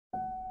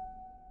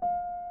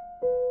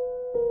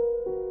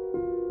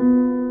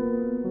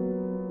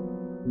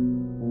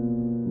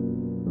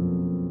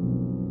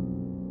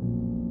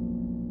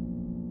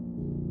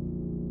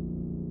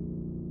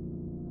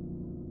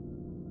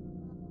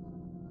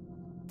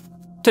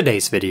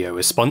Today's video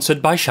is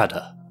sponsored by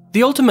Shudder,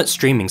 the ultimate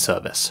streaming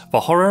service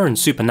for horror and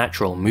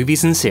supernatural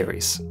movies and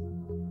series.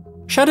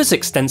 Shudder's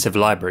extensive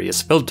library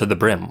is filled to the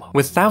brim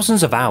with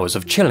thousands of hours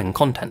of chilling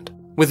content,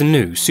 with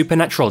new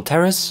supernatural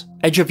terrors,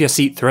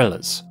 edge-of-your-seat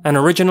thrillers, and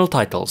original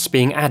titles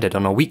being added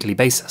on a weekly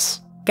basis,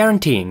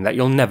 guaranteeing that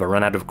you'll never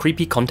run out of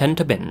creepy content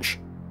to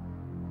binge.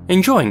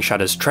 Enjoying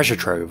Shudder's treasure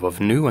trove of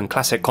new and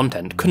classic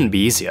content couldn't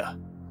be easier.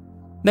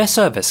 Their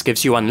service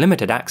gives you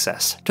unlimited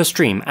access to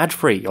stream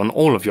ad-free on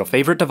all of your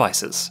favourite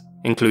devices,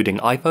 including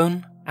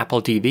iPhone,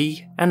 Apple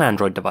TV, and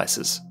Android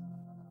devices.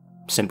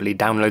 Simply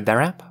download their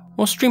app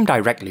or stream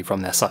directly from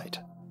their site.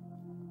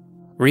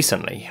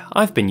 Recently,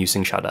 I've been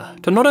using Shudder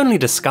to not only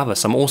discover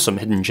some awesome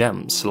hidden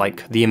gems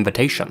like The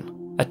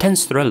Invitation, a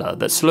tense thriller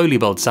that slowly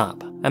builds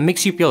up and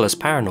makes you feel as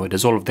paranoid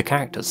as all of the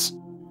characters,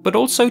 but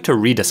also to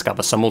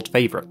rediscover some old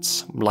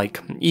favourites like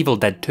Evil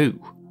Dead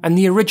 2, and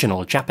the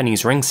original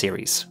Japanese Ring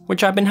series,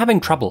 which I've been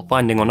having trouble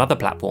finding on other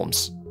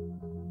platforms.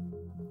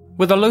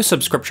 With a low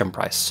subscription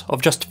price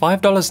of just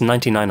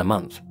 $5.99 a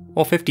month,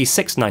 or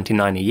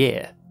 $56.99 a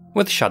year,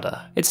 with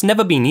Shudder, it's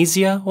never been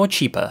easier or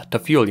cheaper to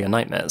fuel your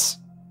nightmares.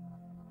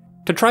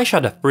 To try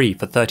Shudder free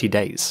for 30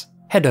 days,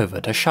 head over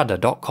to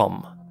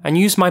shudder.com and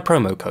use my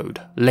promo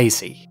code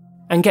LAZY,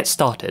 and get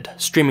started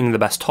streaming the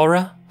best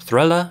horror,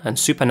 thriller, and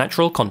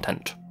supernatural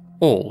content,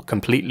 all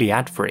completely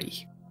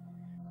ad-free.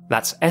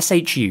 That's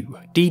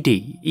shudder.com,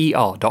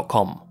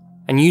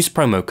 and use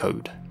promo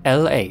code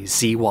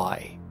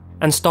LAZY,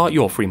 and start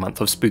your free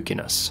month of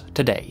spookiness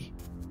today.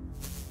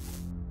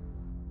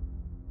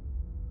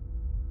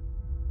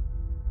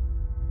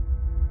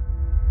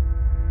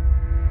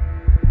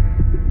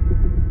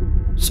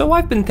 So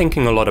I've been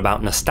thinking a lot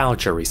about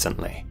nostalgia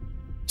recently.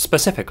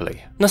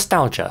 Specifically,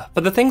 nostalgia for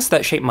the things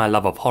that shaped my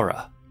love of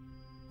horror.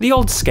 The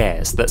old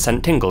scares that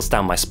sent tingles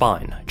down my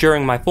spine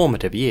during my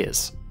formative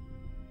years.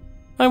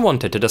 I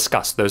wanted to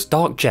discuss those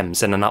dark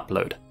gems in an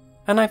upload,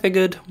 and I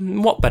figured,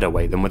 what better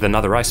way than with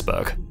another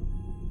iceberg?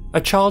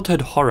 A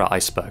childhood horror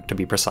iceberg, to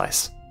be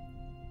precise.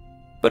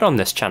 But on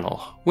this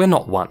channel, we're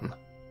not one,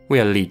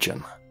 we're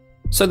legion.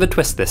 So the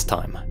twist this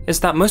time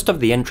is that most of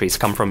the entries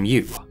come from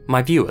you,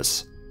 my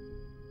viewers.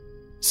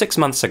 6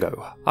 months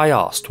ago, I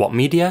asked what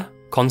media,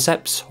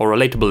 concepts, or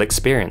relatable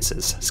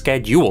experiences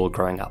scared you all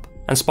growing up,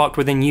 and sparked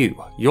within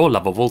you your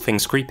love of all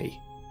things creepy.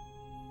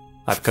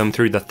 I've combed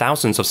through the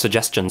thousands of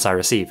suggestions I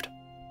received,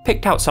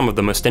 picked out some of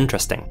the most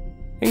interesting,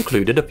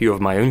 included a few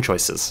of my own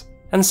choices,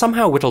 and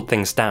somehow whittled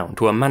things down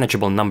to a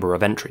manageable number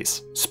of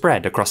entries,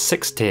 spread across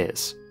 6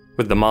 tiers,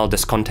 with the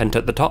mildest content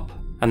at the top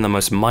and the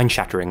most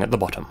mind-shattering at the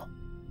bottom.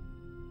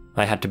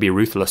 I had to be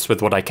ruthless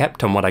with what I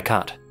kept and what I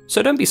cut,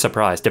 so don't be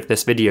surprised if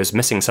this video's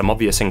missing some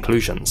obvious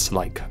inclusions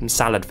like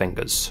salad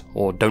fingers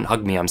or don't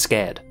hug me I'm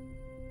scared.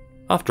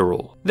 After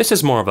all, this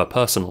is more of a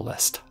personal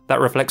list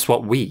that reflects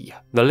what we,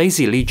 the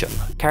Lazy Legion,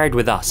 carried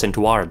with us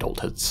into our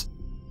adulthoods.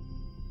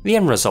 The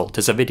end result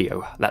is a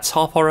video that's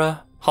half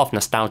horror, half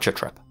nostalgia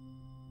trip.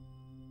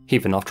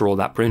 Even after all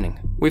that pruning,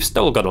 we've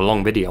still got a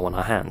long video on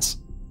our hands.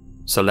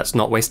 So let's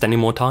not waste any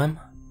more time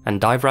and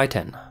dive right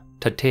in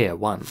to Tier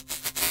 1.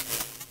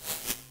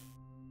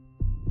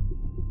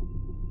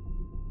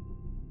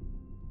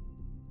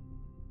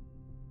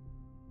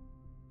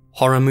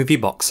 Horror movie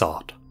box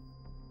art.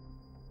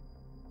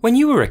 When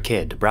you were a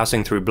kid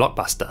browsing through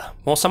Blockbuster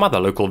or some other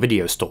local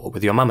video store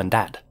with your mum and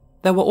dad,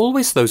 there were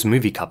always those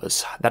movie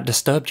covers that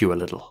disturbed you a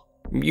little,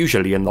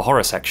 usually in the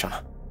horror section.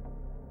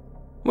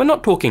 We're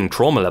not talking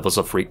trauma levels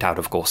of freaked out,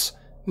 of course,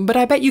 but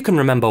I bet you can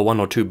remember 1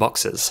 or 2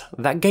 boxes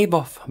that gave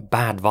off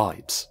bad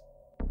vibes.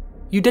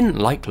 You didn't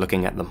like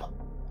looking at them,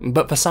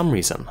 but for some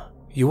reason,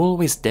 you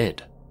always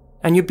did,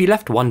 and you'd be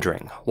left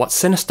wondering what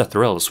sinister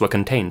thrills were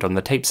contained on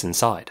the tapes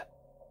inside.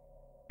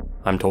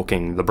 I'm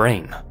talking The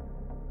Brain,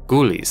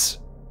 Ghoulies,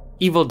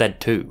 Evil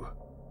Dead 2,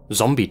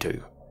 Zombie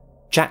 2,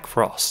 Jack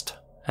Frost,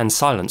 and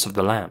Silence of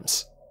the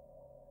Lambs.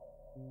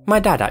 My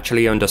dad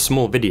actually owned a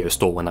small video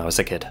store when I was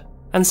a kid,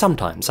 and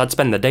sometimes I'd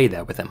spend the day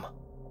there with him.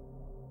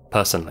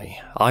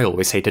 Personally, I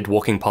always hated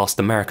walking past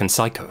American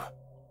Psycho,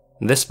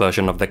 this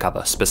version of the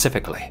cover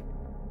specifically.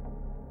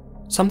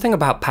 Something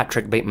about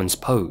Patrick Bateman's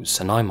pose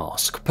and eye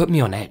mask put me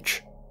on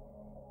edge.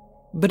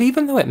 But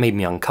even though it made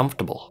me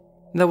uncomfortable,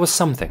 there was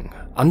something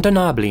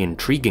undeniably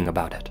intriguing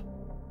about it,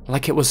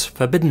 like it was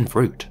forbidden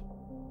fruit.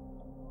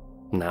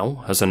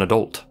 Now, as an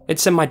adult,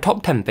 it's in my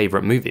top 10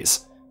 favourite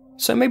movies,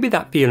 so maybe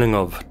that feeling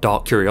of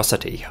dark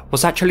curiosity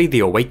was actually the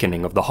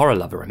awakening of the horror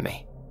lover in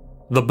me,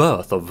 the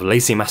birth of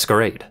Lazy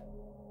Masquerade.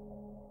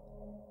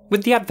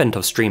 With the advent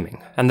of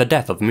streaming and the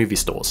death of movie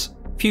stores,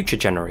 future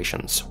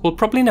generations will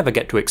probably never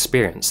get to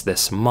experience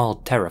this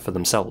mild terror for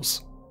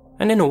themselves,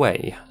 and in a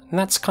way,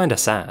 that's kinda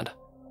sad.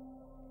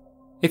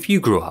 If you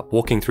grew up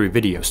walking through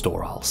video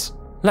store aisles,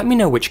 let me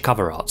know which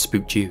cover art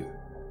spooked you.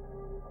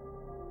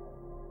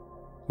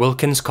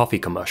 Wilkins coffee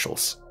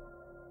commercials.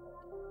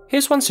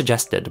 Here's one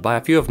suggested by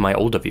a few of my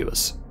older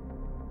viewers.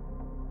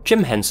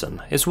 Jim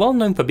Henson is well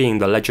known for being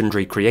the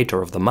legendary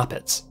creator of The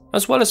Muppets,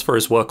 as well as for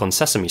his work on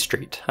Sesame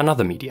Street and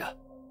other media.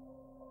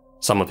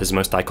 Some of his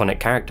most iconic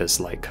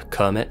characters like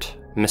Kermit,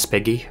 Miss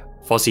Piggy,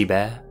 Fozzie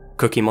Bear,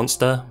 Cookie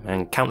Monster,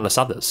 and countless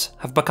others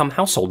have become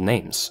household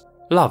names,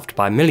 loved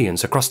by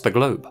millions across the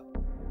globe.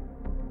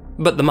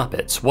 But the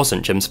Muppets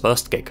wasn't Jim's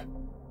first gig.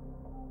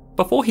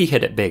 Before he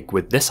hit it big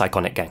with this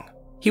iconic gang,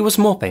 he was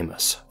more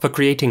famous for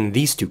creating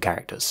these two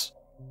characters.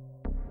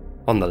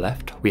 On the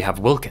left, we have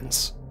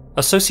Wilkins,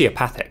 a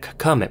sociopathic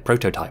Kermit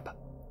prototype,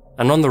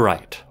 and on the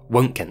right,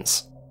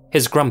 Wonkins,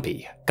 his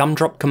grumpy,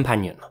 gumdrop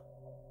companion.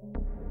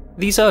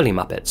 These early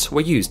Muppets were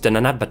used in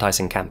an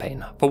advertising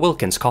campaign for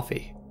Wilkins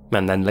Coffee,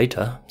 and then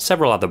later,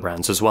 several other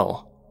brands as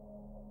well.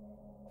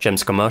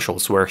 Jim's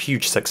commercials were a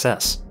huge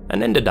success,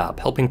 and ended up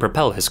helping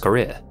propel his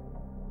career.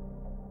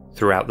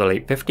 Throughout the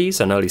late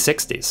 50s and early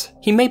 60s,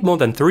 he made more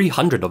than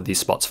 300 of these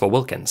spots for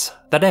Wilkins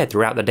that aired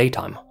throughout the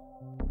daytime.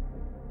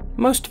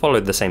 Most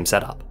followed the same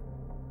setup.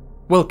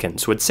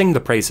 Wilkins would sing the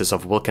praises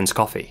of Wilkins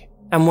Coffee,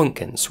 and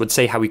Wonkins would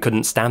say how he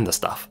couldn't stand the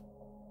stuff.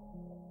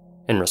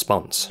 In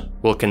response,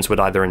 Wilkins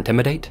would either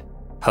intimidate,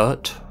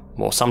 hurt,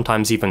 or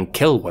sometimes even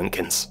kill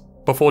Wonkins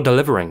before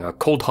delivering a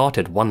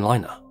cold-hearted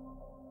one-liner.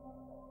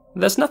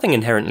 There's nothing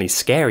inherently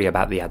scary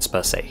about the ads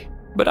per se,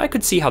 but I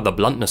could see how the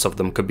bluntness of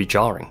them could be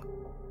jarring.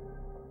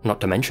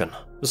 Not to mention,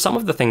 some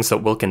of the things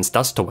that Wilkins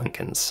does to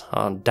Wonkins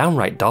are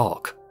downright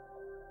dark.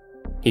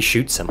 He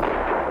shoots him,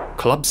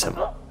 clubs him,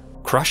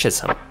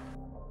 crushes him,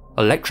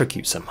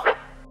 electrocutes him,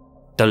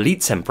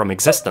 deletes him from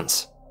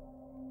existence.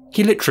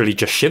 He literally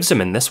just shivs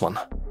him in this one,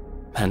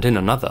 and in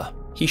another,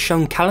 he's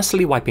shown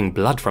callously wiping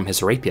blood from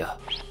his rapier.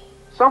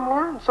 Some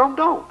learn, some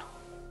don't.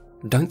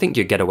 Don't think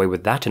you'd get away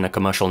with that in a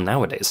commercial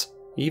nowadays,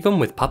 even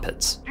with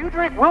puppets. Do you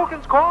drink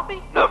Wilkins coffee?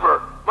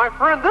 Never. My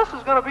friend, this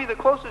is going to be the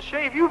closest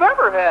shave you've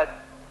ever had.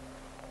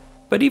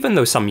 But even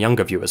though some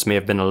younger viewers may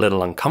have been a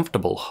little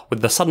uncomfortable with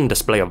the sudden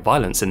display of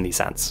violence in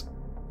these ads,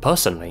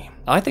 personally,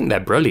 I think they're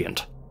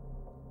brilliant.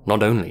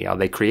 Not only are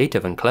they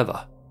creative and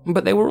clever,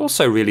 but they were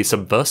also really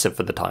subversive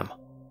for the time.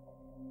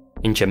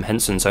 In Jim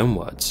Henson's own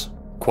words,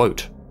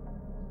 quote,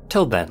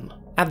 "Till then,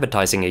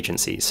 advertising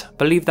agencies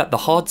believed that the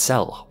hard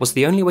sell was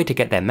the only way to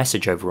get their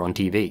message over on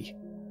TV.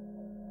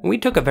 We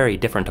took a very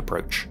different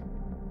approach.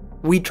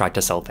 We tried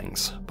to sell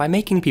things by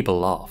making people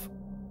laugh."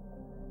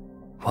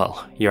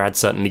 Well, your ad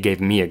certainly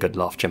gave me a good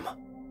laugh, Jim,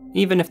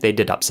 even if they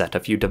did upset a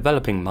few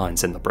developing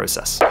minds in the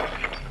process.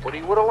 But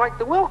he would have liked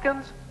the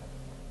Wilkins.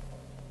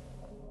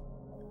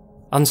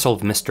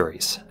 Unsolved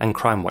mysteries and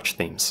Crime Watch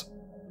themes.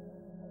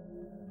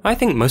 I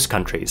think most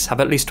countries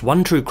have at least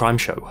one true crime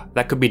show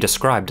that could be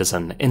described as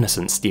an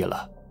innocent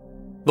stealer.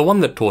 The one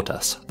that taught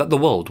us that the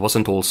world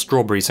wasn't all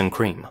strawberries and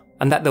cream,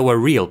 and that there were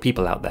real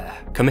people out there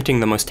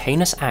committing the most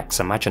heinous acts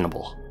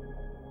imaginable.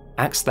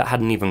 Acts that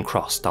hadn't even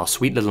crossed our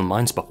sweet little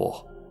minds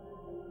before.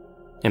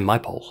 In my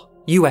poll,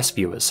 US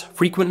viewers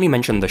frequently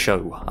mentioned the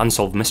show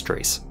Unsolved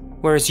Mysteries,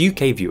 whereas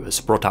UK viewers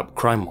brought up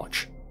Crime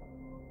Watch.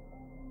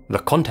 The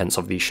contents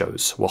of these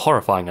shows were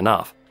horrifying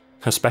enough,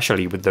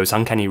 especially with those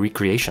uncanny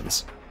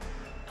recreations.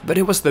 But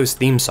it was those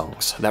theme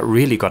songs that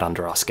really got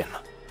under our skin.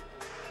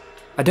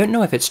 I don't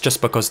know if it's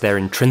just because they're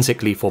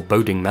intrinsically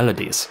foreboding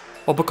melodies,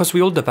 or because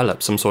we all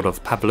developed some sort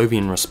of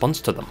Pavlovian response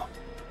to them,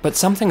 but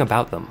something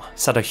about them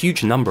set a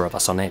huge number of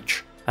us on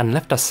edge, and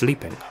left us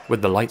sleeping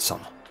with the lights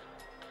on.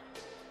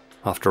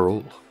 After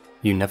all,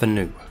 you never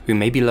knew who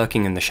may be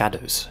lurking in the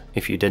shadows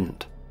if you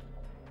didn't.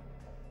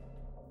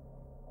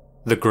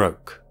 The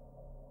Groke.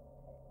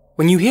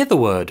 When you hear the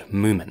word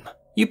Moomin,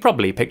 you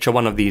probably picture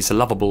one of these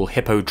lovable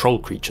hippo troll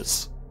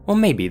creatures, or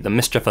maybe the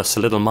mischievous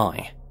little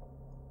Mai.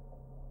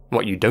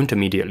 What you don't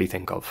immediately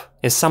think of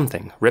is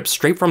something ripped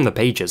straight from the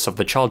pages of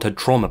the childhood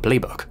trauma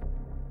playbook.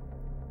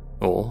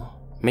 Or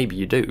maybe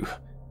you do.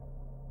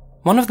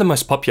 One of the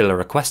most popular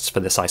requests for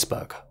this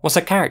Iceberg was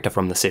a character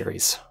from the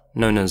series,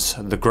 known as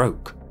the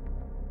Groke.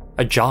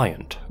 A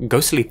giant,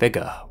 ghostly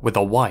figure with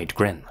a wide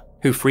grin,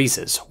 who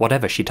freezes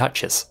whatever she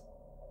touches.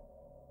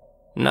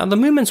 Now, the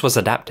Moomins was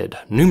adapted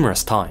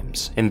numerous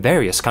times in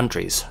various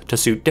countries to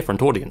suit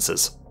different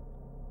audiences.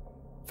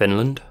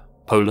 Finland,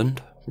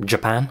 Poland,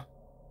 Japan.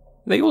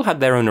 They all had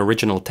their own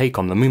original take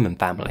on the Moomin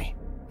family,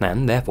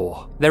 and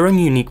therefore their own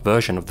unique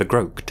version of the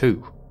Groke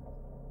too.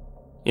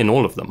 In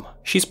all of them,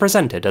 she's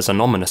presented as an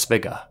ominous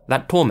figure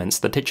that torments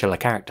the titular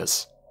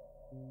characters.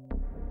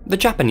 The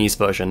Japanese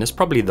version is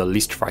probably the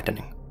least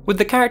frightening, with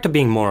the character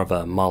being more of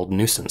a mild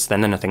nuisance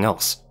than anything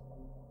else.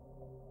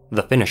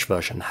 The Finnish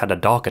version had a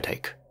darker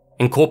take,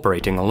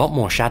 incorporating a lot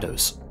more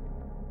shadows.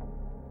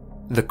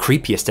 The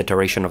creepiest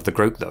iteration of the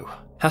Groke, though,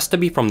 has to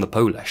be from the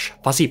Polish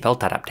Fuzzy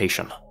Felt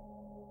adaptation.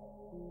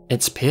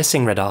 Its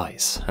piercing red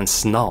eyes and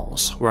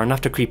snarls were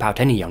enough to creep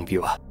out any young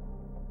viewer.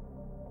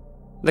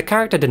 The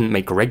character didn't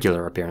make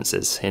regular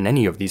appearances in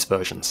any of these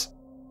versions,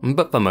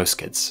 but for most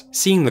kids,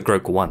 seeing the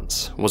Groke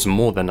once was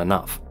more than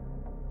enough.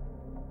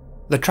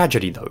 The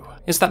tragedy, though,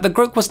 is that the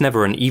Groke was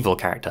never an evil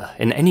character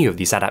in any of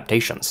these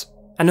adaptations,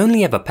 and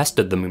only ever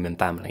pestered the Moomin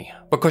family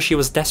because she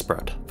was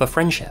desperate for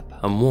friendship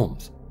and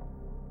warmth.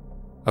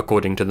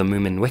 According to the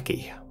Moomin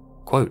Wiki,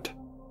 quote,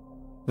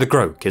 "The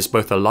Groke is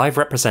both a live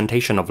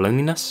representation of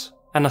loneliness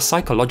and a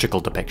psychological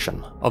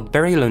depiction of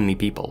very lonely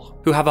people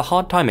who have a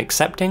hard time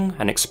accepting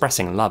and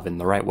expressing love in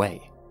the right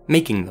way,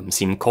 making them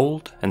seem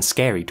cold and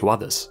scary to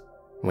others,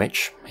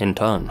 which, in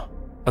turn,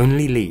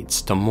 only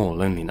leads to more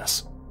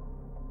loneliness.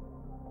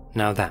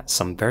 Now that's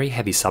some very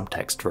heavy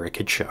subtext for a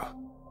kids' show.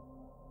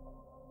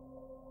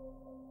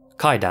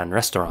 Kaidan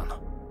Restaurant.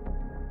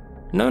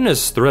 Known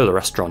as Thriller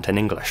Restaurant in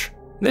English,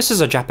 this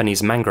is a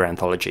Japanese manga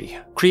anthology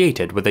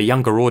created with a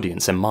younger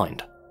audience in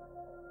mind.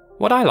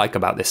 What I like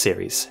about this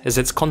series is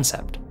its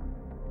concept.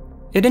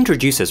 It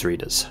introduces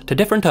readers to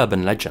different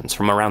urban legends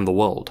from around the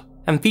world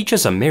and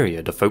features a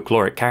myriad of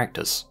folkloric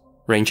characters,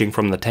 ranging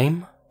from the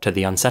tame to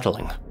the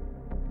unsettling.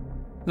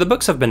 The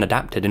books have been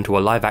adapted into a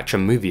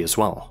live-action movie as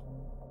well.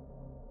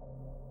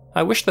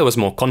 I wish there was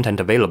more content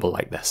available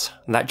like this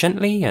that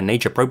gently and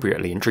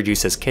age-appropriately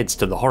introduces kids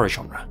to the horror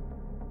genre.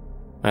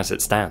 As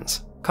it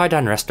stands,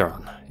 Kaidan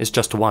Restaurant is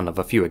just one of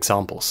a few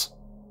examples.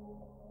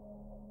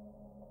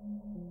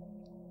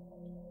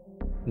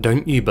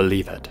 Don't you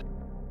believe it?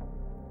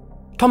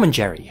 Tom and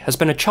Jerry has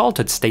been a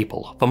childhood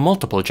staple for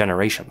multiple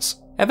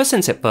generations, ever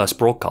since it first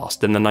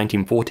broadcast in the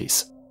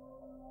 1940s.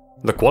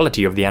 The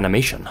quality of the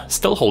animation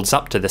still holds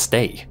up to this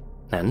day,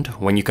 and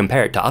when you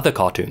compare it to other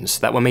cartoons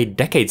that were made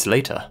decades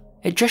later,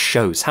 it just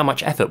shows how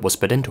much effort was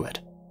put into it.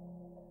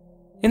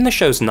 In the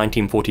show's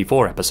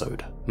 1944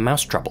 episode,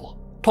 Mouse Trouble,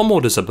 Tom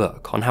orders a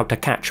book on how to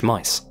catch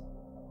mice.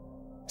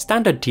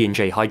 Standard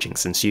T&J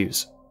hijinks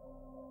ensues.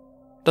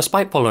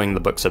 Despite following the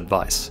book's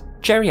advice,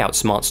 Jerry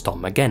outsmarts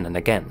Tom again and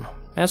again,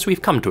 as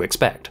we've come to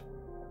expect.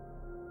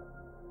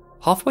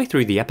 Halfway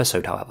through the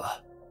episode, however,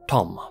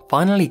 Tom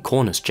finally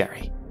corners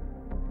Jerry.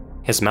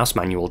 His mouse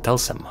manual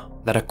tells him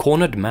that a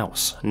cornered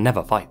mouse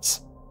never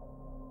fights.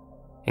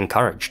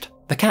 Encouraged,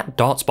 the cat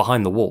darts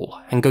behind the wall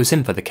and goes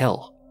in for the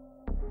kill.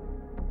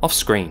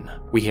 Off-screen,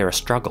 we hear a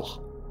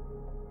struggle.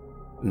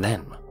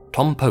 Then,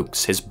 Tom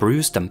pokes his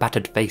bruised and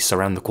battered face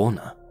around the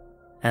corner,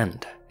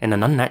 and, in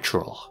an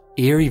unnatural,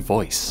 eerie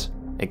voice,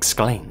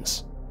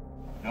 exclaims,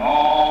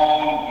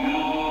 "Don't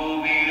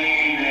you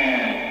believe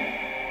it?"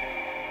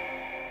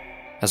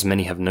 As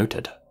many have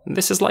noted,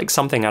 this is like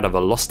something out of a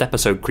lost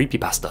episode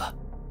creepypasta.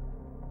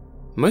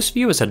 Most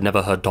viewers had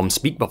never heard Tom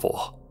speak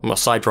before,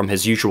 aside from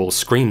his usual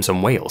screams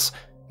and wails,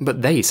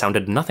 but they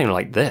sounded nothing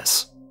like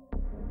this.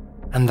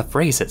 And the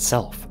phrase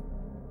itself,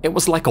 it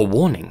was like a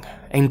warning,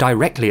 aimed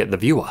directly at the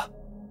viewer.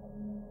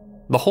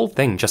 The whole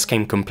thing just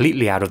came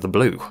completely out of the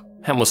blue,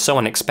 and was so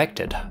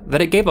unexpected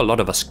that it gave a lot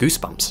of us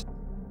goosebumps.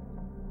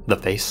 The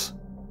face,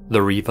 the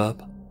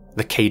reverb,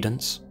 the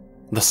cadence,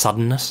 the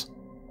suddenness.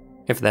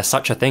 If there's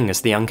such a thing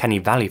as the uncanny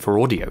valley for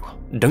audio,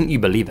 Don't You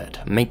Believe It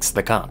makes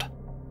the cut.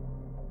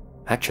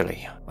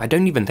 Actually, I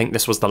don't even think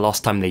this was the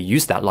last time they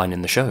used that line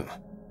in the show.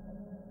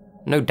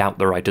 No doubt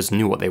the writers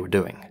knew what they were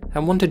doing,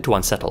 and wanted to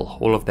unsettle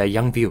all of their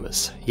young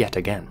viewers yet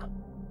again.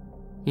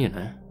 You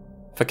know,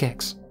 for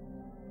kicks.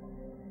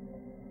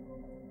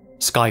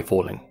 Sky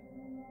Falling.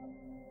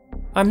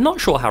 I'm not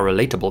sure how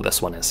relatable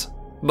this one is,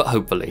 but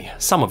hopefully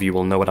some of you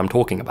will know what I'm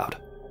talking about.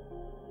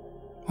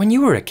 When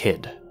you were a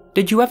kid,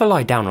 did you ever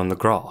lie down on the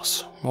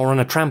grass, or on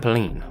a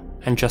trampoline,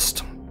 and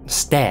just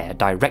stare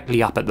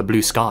directly up at the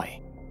blue sky?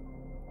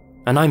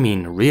 And I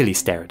mean really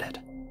stare at it,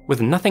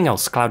 with nothing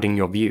else clouding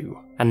your view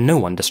and no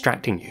one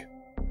distracting you.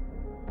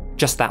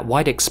 Just that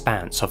wide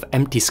expanse of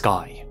empty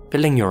sky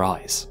filling your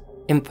eyes,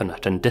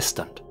 infinite and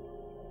distant.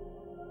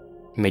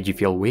 Made you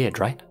feel weird,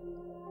 right?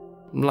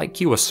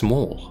 Like you were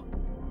small,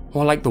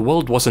 or like the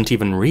world wasn't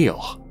even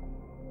real,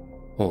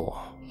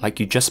 or like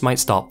you just might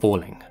start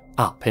falling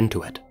up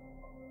into it.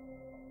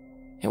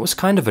 It was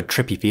kind of a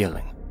trippy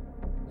feeling,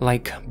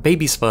 like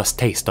baby's first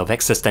taste of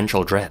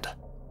existential dread.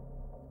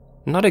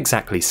 Not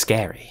exactly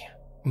scary,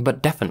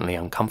 but definitely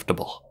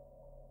uncomfortable.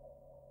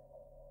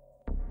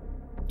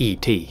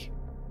 E.T.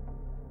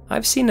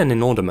 I've seen an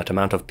inordinate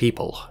amount of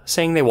people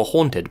saying they were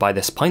haunted by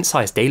this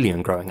pint-sized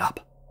alien growing up.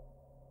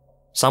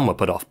 Some were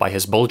put off by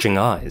his bulging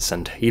eyes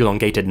and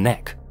elongated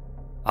neck.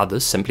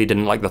 Others simply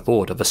didn't like the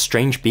thought of a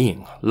strange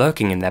being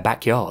lurking in their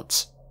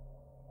backyards.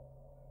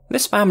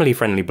 This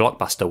family-friendly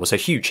blockbuster was a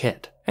huge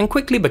hit, and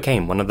quickly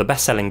became one of the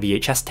best-selling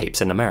VHS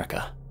tapes in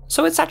America.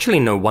 So it's actually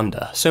no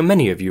wonder so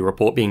many of you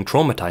report being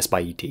traumatized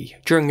by E.T.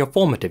 during your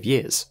formative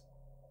years.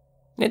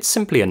 It's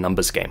simply a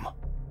numbers game.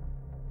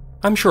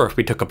 I'm sure if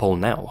we took a poll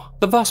now,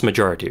 the vast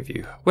majority of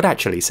you would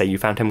actually say you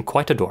found him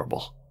quite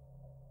adorable.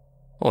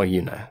 Or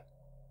you know,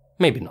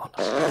 maybe not.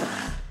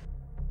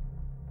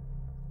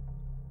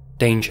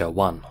 Danger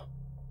 1.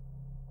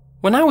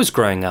 When I was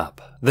growing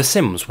up, The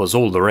Sims was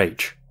all the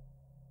rage.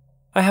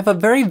 I have a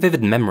very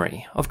vivid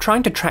memory of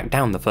trying to track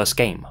down the first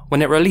game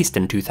when it released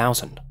in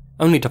 2000.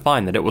 Only to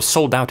find that it was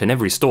sold out in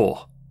every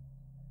store.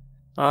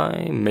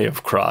 I may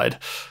have cried,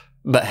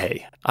 but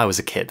hey, I was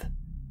a kid,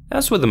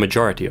 as were the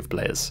majority of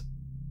players.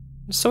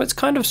 So it's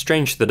kind of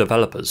strange the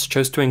developers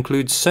chose to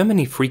include so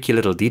many freaky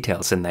little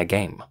details in their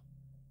game.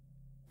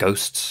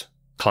 Ghosts,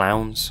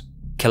 clowns,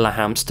 killer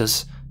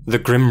hamsters, the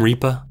Grim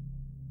Reaper.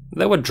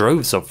 There were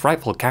droves of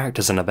frightful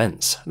characters and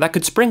events that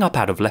could spring up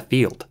out of left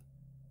field.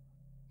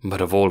 But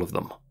of all of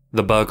them,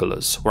 the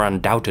burglars were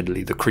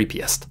undoubtedly the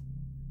creepiest.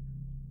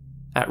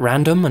 At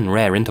random and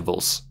rare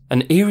intervals,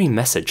 an eerie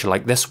message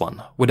like this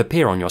one would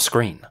appear on your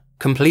screen,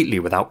 completely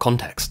without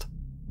context.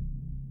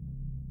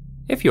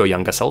 If your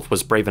younger self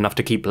was brave enough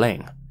to keep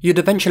playing, you'd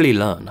eventually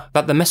learn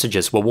that the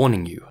messages were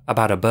warning you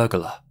about a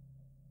burglar.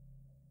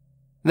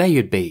 There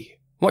you'd be,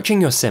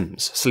 watching your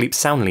Sims sleep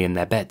soundly in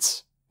their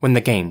beds, when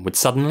the game would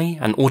suddenly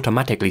and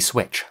automatically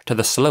switch to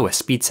the slowest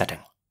speed setting.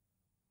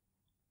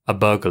 A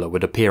burglar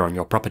would appear on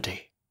your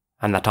property,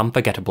 and that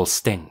unforgettable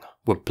sting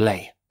would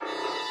play.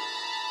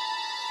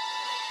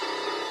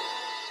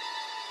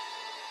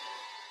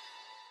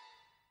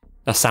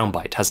 A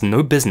soundbite has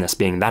no business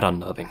being that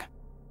unnerving.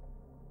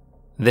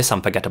 This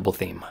unforgettable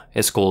theme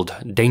is called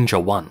Danger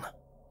 1,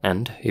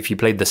 and if you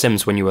played The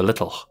Sims when you were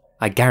little,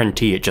 I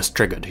guarantee it just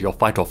triggered your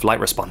fight or flight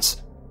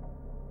response.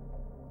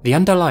 The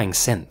underlying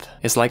synth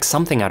is like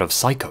something out of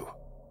Psycho,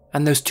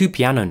 and those two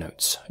piano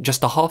notes,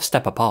 just a half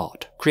step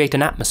apart, create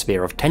an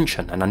atmosphere of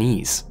tension and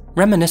unease,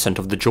 reminiscent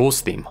of the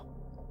Jaws theme.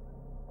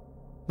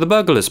 The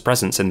burglar's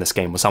presence in this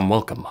game was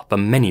unwelcome for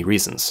many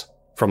reasons,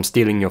 from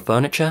stealing your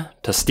furniture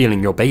to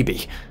stealing your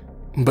baby,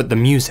 but the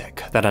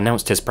music that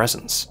announced his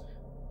presence,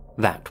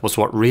 that was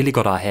what really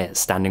got our hairs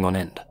standing on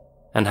end,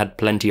 and had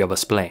plenty of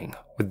us playing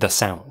with the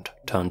sound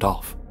turned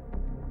off.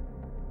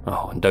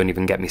 Oh, and don't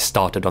even get me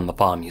started on the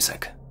bar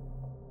music.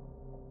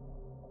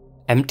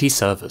 Empty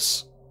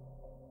servers.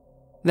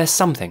 There's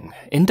something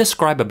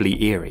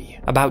indescribably eerie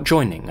about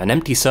joining an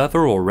empty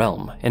server or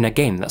realm in a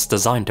game that's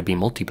designed to be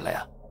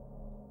multiplayer.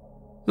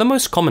 The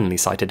most commonly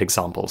cited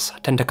examples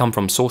tend to come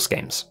from Source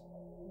games.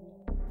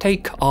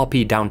 Take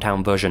RP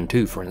Downtown version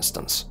 2 for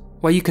instance,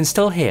 where you can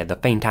still hear the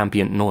faint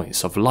ambient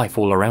noise of life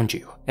all around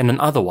you in an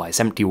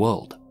otherwise empty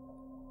world.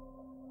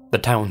 The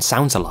town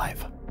sounds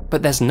alive,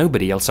 but there's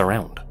nobody else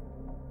around.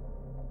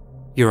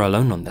 You're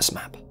alone on this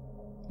map,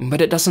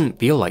 but it doesn't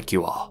feel like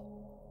you are,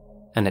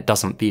 and it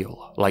doesn't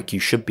feel like you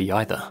should be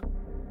either.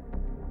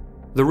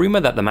 The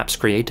rumour that the map's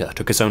creator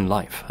took his own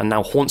life and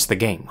now haunts the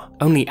game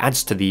only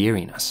adds to the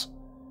eeriness.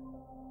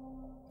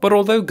 But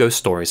although ghost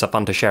stories are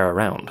fun to share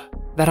around,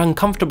 that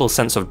uncomfortable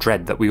sense of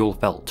dread that we all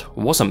felt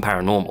wasn't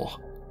paranormal.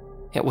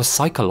 It was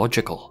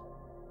psychological,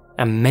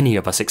 and many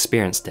of us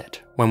experienced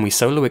it when we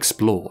solo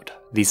explored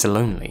these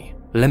lonely,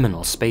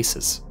 liminal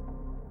spaces.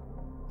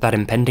 That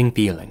impending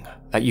feeling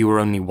that you were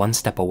only one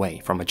step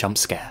away from a jump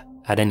scare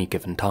at any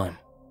given time.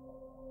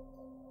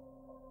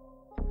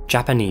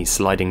 Japanese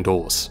sliding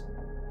doors.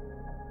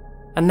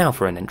 And now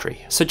for an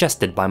entry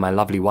suggested by my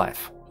lovely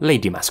wife,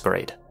 Lady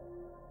Masquerade.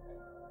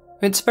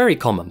 It's very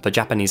common for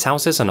Japanese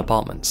houses and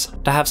apartments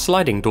to have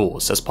sliding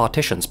doors as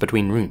partitions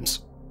between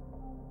rooms.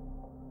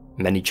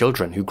 Many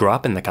children who grow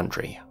up in the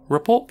country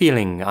report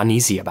feeling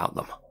uneasy about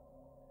them.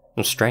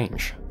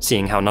 Strange,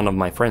 seeing how none of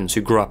my friends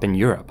who grew up in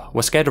Europe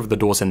were scared of the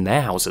doors in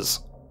their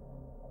houses.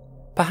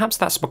 Perhaps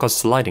that's because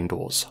sliding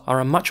doors are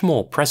a much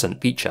more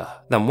present feature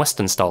than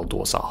Western-style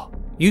doors are,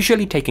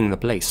 usually taking the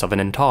place of an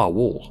entire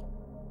wall.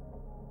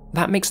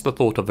 That makes the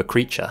thought of a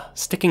creature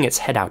sticking its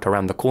head out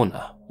around the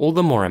corner all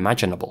the more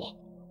imaginable.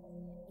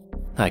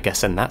 I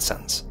guess in that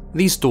sense,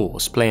 these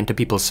doors play into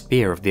people's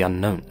fear of the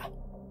unknown.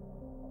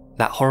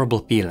 That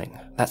horrible feeling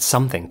that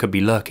something could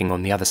be lurking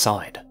on the other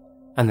side,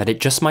 and that it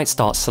just might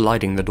start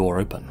sliding the door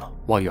open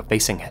while you're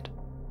facing it.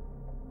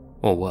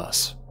 Or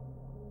worse,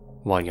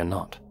 while you're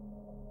not.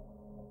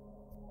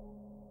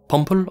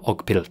 Pompel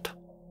og pilt.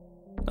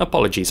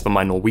 Apologies for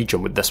my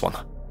Norwegian with this one.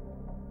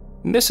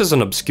 This is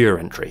an obscure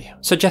entry,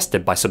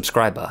 suggested by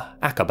subscriber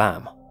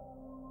Akabam.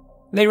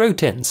 They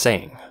wrote in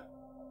saying,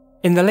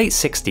 in the late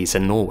 60s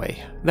in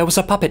Norway, there was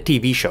a puppet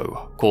TV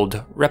show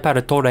called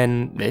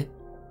Reparatorene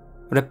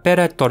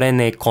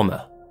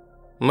Komme,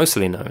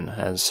 mostly known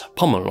as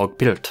Pommel og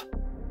Pilt.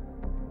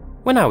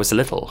 When I was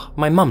little,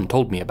 my mum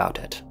told me about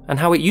it, and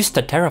how it used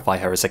to terrify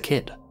her as a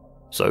kid,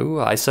 so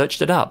I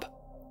searched it up.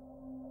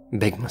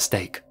 Big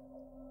mistake.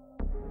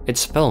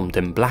 It's filmed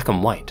in black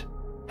and white,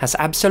 has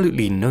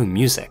absolutely no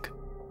music,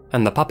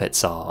 and the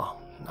puppets are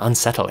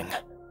unsettling.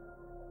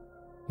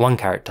 One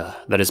character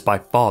that is by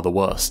far the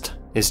worst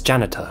is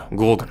janitor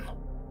Gorgon.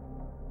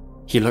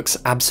 He looks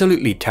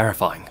absolutely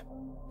terrifying,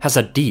 has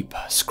a deep,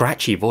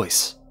 scratchy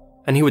voice,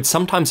 and he would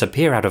sometimes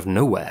appear out of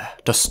nowhere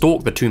to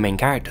stalk the two main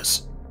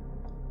characters.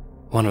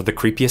 One of the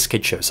creepiest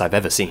kid shows I've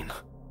ever seen.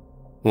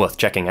 Worth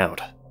checking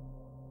out.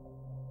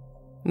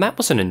 That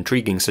was an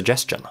intriguing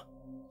suggestion,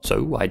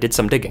 so I did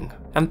some digging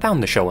and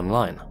found the show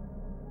online.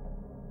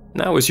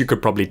 Now, as you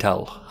could probably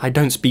tell, I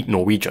don't speak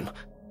Norwegian,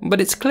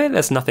 but it's clear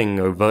there's nothing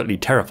overtly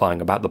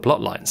terrifying about the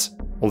plotlines,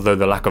 although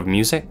the lack of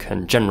music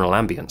and general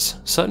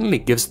ambience certainly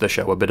gives the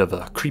show a bit of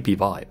a creepy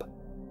vibe.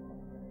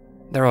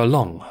 There are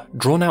long,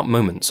 drawn-out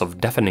moments of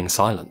deafening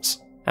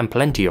silence, and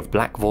plenty of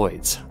black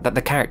voids that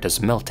the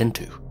characters melt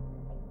into.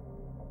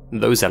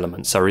 Those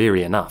elements are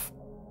eerie enough,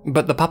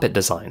 but the puppet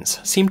designs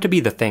seem to be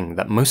the thing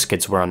that most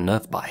kids were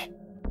unnerved by.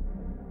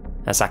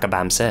 As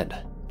Akabam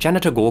said,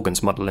 Janitor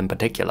Gorgon's model in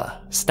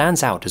particular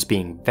stands out as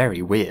being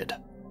very weird.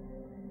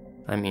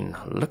 I mean,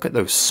 look at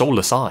those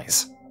soulless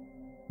eyes.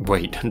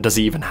 Wait, does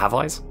he even have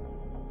eyes?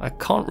 I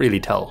can't really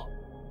tell.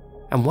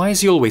 And why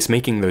is he always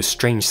making those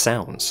strange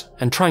sounds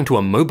and trying to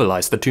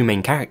immobilize the two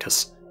main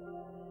characters?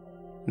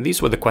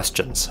 These were the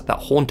questions that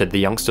haunted the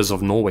youngsters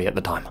of Norway at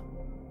the time,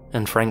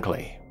 and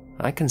frankly,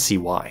 I can see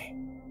why.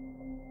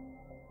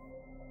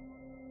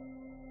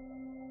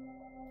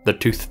 The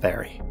Tooth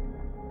Fairy.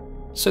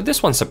 So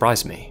this one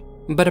surprised me,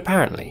 but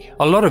apparently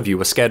a lot of you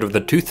were scared of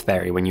the Tooth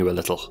Fairy when you were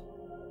little.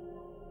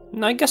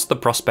 I guess the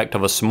prospect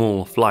of a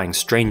small, flying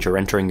stranger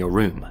entering your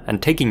room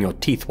and taking your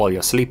teeth while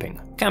you're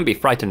sleeping can be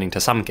frightening to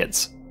some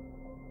kids.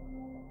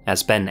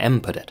 As Ben M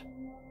put it,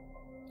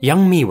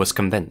 young me was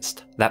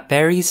convinced that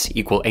fairies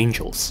equal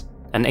angels,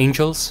 and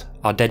angels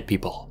are dead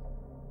people.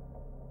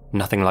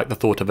 Nothing like the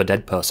thought of a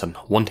dead person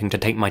wanting to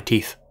take my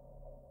teeth.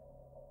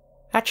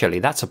 Actually,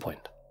 that's a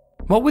point.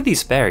 What were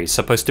these fairies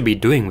supposed to be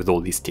doing with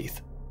all these teeth?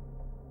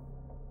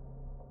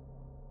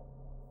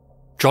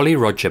 Jolly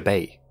Roger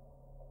Bay.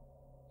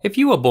 If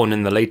you were born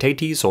in the late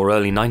 80s or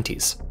early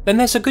 90s, then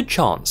there's a good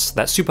chance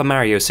that Super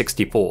Mario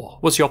 64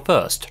 was your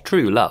first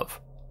true love.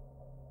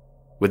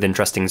 With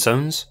interesting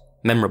zones,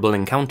 memorable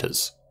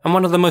encounters, and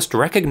one of the most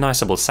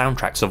recognizable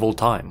soundtracks of all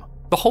time,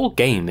 the whole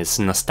game is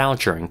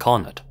nostalgia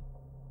incarnate.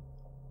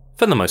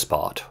 For the most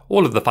part,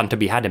 all of the fun to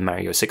be had in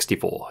Mario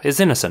 64 is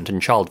innocent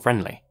and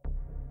child-friendly.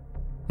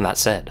 That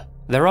said,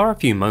 there are a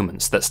few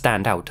moments that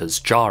stand out as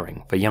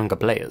jarring for younger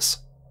players.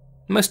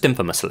 Most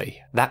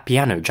infamously, that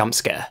piano jump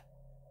scare.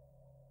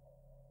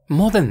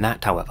 More than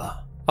that,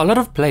 however, a lot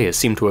of players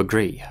seem to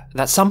agree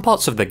that some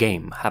parts of the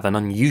game have an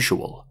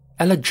unusual,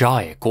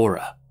 elegiac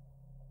aura.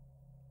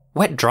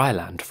 Wet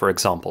Dryland, for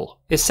example,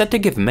 is said to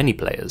give many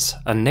players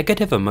a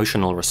negative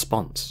emotional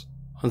response,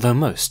 though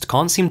most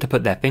can't seem to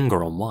put their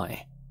finger on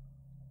why.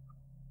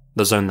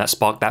 The zone that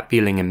sparked that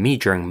feeling in me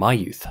during my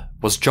youth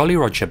was Jolly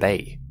Roger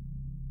Bay.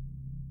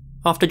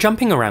 After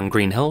jumping around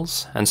green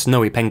hills and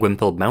snowy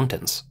penguin-filled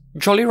mountains,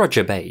 Jolly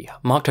Roger Bay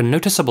marked a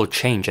noticeable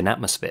change in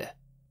atmosphere.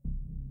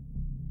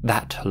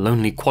 That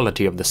lonely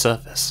quality of the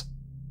surface,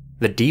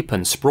 the deep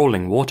and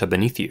sprawling water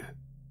beneath you,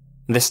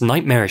 this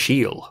nightmarish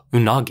eel,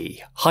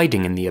 Unagi,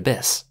 hiding in the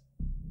abyss.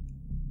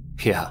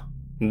 Yeah,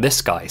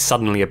 this guy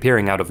suddenly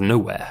appearing out of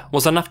nowhere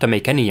was enough to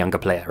make any younger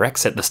player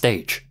exit the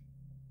stage.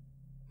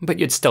 But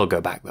you'd still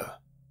go back though,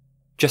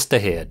 just to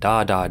hear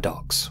Da Da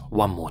Dogs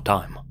one more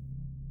time.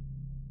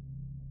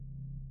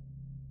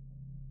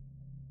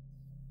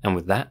 And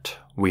with that,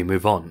 we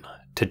move on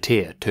to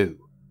Tier 2.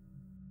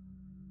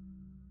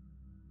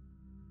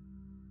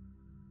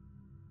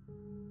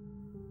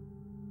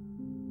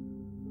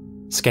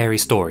 Scary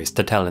stories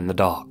to tell in the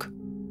dark.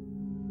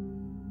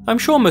 I'm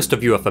sure most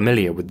of you are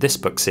familiar with this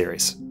book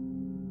series.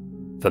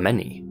 For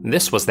many,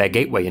 this was their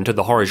gateway into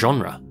the horror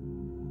genre.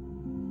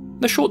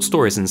 The short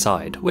stories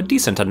inside were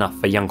decent enough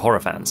for young horror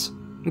fans,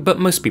 but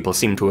most people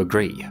seem to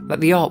agree that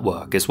the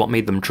artwork is what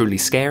made them truly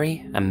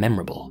scary and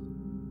memorable.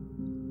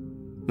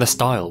 The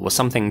style was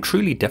something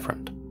truly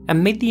different,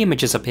 and made the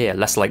images appear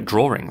less like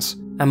drawings,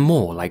 and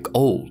more like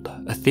old,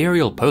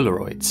 ethereal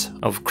Polaroids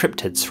of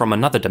cryptids from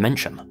another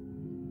dimension.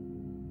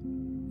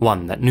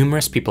 One that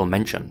numerous people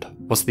mentioned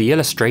was the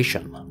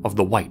illustration of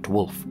the White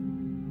Wolf,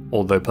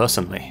 although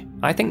personally,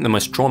 I think the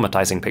most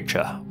traumatizing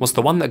picture was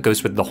the one that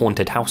goes with the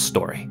haunted house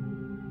story.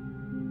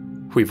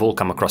 We've all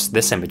come across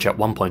this image at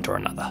one point or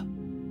another,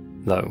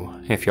 though,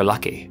 if you're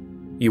lucky,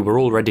 you were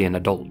already an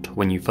adult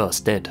when you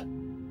first did.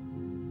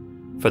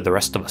 For the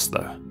rest of us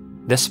though,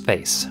 this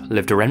face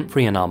lived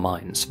rent-free in our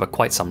minds for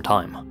quite some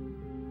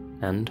time,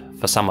 and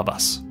for some of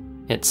us,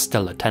 it's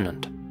still a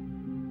tenant.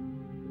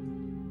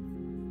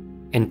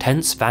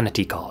 Intense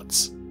vanity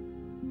cards.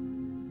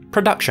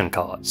 Production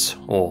cards,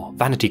 or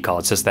vanity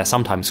cards as they're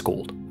sometimes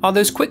called, are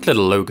those quick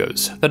little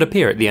logos that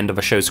appear at the end of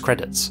a show's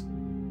credits.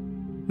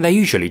 They're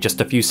usually just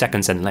a few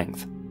seconds in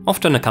length,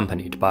 often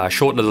accompanied by a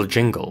short little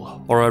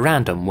jingle or a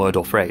random word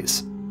or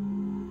phrase.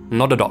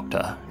 Not a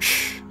Doctor,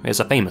 shh, is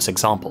a famous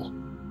example.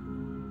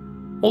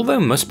 Although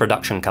most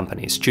production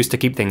companies choose to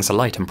keep things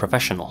light and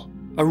professional,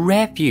 a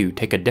rare few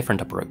take a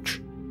different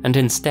approach, and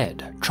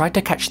instead try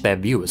to catch their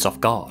viewers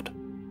off guard.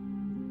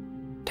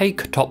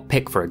 Take Top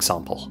Pick for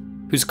example,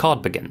 whose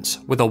card begins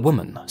with a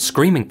woman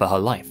screaming for her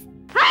life.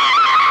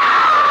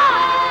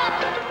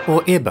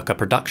 Or Earbucker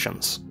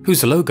Productions,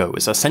 whose logo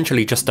is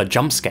essentially just a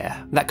jump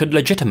scare that could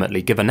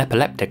legitimately give an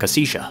epileptic a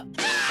seizure.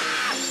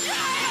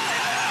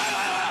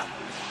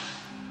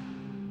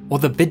 Or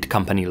the Vid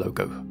Company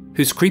logo,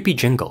 whose creepy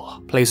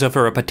jingle plays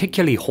over a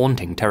particularly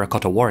haunting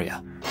terracotta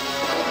warrior.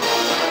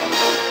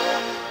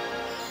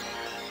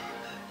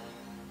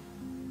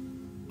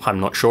 I'm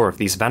not sure if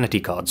these vanity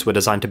cards were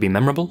designed to be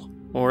memorable,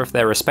 or if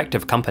their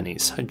respective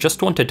companies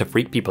just wanted to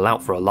freak people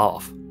out for a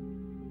laugh.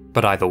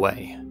 But either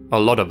way, a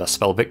lot of us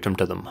fell victim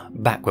to them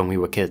back when we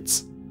were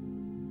kids.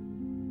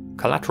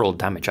 Collateral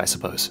damage, I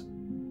suppose.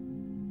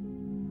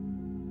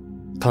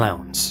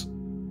 Clowns.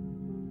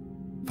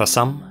 For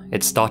some,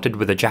 it started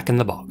with a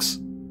jack-in-the-box.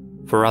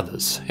 For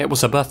others, it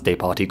was a birthday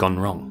party gone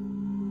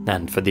wrong.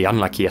 And for the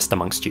unluckiest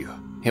amongst you,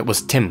 it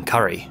was Tim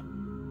Curry.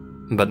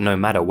 But no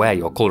matter where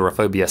your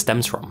coulrophobia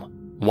stems from,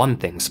 one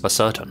thing's for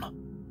certain.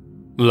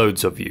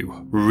 Loads of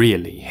you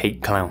really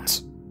hate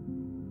clowns.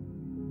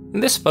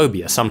 This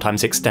phobia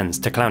sometimes extends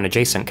to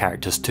clown-adjacent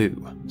characters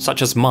too,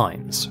 such as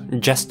mimes,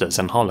 jesters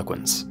and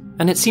harlequins,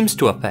 and it seems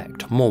to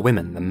affect more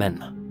women than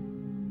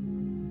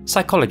men.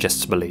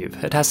 Psychologists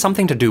believe it has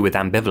something to do with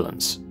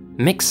ambivalence,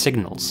 mixed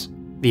signals,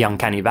 the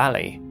uncanny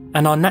valley,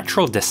 and our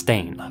natural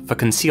disdain for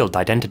concealed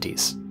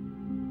identities.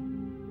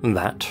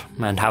 That,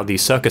 and how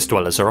these circus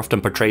dwellers are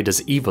often portrayed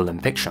as evil in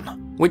fiction,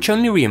 which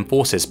only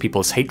reinforces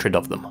people's hatred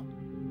of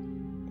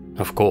them.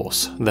 Of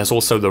course, there's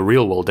also the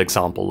real-world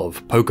example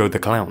of Pogo the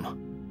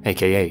Clown,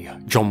 aka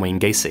John Wayne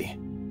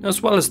Gacy,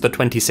 as well as the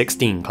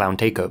 2016 clown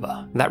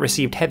takeover that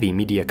received heavy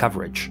media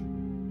coverage.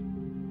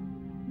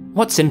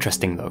 What's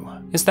interesting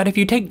though, is that if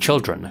you take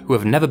children who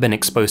have never been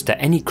exposed to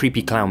any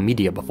creepy clown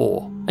media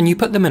before, and you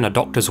put them in a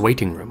doctor's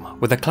waiting room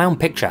with a clown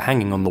picture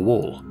hanging on the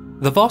wall,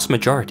 the vast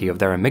majority of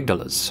their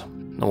amygdalas,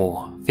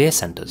 or fear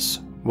centers,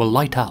 will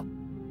light up.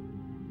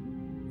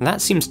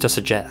 That seems to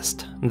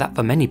suggest that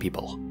for many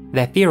people,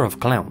 their fear of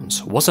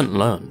clowns wasn't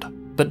learned,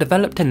 but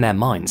developed in their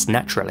minds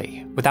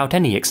naturally, without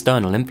any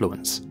external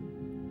influence.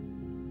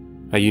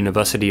 A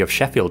University of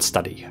Sheffield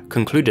study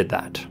concluded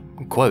that,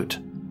 quote,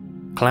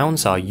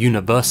 "Clowns are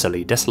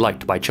universally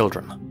disliked by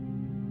children,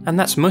 and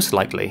that's most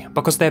likely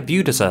because they're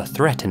viewed as a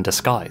threat in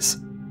disguise."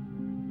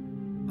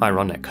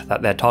 Ironic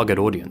that their target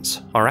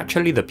audience are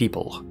actually the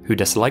people who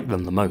dislike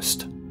them the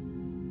most.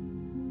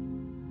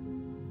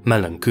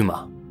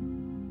 Melonkuma.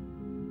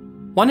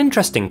 One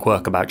interesting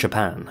quirk about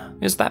Japan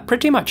is that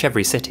pretty much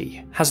every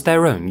city has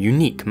their own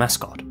unique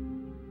mascot.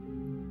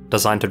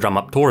 Designed to drum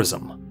up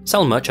tourism,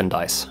 sell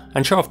merchandise,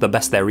 and show off the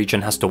best their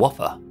region has to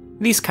offer,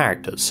 these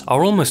characters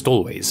are almost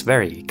always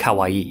very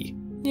kawaii,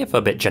 if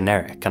a bit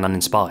generic and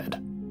uninspired.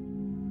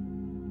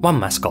 One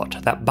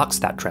mascot that bucks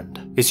that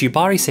trend is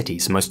Yubari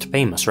City's most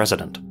famous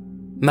resident,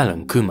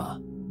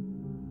 Melonkuma.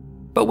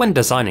 But when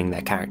designing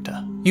their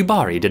character,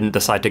 Yubari didn't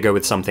decide to go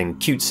with something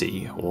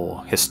cutesy,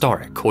 or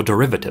historic, or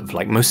derivative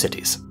like most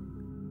cities.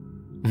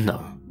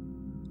 No.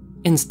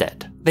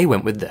 Instead, they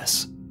went with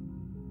this.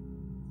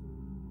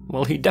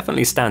 Well, he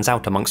definitely stands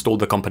out amongst all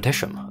the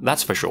competition,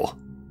 that's for sure.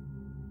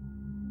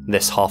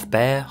 This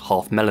half-bear,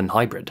 half-melon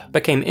hybrid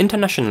became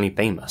internationally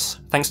famous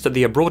thanks to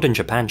the Abroad in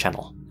Japan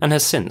channel, and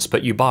has since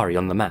put Yubari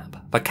on the map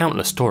for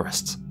countless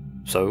tourists.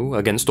 So,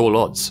 against all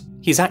odds,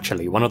 he's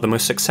actually one of the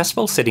most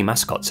successful city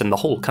mascots in the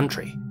whole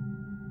country.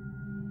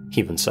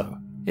 Even so,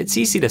 it's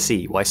easy to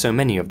see why so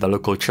many of the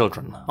local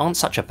children aren't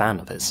such a fan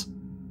of his.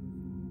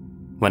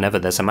 Whenever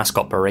there's a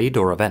mascot parade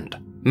or event,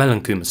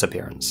 Melonkuma's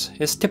appearance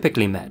is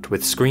typically met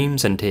with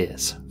screams and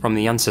tears from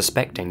the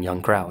unsuspecting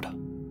young crowd.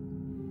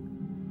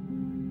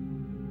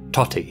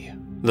 Totty,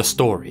 the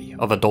story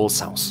of a doll's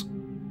house.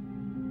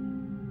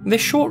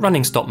 This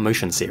short-running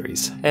stop-motion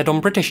series aired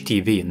on British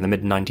TV in the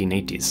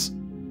mid-1980s,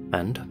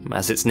 and,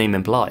 as its name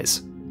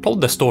implies, told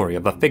the story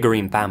of a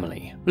figurine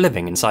family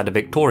living inside a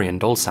Victorian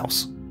doll's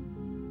house.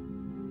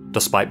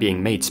 Despite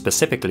being made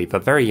specifically for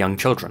very young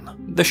children,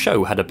 the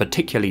show had a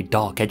particularly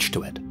dark edge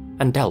to it,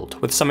 and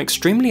dealt with some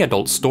extremely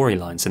adult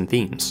storylines and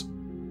themes.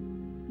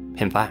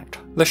 In fact,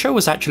 the show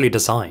was actually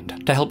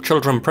designed to help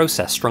children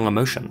process strong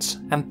emotions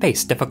and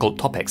face difficult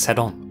topics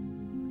head-on.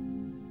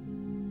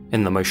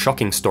 In the most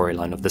shocking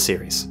storyline of the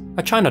series,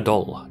 a China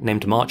doll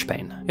named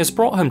Marchpane is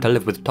brought home to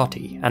live with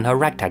Totty and her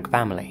ragtag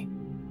family.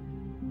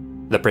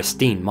 The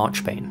pristine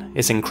Marchpane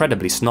is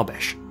incredibly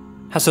snobbish,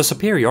 has a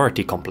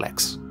superiority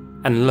complex,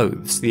 and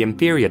loathes the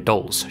inferior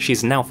dolls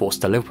she's now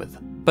forced to live with,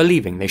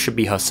 believing they should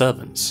be her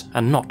servants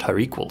and not her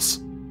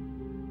equals.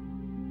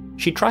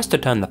 She tries to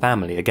turn the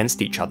family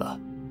against each other,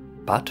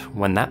 but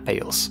when that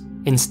fails,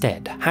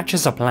 instead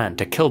hatches a plan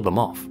to kill them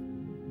off.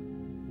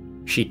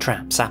 She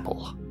traps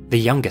Apple, the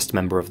youngest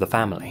member of the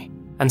family,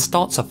 and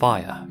starts a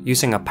fire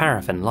using a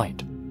paraffin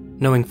light,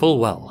 knowing full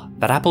well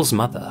that Apple's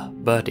mother,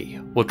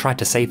 Birdie, will try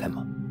to save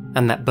him,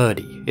 and that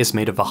Birdie is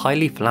made of a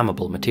highly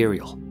flammable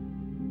material.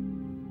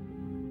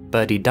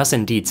 Birdie does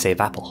indeed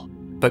save Apple,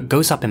 but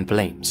goes up in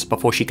flames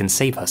before she can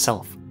save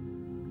herself.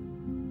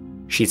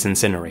 She's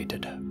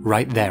incinerated,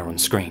 right there on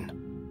screen,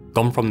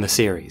 gone from the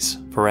series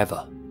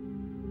forever.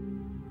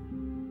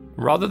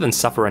 Rather than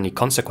suffer any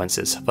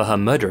consequences for her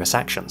murderous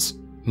actions,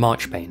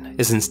 Marchpane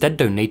is instead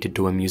donated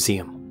to a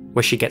museum,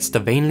 where she gets to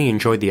vainly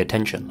enjoy the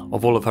attention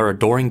of all of her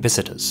adoring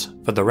visitors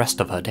for the rest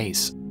of her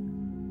days.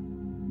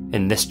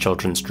 In this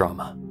children's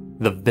drama,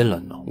 the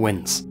villain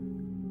wins.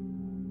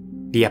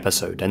 The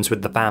episode ends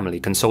with the family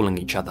consoling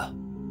each other,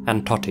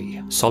 and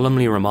Totty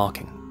solemnly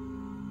remarking,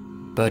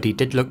 "Birdie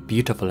did look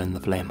beautiful in the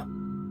flame."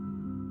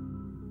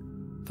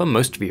 For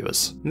most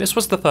viewers, this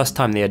was the first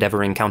time they had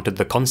ever encountered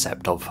the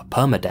concept of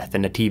permadeath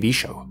in a TV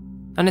show,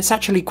 and it's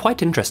actually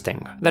quite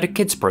interesting that a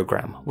kids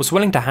program was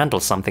willing to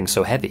handle something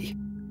so heavy.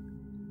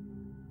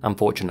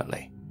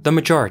 Unfortunately, the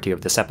majority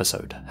of this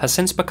episode has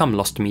since become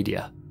lost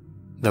media,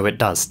 though it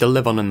does still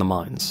live on in the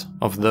minds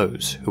of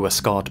those who are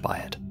scarred by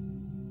it.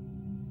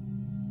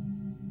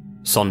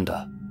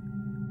 Sonder.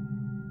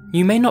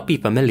 You may not be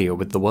familiar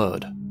with the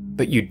word,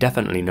 but you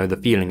definitely know the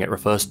feeling it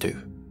refers to.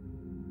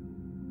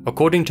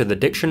 According to the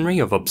Dictionary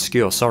of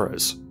Obscure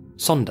Sorrows,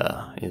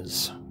 Sonder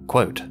is,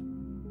 quote,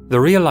 The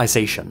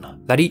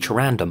realization that each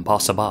random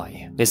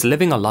passerby is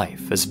living a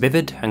life as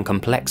vivid and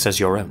complex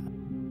as your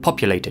own,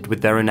 populated with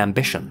their own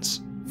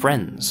ambitions,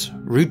 friends,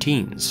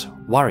 routines,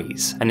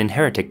 worries, and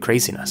inherited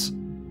craziness.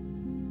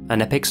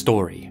 An epic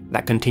story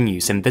that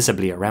continues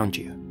invisibly around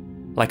you,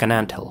 like an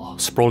anthill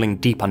sprawling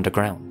deep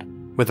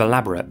underground, with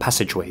elaborate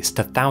passageways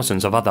to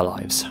thousands of other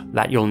lives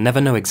that you'll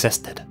never know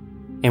existed,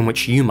 in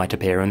which you might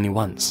appear only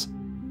once,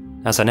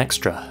 as an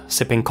extra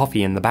sipping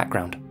coffee in the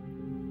background,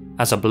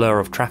 as a blur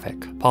of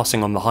traffic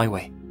passing on the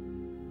highway,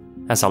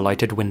 as a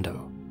lighted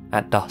window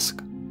at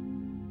dusk.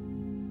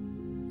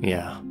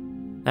 Yeah,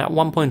 at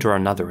one point or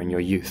another in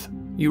your youth,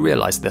 you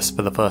realized this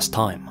for the first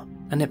time,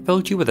 and it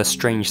filled you with a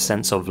strange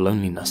sense of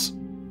loneliness,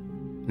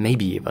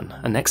 maybe even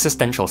an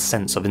existential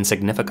sense of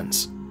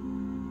insignificance.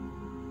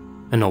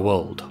 In a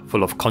world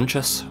full of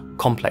conscious,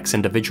 complex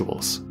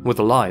individuals with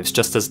lives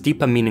just as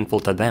deep and meaningful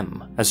to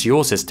them as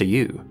yours is to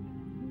you,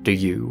 do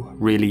you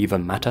really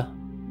even matter?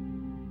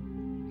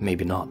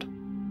 Maybe not.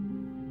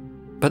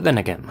 But then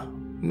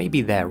again,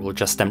 maybe they're all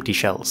just empty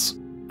shells,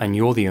 and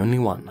you're the only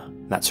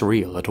one that's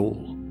real at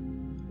all.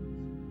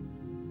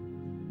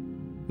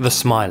 The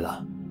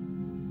Smiler.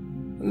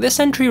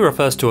 This entry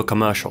refers to a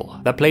commercial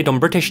that played on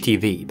British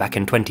TV back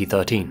in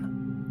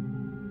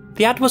 2013.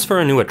 The ad was for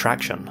a new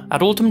attraction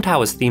at Alton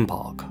Towers theme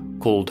park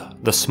called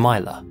The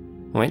Smiler,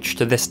 which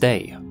to this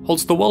day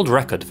holds the world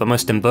record for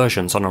most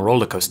inversions on a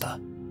roller coaster.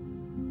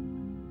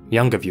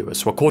 Younger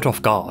viewers were caught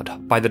off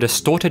guard by the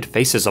distorted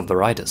faces of the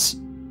riders.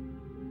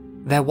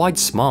 Their wide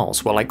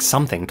smiles were like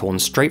something torn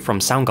straight from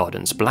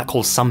Soundgarden's Black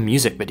Hole Sun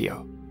music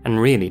video, and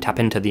really tap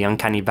into the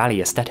Uncanny Valley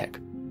aesthetic.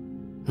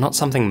 Not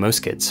something most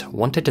kids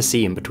wanted to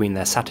see in between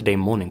their Saturday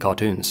morning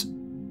cartoons.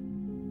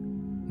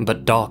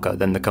 But darker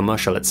than the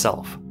commercial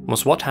itself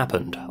was what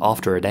happened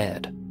after it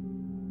aired.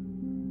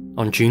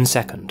 On June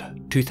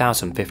 2nd,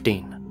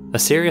 2015, a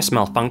serious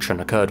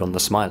malfunction occurred on the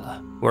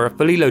Smiler, where a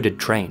fully loaded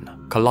train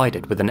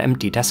collided with an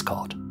empty desk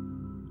cart.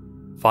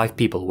 5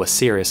 people were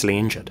seriously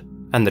injured,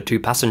 and the 2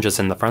 passengers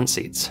in the front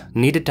seats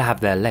needed to have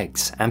their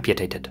legs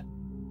amputated.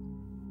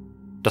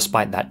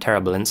 Despite that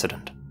terrible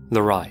incident,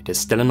 the ride is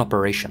still in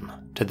operation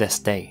to this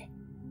day.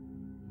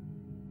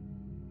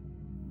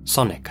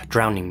 Sonic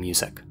drowning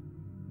music.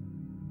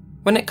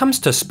 When it comes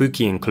to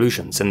spooky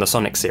inclusions in the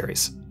Sonic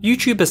series,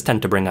 YouTubers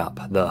tend to bring up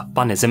the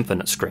 "fun is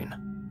infinite" screen.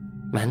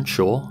 And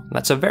sure,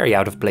 that's a very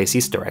out-of-place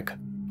Easter egg,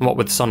 what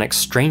with Sonic's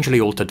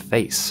strangely altered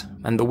face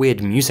and the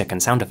weird music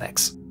and sound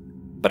effects.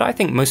 But I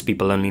think most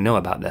people only know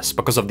about this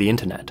because of the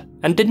internet,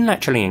 and didn't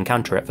actually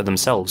encounter it for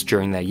themselves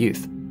during their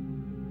youth.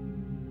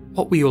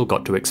 What we all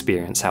got to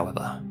experience,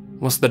 however,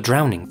 was the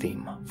drowning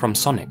theme from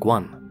Sonic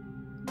 1.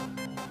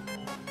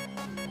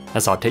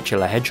 As our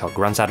titular hedgehog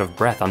runs out of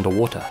breath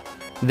underwater,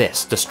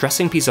 this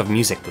distressing piece of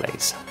music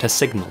plays to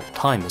signal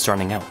time is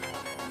running out.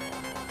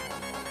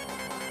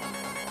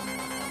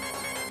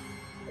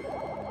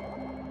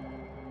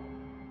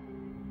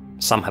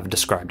 Some have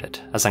described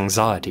it as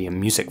anxiety in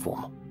music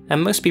form,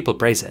 and most people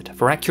praise it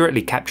for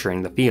accurately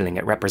capturing the feeling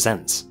it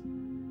represents: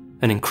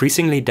 an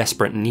increasingly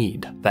desperate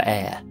need for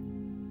air.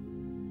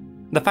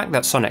 The fact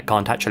that Sonic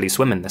can't actually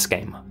swim in this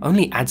game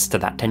only adds to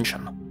that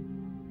tension.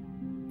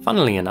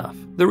 Funnily enough,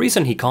 the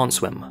reason he can't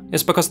swim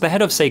is because the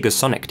head of Sega's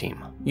Sonic team,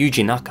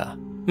 Yuji Naka,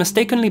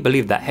 mistakenly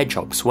believed that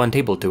hedgehogs weren't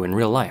able to in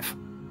real life.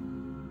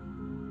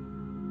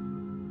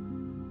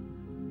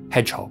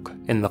 Hedgehog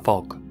in the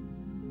Fog.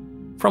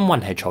 From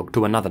one hedgehog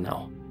to another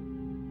now.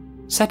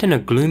 Set in a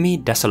gloomy,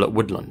 desolate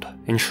woodland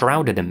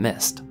enshrouded in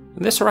mist,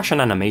 this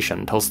Russian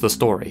animation tells the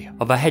story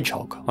of a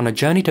hedgehog on a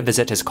journey to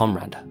visit his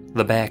comrade,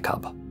 the bear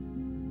cub.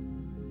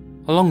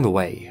 Along the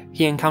way,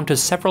 he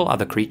encounters several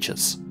other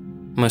creatures,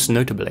 most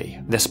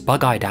notably this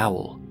bug-eyed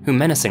owl who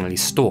menacingly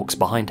stalks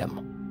behind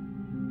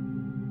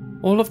him.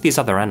 All of these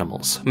other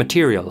animals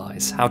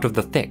materialize out of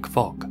the thick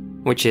fog,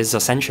 which is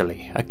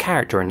essentially a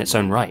character in its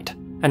own right,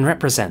 and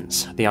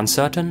represents the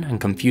uncertain and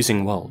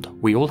confusing world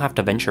we all have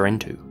to venture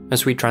into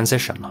as we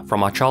transition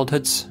from our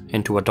childhoods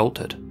into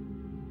adulthood.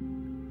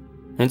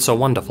 It's a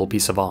wonderful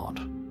piece of art,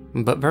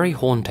 but very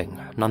haunting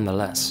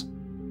nonetheless.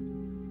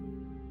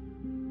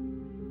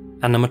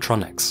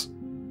 Animatronics.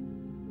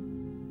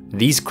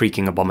 These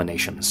creaking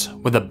abominations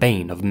were the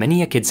bane of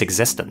many a kid's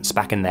existence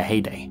back in their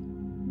heyday.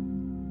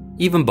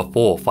 Even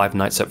before Five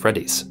Nights at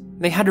Freddy's,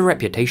 they had a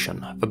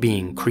reputation for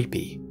being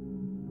creepy.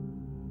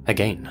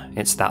 Again,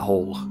 it's that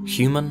whole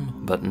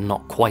human but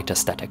not quite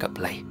aesthetic at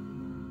play.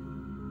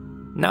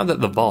 Now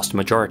that the vast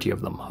majority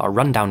of them are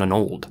run down and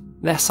old,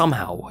 they're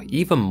somehow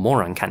even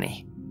more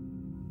uncanny.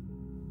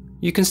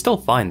 You can still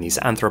find these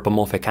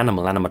anthropomorphic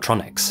animal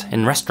animatronics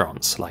in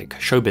restaurants like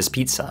Showbiz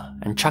Pizza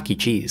and Chuck E.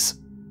 Cheese,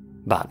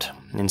 but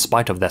in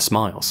spite of their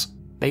smiles,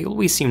 they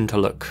always seem to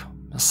look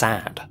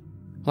sad,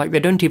 like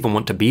they don't even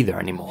want to be there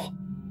anymore.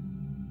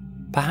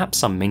 Perhaps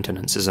some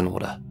maintenance is in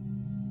order.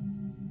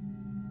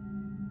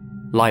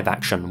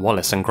 Live-action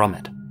Wallace and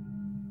Gromit.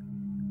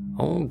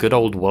 Oh, good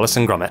old Wallace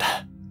and Gromit.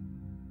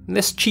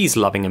 This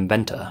cheese-loving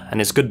inventor and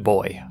his good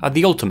boy are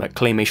the ultimate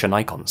claymation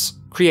icons,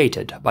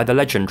 created by the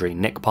legendary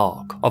Nick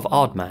Park of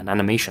Aardman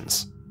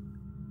Animations.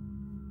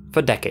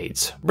 For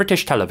decades,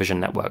 British television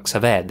networks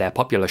have aired their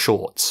popular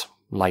shorts,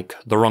 like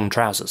The Wrong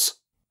Trousers,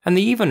 and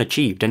they even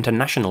achieved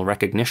international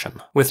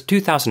recognition with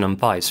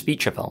 2005's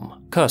feature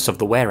film Curse of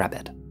the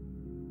Were-Rabbit.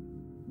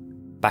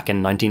 Back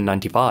in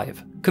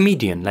 1995,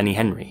 comedian Lenny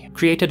Henry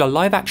created a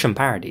live-action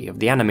parody of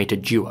the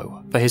animated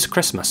duo for his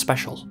Christmas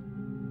special.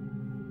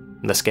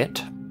 The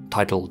skit,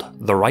 titled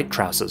The Right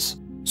Trousers,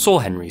 saw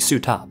Henry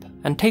suit up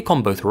and take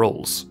on both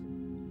roles.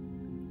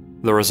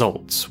 The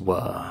results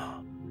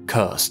were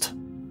cursed.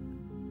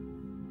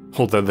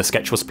 Although the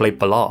sketch was played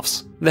for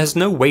laughs, there's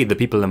no way the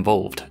people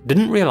involved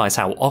didn't realise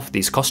how off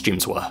these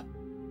costumes were.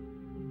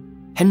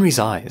 Henry's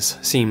eyes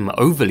seem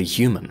overly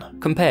human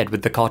compared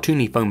with the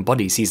cartoony foam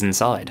bodies he's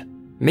inside,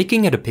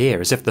 making it appear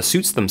as if the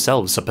suits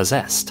themselves are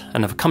possessed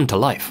and have come to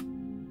life.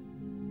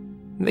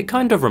 They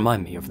kind of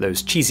remind me of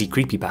those cheesy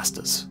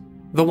creepypastas,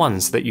 the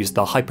ones that use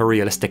the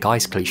hyper-realistic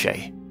eyes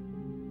cliché.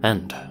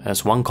 And,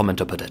 as one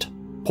commenter put it,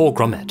 poor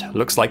Gromit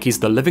looks like he's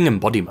the living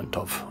embodiment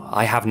of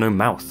 "I have no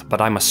mouth,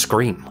 but I must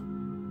scream."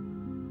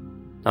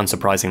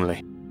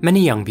 Unsurprisingly, many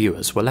young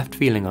viewers were left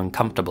feeling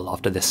uncomfortable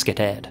after this skit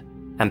aired,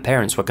 and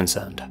parents were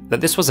concerned that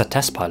this was a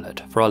test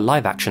pilot for a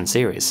live-action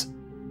series.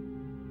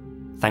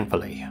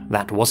 Thankfully,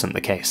 that wasn't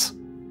the case,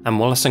 and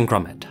Wallace and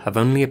Gromit have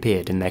only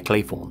appeared in their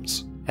clay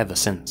forms ever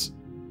since.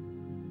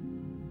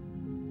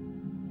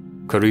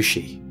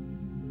 Kurushi.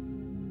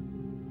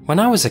 When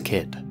I was a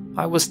kid,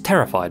 I was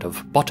terrified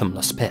of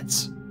bottomless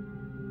pits.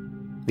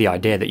 The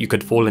idea that you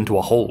could fall into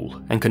a hole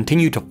and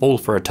continue to fall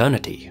for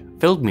eternity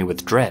filled me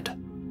with dread.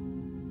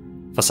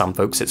 For some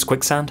folks it's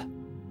quicksand.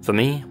 For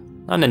me,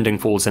 unending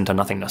falls into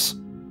nothingness.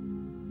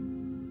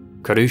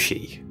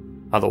 Kurushi,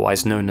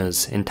 otherwise known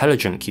as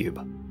Intelligent Cube,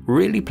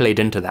 really played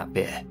into that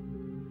fear.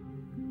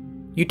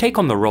 You take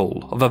on the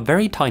role of a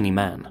very tiny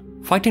man,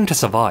 fighting to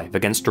survive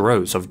against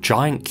rows of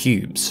giant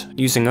cubes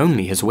using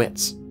only his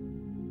wits.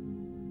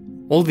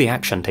 All the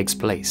action takes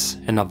place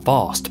in a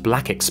vast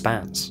black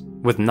expanse,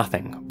 with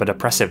nothing but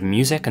oppressive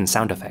music and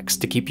sound effects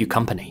to keep you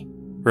company,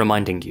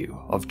 reminding you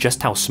of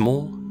just how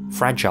small,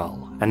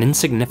 fragile, and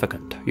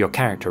insignificant your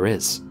character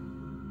is.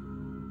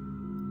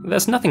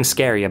 There's nothing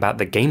scary about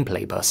the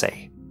gameplay per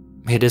se.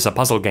 It is a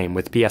puzzle game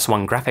with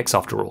PS1 graphics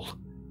after all.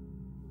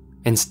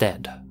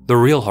 Instead, the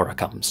real horror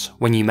comes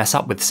when you mess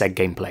up with said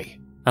gameplay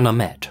and are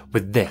met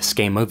with this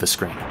game over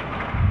screen.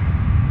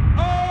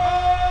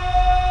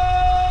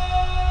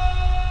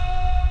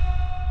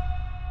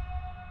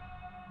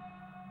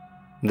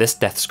 This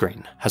death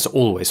screen has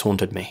always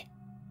haunted me.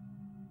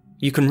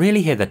 You can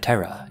really hear the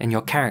terror in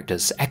your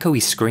character's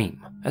echoey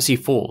scream as he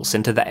falls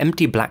into the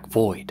empty black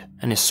void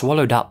and is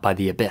swallowed up by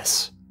the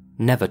abyss,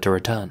 never to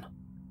return.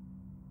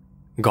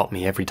 Got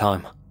me every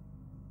time.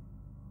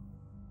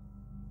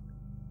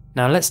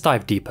 Now let's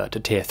dive deeper to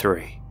Tier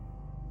 3.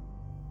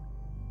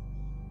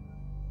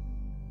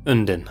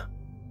 Undin.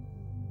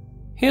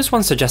 Here's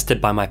one suggested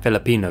by my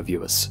Filipino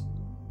viewers.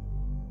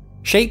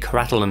 Shake,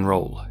 Rattle and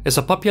Roll is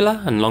a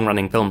popular and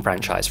long-running film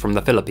franchise from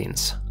the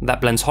Philippines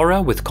that blends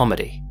horror with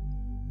comedy.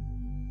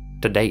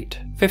 To date,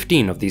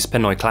 15 of these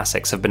Pinoy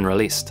classics have been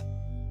released.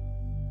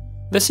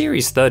 The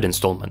series' third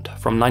installment,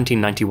 from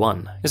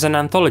 1991, is an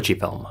anthology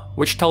film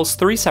which tells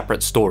 3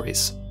 separate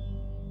stories.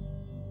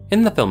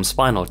 In the film's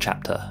final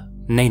chapter,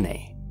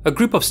 Nene, a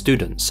group of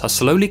students are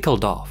slowly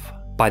killed off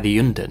by the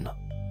Undin,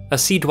 a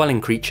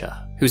sea-dwelling creature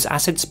whose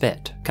acid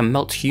spit can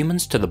melt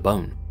humans to the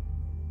bone.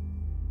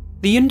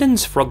 The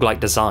Undin's frog-like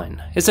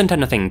design isn't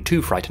anything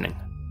too frightening,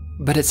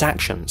 but its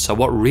actions are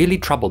what really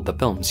troubled the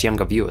film's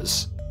younger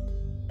viewers.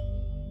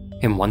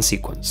 In one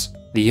sequence,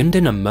 the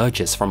Undin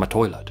emerges from a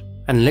toilet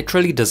and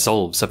literally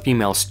dissolves a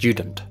female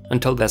student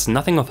until there's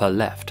nothing of her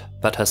left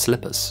but her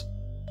slippers.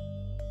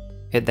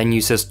 It then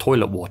uses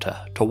toilet water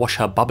to wash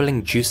her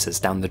bubbling juices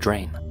down the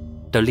drain,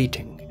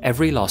 deleting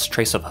every last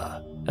trace of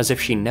her as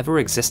if she never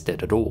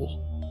existed at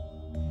all.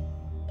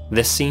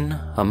 This scene,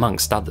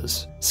 amongst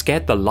others,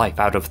 scared the life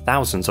out of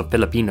thousands of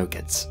Filipino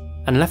kids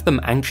and left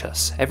them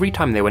anxious every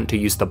time they went to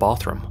use the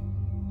bathroom.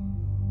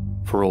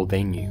 For all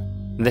they knew,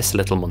 this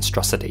little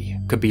monstrosity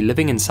could be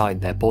living inside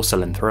their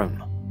porcelain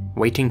throne,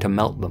 waiting to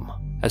melt them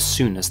as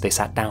soon as they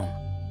sat down.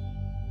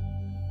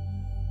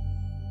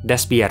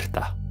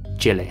 Despierta,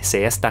 Chile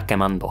se está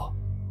quemando.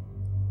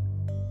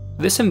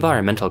 This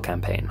environmental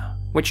campaign,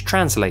 which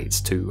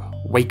translates to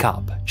 "Wake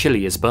up,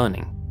 Chile is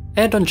burning,"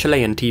 aired on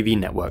Chilean TV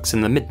networks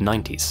in the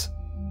mid-90s.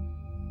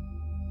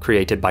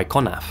 Created by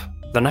CONAF,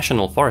 the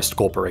National Forest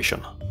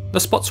Corporation, the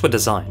spots were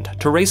designed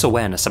to raise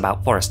awareness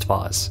about forest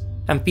fires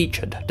and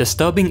featured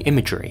disturbing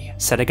imagery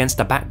set against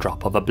a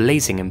backdrop of a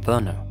blazing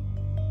inferno.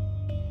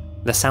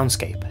 The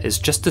soundscape is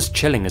just as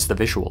chilling as the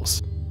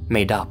visuals,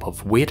 made up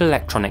of weird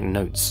electronic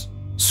notes,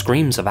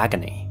 screams of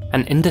agony,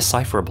 and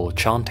indecipherable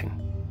chanting.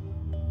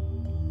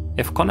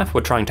 If CONAF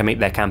were trying to make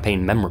their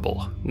campaign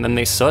memorable, then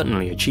they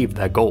certainly achieved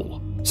their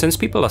goal, since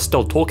people are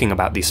still talking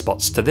about these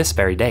spots to this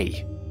very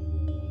day.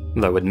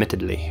 Though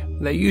admittedly,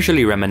 they're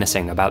usually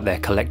reminiscing about their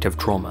collective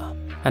trauma,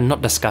 and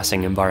not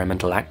discussing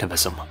environmental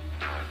activism.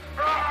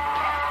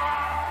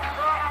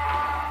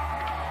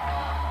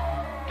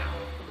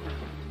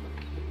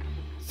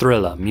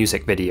 thriller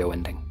music video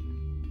ending.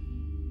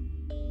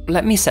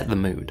 Let me set the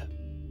mood.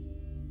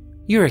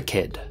 You're a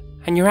kid,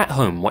 and you're at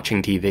home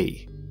watching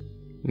TV.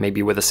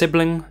 Maybe with a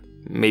sibling,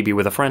 maybe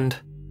with a friend,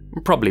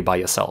 probably by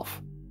yourself.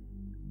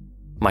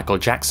 Michael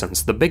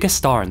Jackson's the biggest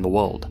star in the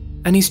world,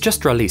 and he's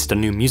just released a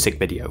new music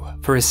video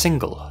for his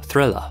single,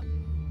 Thriller.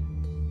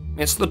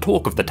 It's the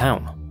talk of the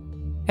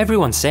town.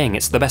 Everyone's saying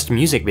it's the best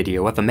music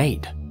video ever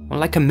made,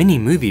 like a mini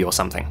movie or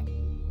something.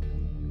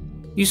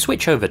 You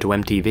switch over to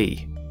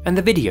MTV, and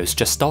the video's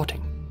just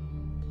starting.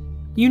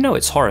 You know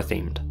it's horror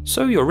themed,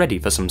 so you're ready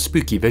for some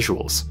spooky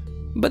visuals,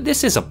 but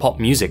this is a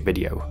pop music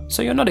video,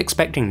 so you're not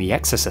expecting The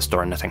Exorcist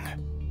or anything.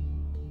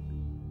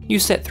 You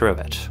sit through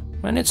it,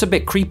 and it's a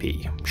bit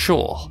creepy,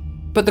 sure,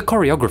 but the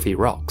choreography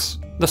rocks,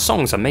 the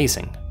song's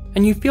amazing,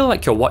 and you feel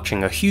like you're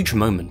watching a huge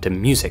moment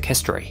in music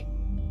history.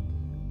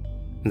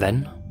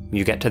 Then,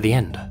 you get to the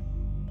end.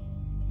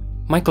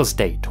 Michael's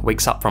date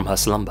wakes up from her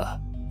slumber,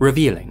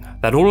 revealing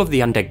that all of the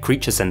undead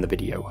creatures in the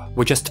video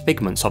were just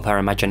figments of her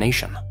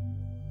imagination.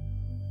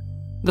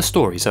 The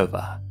story's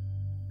over.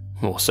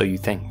 Or so you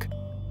think.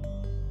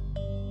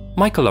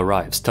 Michael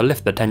arrives to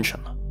lift the tension,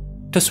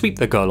 to sweep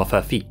the girl off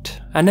her feet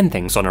and end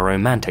things on a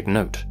romantic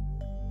note.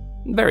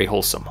 Very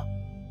wholesome.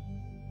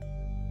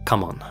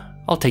 "Come on,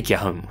 I'll take you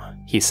home,"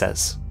 he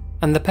says,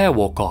 and the pair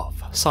walk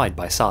off side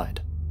by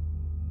side.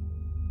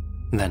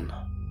 Then,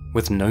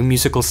 with no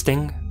musical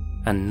sting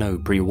and no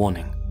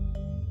pre-warning,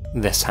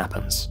 this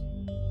happens.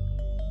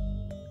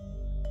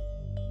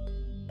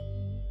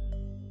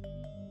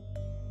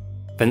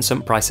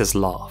 Vincent Price's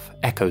laugh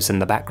echoes in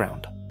the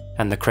background,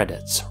 and the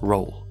credits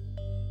roll.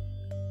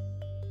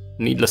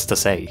 Needless to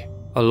say,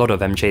 a lot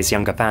of MJ's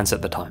younger fans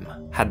at the time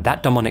had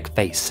that demonic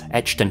face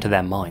etched into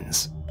their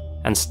minds,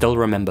 and still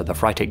remember the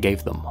fright it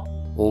gave them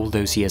all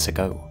those years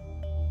ago.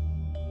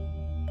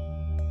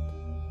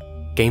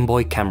 Game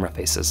Boy camera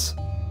faces.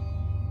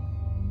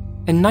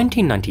 In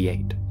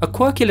 1998, a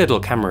quirky little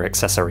camera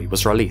accessory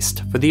was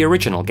released for the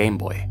original Game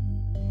Boy.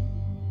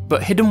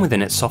 But hidden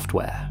within its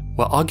software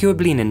were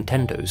arguably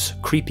Nintendo's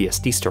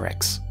creepiest Easter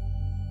eggs.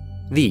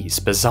 These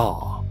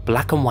bizarre,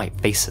 black and white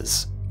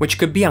faces, which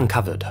could be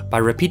uncovered by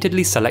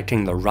repeatedly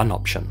selecting the Run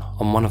option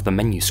on one of the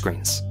menu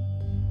screens.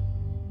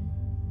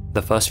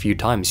 The first few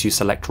times you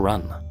select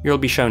Run, you'll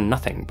be shown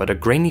nothing but a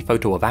grainy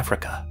photo of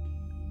Africa.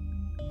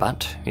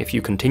 But if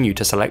you continue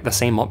to select the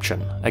same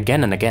option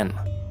again and again,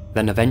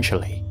 then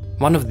eventually,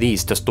 one of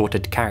these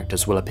distorted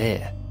characters will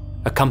appear,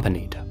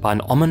 accompanied by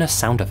an ominous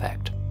sound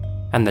effect,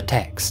 and the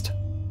text,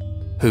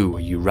 "Who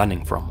are you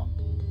running from?"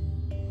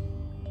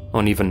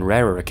 On even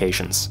rarer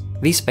occasions,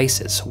 these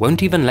faces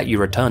won't even let you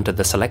return to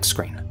the select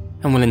screen,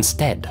 and will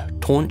instead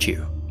taunt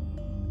you.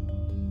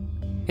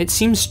 It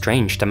seems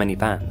strange to many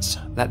fans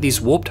that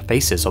these warped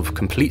faces of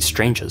complete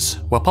strangers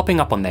were popping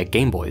up on their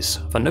Game Boys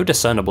for no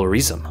discernible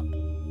reason.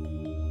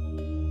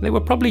 They were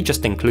probably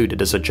just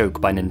included as a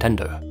joke by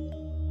Nintendo,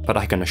 but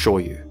I can assure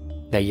you,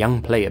 their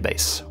young player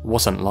base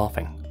wasn't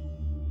laughing.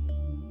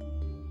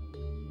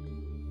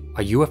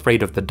 Are you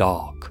afraid of the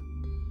dark?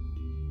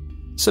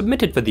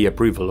 Submitted for the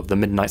approval of the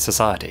Midnight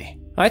Society,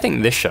 I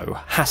think this show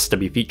has to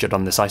be featured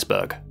on this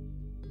iceberg.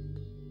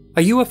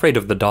 Are You Afraid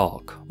of the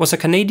Dark was a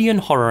Canadian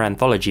horror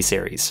anthology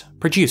series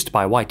produced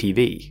by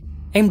YTV,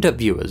 aimed at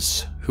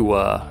viewers who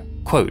were,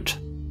 quote,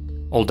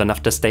 old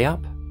enough to stay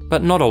up,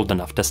 but not old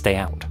enough to stay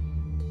out.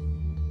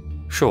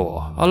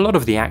 Sure, a lot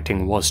of the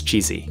acting was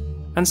cheesy,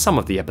 and some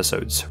of the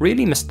episodes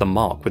really missed the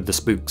mark with the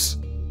spooks.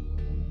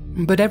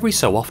 But every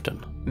so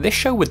often, this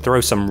show would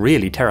throw some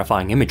really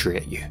terrifying imagery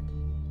at you.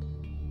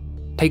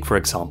 Take for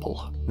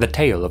example, The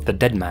Tale of the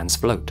Dead Man's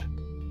Float,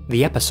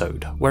 the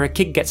episode where a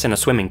kid gets in a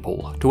swimming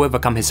pool to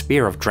overcome his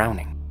fear of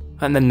drowning,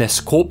 and then this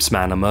corpse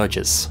man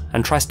emerges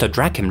and tries to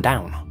drag him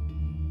down.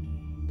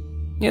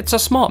 It's a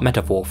smart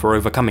metaphor for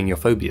overcoming your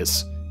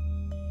phobias,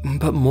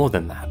 but more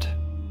than that,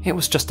 it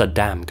was just a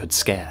damn good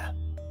scare.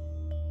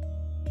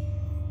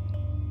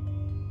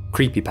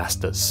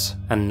 Creepypastas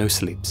and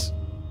no-sleeps.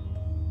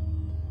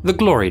 The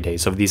glory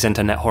days of these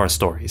internet horror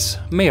stories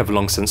may have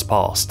long since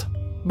passed,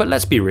 but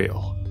let's be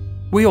real.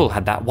 We all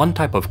had that one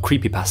type of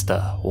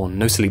creepypasta or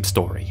no-sleep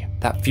story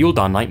that fueled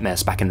our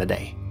nightmares back in the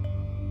day.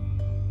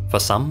 For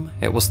some,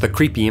 it was the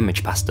creepy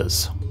image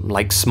pastas,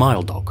 like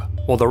Smile Dog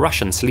or the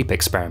Russian sleep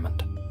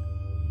experiment.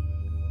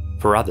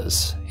 For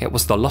others, it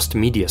was the lost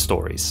media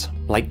stories,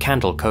 like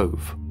Candle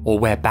Cove or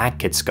Where Bad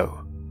Kids Go.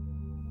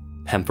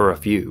 And for a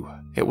few,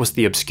 it was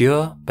the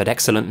obscure but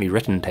excellently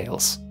written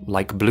tales,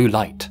 like Blue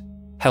Light,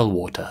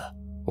 Hellwater,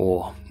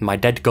 or My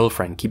Dead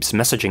Girlfriend Keeps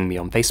Messaging Me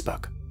on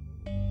Facebook.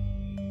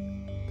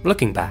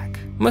 Looking back,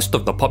 most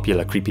of the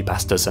popular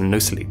creepypastas and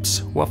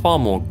no-sleeps were far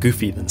more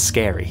goofy than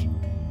scary,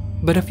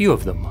 but a few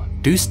of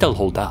them do still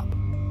hold up,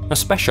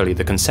 especially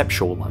the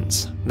conceptual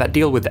ones that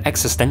deal with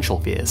existential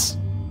fears.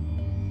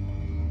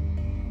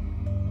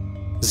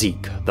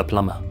 Zeke the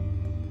Plumber.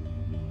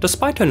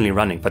 Despite only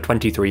running for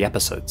 23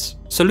 episodes,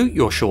 Salute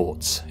Your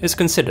Shorts is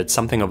considered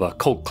something of a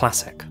cult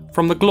classic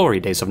from the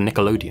glory days of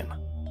Nickelodeon,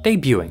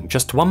 debuting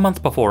just 1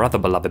 month before other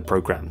beloved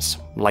programs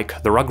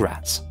like The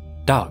Rugrats,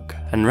 Doug,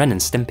 and Ren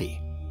and Stimpy.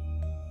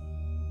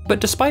 But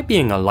despite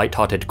being a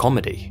light-hearted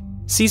comedy,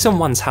 Season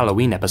 1's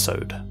Halloween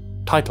episode,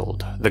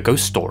 titled The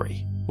Ghost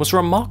Story, was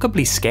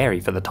remarkably scary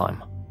for the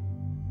time.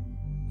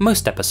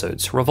 Most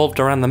episodes revolved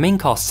around the main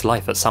cast's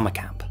life at summer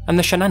camp and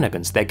the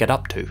shenanigans they get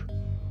up to.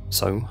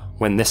 So,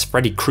 when this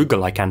Freddy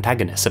Krueger-like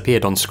antagonist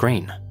appeared on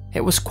screen,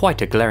 it was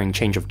quite a glaring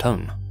change of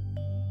tone.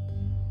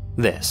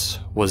 This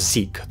was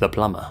Zeke the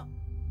plumber,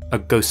 a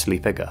ghostly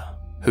figure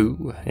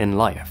who, in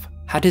life,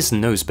 had his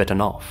nose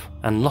bitten off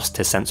and lost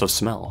his sense of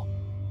smell.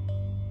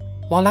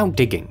 While out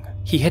digging,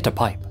 he hit a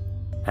pipe,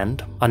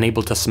 and,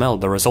 unable to smell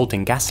the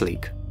resulting gas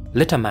leak,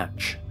 lit a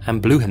match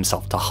and blew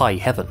himself to high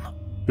heaven,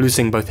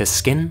 losing both his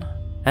skin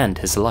and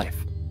his life.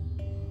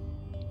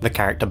 The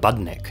character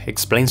Budnick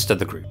explains to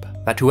the group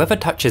that whoever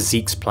touches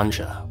Zeke's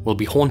plunger will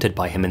be haunted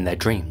by him in their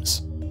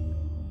dreams.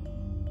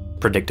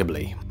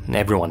 Predictably,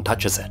 everyone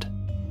touches it,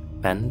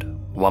 and,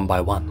 one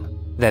by one,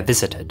 they're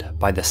visited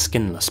by the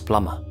skinless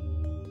plumber.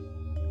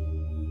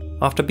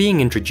 After being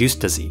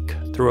introduced to Zeke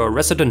through a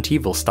Resident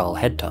Evil-style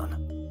head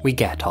turn, we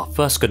get our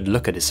first good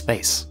look at his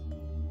face,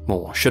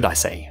 or should I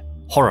say,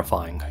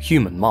 horrifying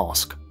human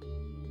mask.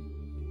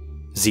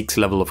 Zeke's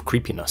level of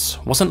creepiness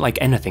wasn't like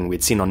anything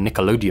we'd seen on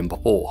Nickelodeon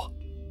before,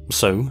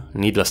 so,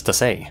 needless to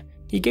say,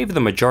 he gave the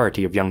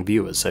majority of young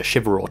viewers a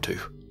shiver or two.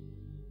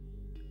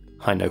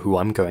 I know who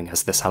I'm going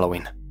as this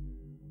Halloween.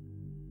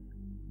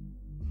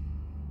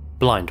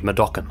 Blind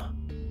Madocan.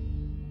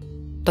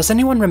 Does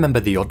anyone remember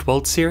the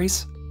Oddworld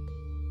series?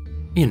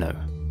 You know,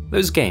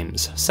 those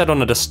games set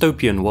on a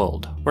dystopian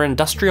world where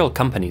industrial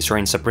companies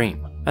reign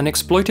supreme and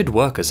exploited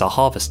workers are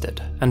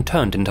harvested and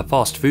turned into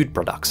fast food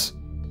products.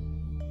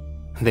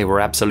 They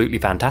were absolutely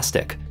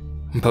fantastic,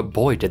 but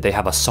boy did they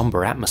have a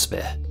somber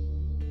atmosphere.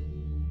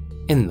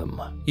 In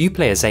them, you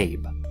play as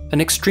Abe,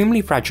 an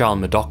extremely fragile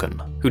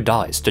Madocan who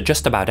dies to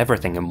just about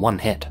everything in one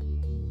hit.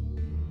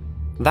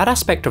 That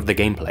aspect of the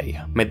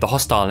gameplay made the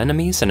hostile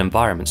enemies and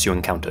environments you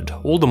encountered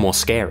all the more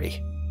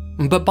scary,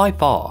 but by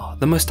far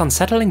the most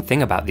unsettling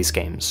thing about these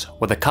games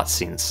were the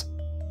cutscenes.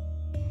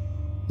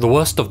 The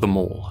worst of them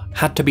all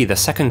had to be the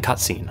second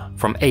cutscene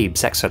from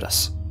Abe's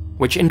Exodus,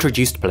 which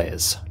introduced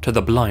players to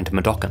the Blind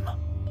Madocan,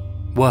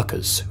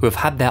 workers who have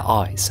had their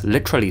eyes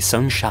literally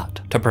sewn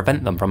shut to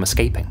prevent them from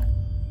escaping.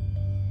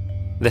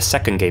 This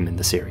second game in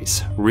the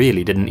series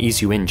really didn't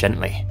ease you in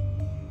gently.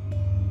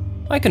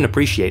 I can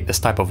appreciate this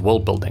type of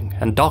world building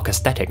and dark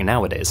aesthetic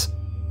nowadays,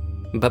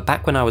 but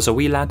back when I was a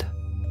wee lad,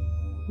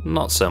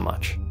 not so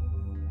much.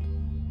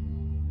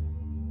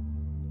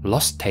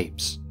 Lost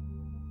tapes.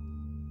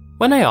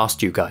 When I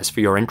asked you guys for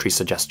your entry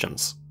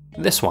suggestions,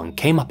 this one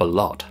came up a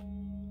lot.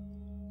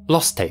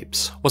 Lost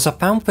Tapes was a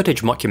found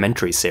footage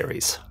mockumentary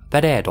series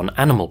that aired on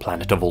Animal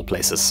Planet of all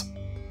places.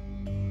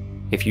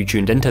 If you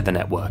tuned into the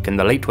network in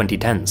the late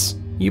 2010s,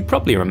 you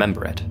probably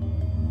remember it.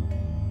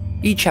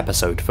 Each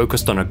episode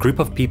focused on a group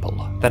of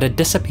people that had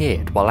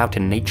disappeared while out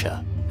in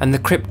nature and the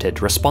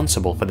cryptid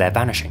responsible for their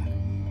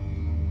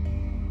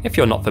vanishing. If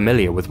you're not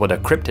familiar with what a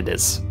cryptid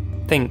is,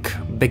 think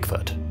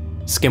Bigfoot,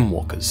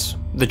 skinwalkers,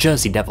 the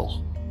Jersey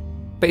Devil.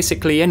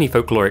 Basically any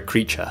folkloric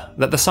creature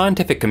that the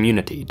scientific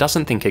community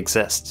doesn't think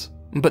exists,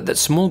 but that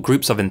small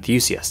groups of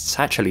enthusiasts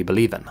actually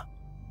believe in.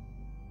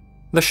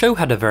 The show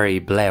had a very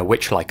Blair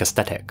Witch-like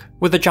aesthetic,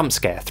 with a jump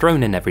scare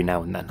thrown in every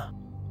now and then.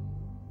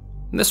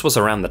 This was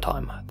around the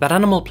time that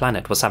Animal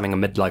Planet was having a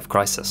midlife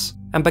crisis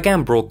and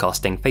began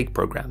broadcasting fake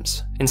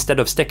programs instead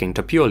of sticking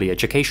to purely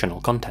educational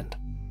content.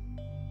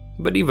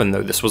 But even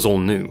though this was all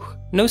new,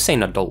 no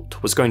sane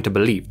adult was going to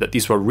believe that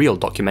these were real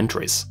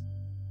documentaries.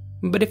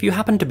 But if you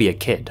happened to be a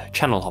kid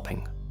channel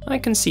hopping, I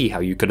can see how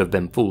you could have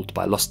been fooled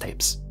by Lost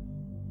Tapes.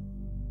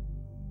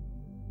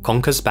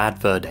 Conker's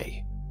Bad Fur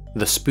Day,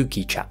 the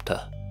spooky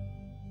chapter.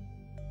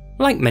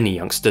 Like many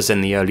youngsters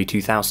in the early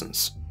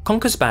 2000s,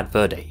 Conker's Bad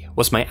Fur Day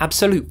was my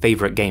absolute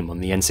favourite game on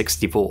the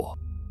N64,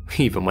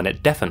 even when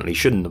it definitely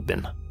shouldn't have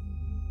been.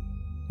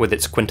 With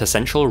its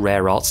quintessential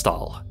rare art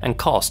style and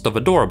cast of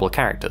adorable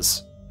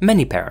characters,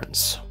 many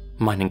parents,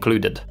 mine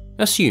included,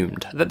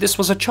 assumed that this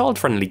was a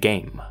child-friendly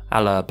game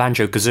a la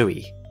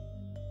Banjo-Kazooie.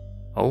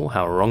 Oh,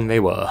 how wrong they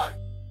were.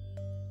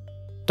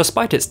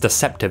 Despite its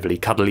deceptively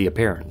cuddly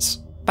appearance,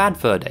 Bad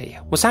Fur Day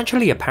was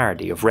actually a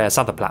parody of Rare's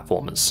other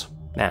platformers,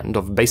 and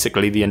of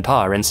basically the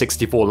entire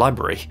N64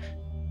 library.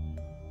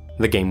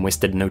 The game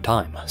wasted no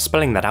time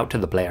spelling that out to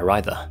the player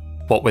either,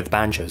 what with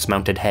Banjo's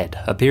mounted head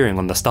appearing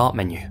on the start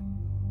menu.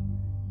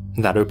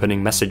 That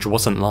opening message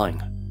wasn't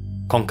lying.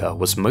 Conker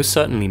was most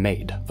certainly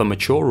made for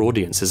mature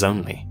audiences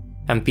only,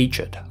 and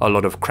featured a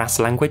lot of crass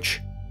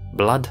language,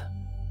 blood,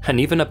 and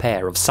even a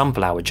pair of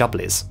sunflower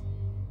jubblies.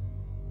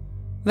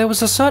 There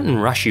was a certain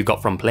rush you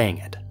got from playing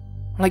it,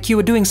 like you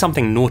were doing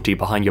something naughty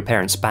behind your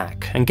parents'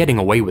 back and getting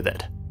away with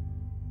it.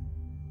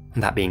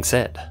 That being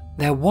said,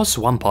 there was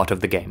one part of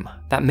the game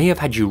that may have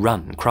had you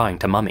run crying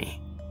to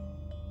mummy.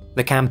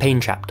 The campaign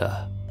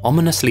chapter,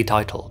 ominously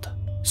titled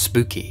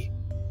Spooky.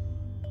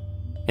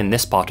 In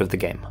this part of the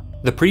game,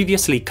 the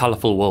previously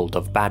colourful world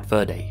of Bad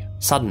Fur Day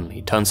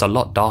suddenly turns a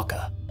lot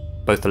darker,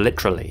 both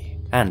literally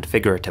and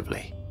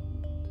figuratively.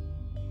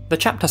 The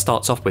chapter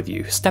starts off with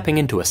you stepping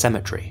into a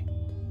cemetery.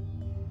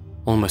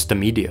 Almost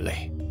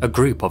immediately, a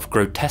group of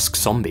grotesque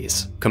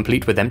zombies,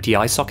 complete with empty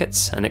eye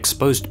sockets and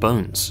exposed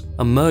bones,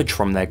 emerge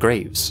from their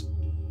graves.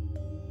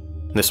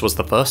 This was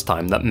the first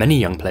time that many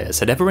young players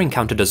had ever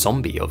encountered a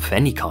zombie of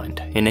any kind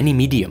in any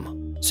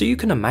medium, so you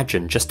can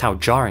imagine just how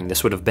jarring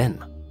this would have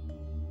been.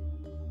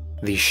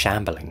 These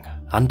shambling,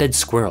 undead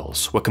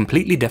squirrels were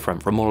completely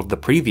different from all of the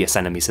previous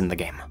enemies in the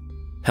game,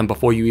 and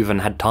before you even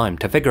had time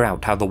to figure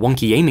out how the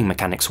wonky aiming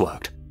mechanics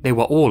worked, they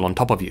were all on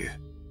top of you,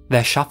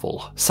 their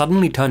shuffle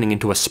suddenly turning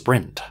into a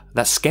sprint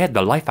that scared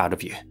the life out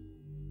of you.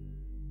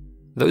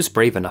 Those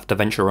brave enough to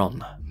venture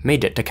on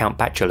made it to Count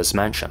Bacula's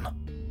mansion.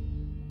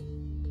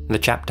 The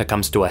chapter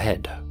comes to a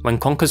head when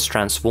Conker's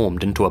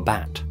transformed into a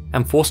bat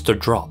and forced to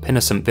drop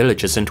innocent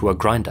villagers into a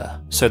grinder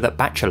so that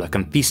Bacula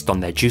can feast on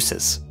their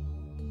juices.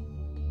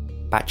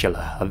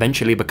 Bacula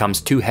eventually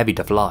becomes too heavy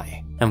to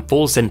fly and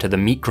falls into the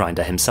meat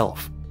grinder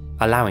himself,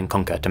 allowing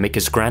Conker to make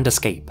his grand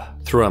escape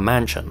through a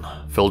mansion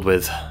filled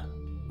with,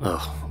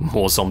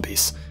 more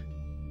zombies.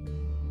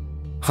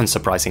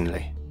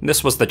 Unsurprisingly,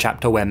 this was the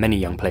chapter where many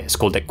young players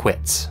called it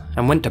quits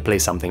and went to play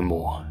something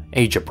more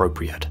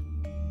age-appropriate.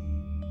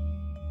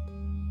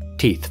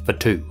 Teeth for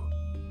Two.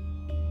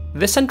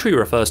 This entry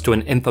refers to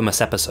an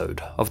infamous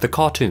episode of the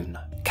cartoon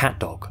Cat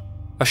Dog,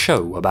 a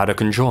show about a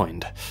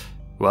conjoined,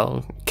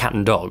 cat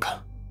and dog.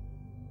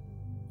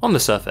 On the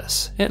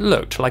surface, it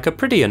looked like a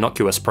pretty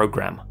innocuous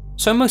program,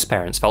 so most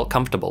parents felt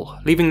comfortable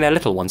leaving their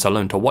little ones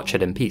alone to watch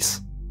it in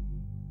peace.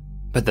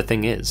 But the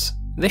thing is,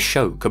 this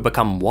show could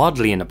become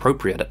wildly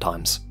inappropriate at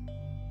times.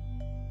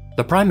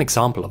 The prime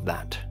example of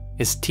that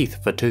is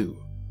Teeth for Two.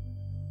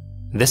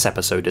 This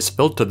episode is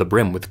filled to the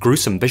brim with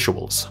gruesome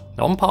visuals,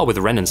 on par with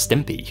Ren and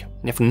Stimpy,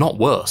 if not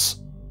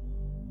worse.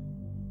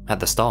 At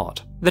the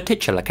start, the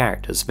titular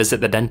characters visit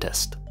the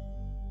dentist.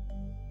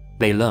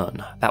 They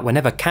learn that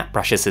whenever Cat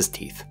brushes his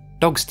teeth,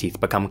 Dog's teeth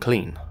become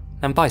clean,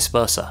 and vice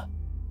versa.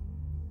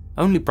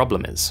 Only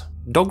problem is,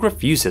 Dog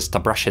refuses to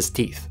brush his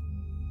teeth,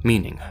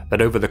 meaning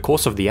that over the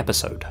course of the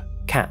episode,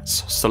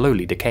 Cat's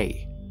slowly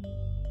decay.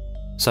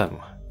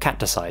 So, Cat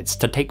decides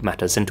to take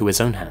matters into his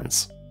own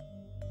hands.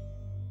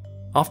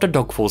 After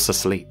Dog falls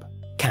asleep,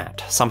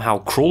 Cat somehow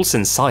crawls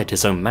inside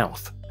his own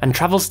mouth and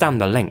travels down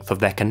the length of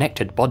their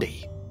connected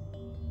body.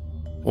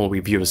 All we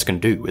viewers can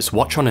do is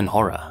watch on in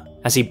horror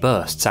as he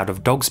bursts out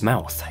of Dog's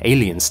mouth,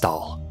 alien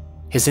style,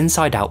 his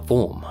inside-out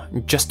form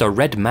just a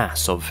red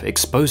mass of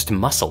exposed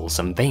muscles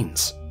and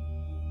veins.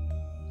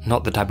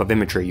 Not the type of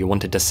imagery you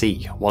wanted to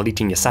see while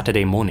eating your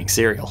Saturday morning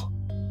cereal.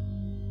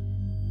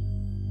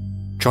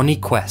 Johnny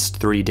Quest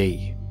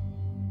 3D.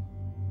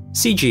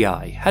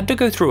 CGI had to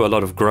go through a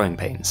lot of growing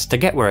pains to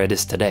get where it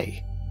is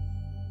today.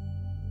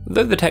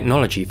 Though the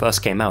technology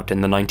first came out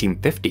in the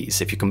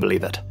 1950s, if you can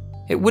believe it,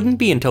 it wouldn't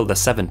be until the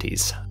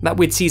 70s that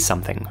we'd see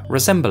something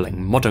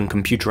resembling modern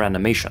computer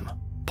animation,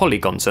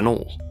 polygons and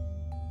all.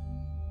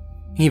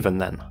 Even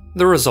then,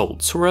 the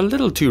results were a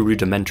little too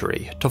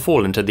rudimentary to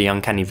fall into the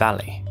uncanny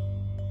valley.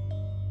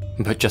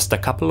 But just a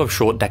couple of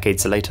short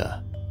decades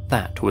later,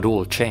 that would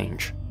all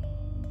change.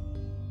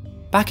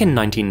 Back in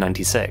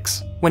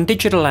 1996, when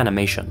digital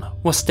animation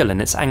was still in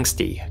its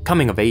angsty,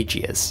 coming-of-age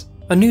years,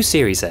 a new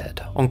series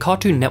aired on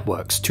Cartoon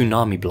Network's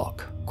Toonami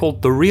block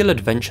called The Real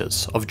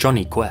Adventures of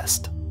Johnny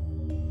Quest.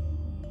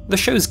 The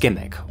show's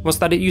gimmick was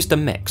that it used a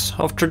mix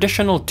of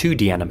traditional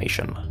 2D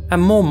animation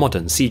and more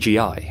modern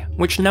CGI,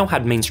 which now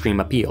had mainstream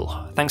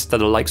appeal thanks to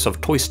the likes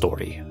of Toy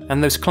Story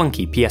and those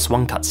clunky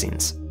PS1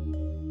 cutscenes.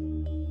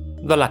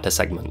 The latter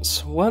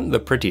segments weren't the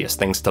prettiest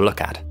things to look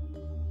at.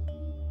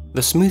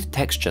 The smooth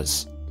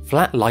textures,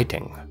 flat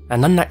lighting,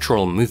 and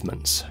unnatural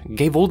movements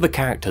gave all the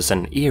characters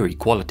an eerie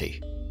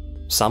quality,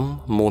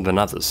 some more than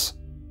others,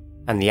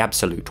 and the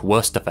absolute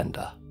worst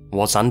offender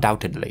was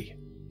undoubtedly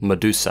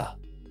Medusa.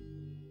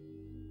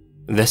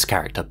 This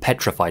character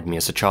petrified me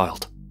as a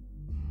child.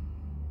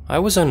 I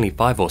was only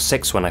 5 or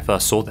 6 when I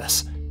first saw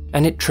this,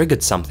 and it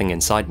triggered something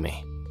inside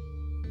me.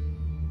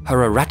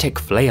 Her erratic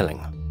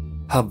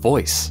flailing, her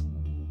voice,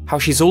 how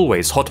she's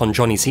always hot on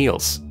Johnny's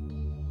heels.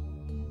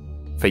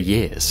 For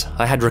years,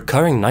 I had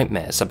recurring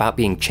nightmares about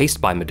being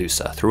chased by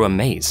Medusa through a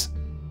maze.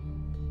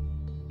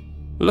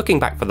 Looking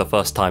back for the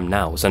first time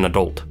now as an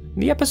adult,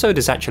 the episode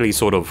is actually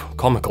sort of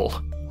comical,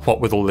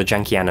 what with all the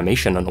janky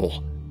animation and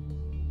all.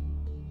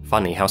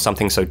 Funny how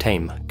something so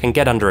tame can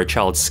get under a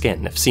child's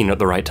skin if seen at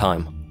the right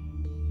time.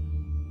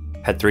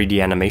 Had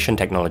 3D animation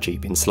technology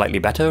been slightly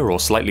better or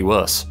slightly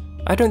worse,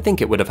 I don't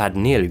think it would have had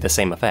nearly the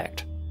same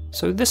effect,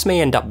 so this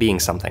may end up being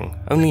something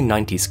only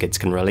 90s kids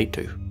can relate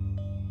to.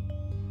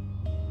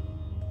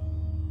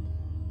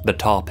 The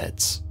Tar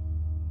Pits.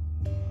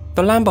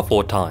 The Land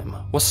Before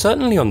Time was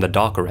certainly on the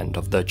darker end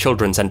of the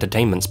children's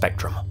entertainment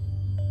spectrum.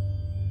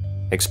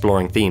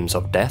 Exploring themes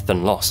of death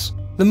and loss,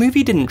 the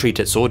movie didn't treat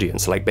its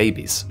audience like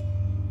babies,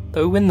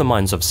 though in the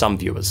minds of some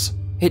viewers,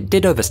 it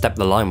did overstep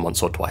the line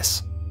once or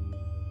twice.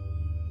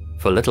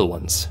 For little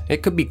ones,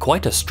 it could be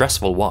quite a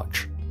stressful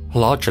watch,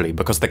 largely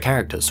because the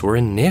characters were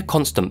in near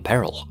constant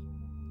peril.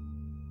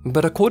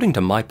 But according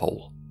to my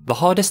poll, the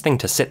hardest thing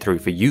to sit through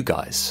for you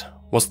guys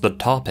was the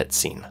tar pit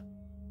scene.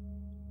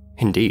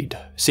 Indeed,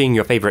 seeing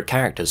your favourite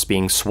characters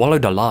being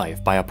swallowed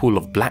alive by a pool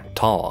of black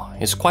tar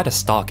is quite a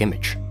stark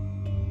image.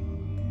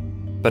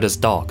 But as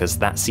dark as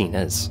that scene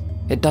is,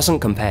 it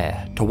doesn't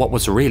compare to what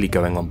was really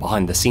going on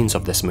behind the scenes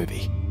of this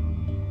movie.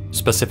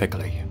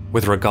 Specifically,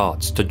 with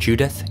regards to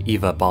Judith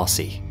Eva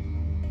Barcy,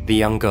 the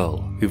young girl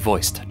who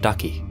voiced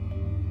Ducky.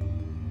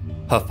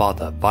 Her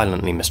father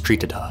violently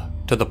mistreated her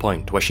to the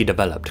point where she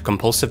developed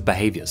compulsive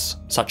behaviours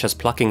such as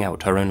plucking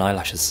out her own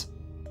eyelashes.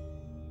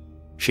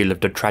 She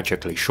lived a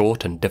tragically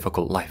short and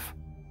difficult life,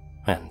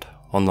 and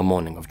on the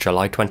morning of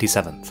July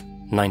 27th,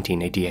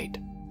 1988,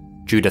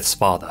 Judith's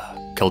father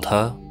killed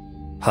her,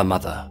 her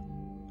mother,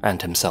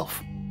 and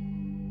himself.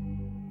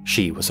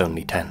 She was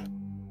only 10.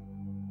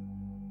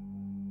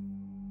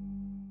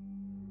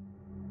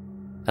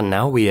 And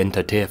now we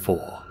enter Tier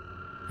 4,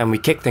 and we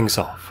kick things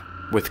off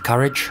with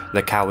Courage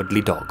the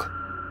Cowardly Dog.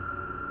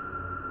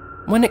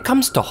 When it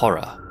comes to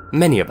horror,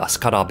 many of us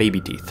cut our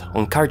baby teeth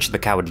on Courage the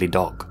Cowardly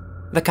Dog,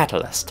 the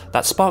catalyst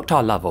that sparked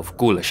our love of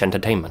ghoulish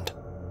entertainment.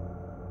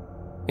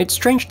 It's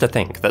strange to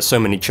think that so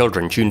many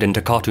children tuned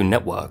into Cartoon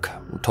Network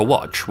to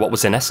watch what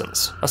was in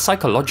essence a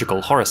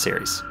psychological horror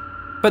series,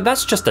 but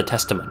that's just a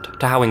testament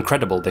to how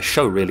incredible this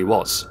show really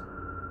was.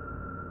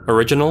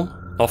 Original,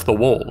 off the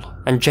wall,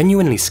 and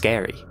genuinely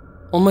scary,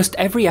 almost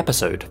every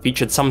episode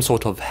featured some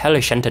sort of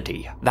hellish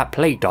entity that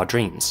plagued our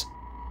dreams.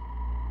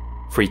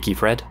 Freaky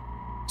Fred,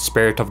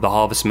 Spirit of the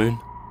Harvest Moon,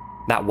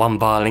 that one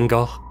violin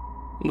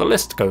girl, the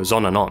list goes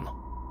on and on.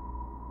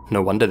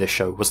 No wonder this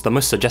show was the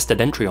most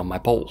suggested entry on my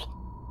poll.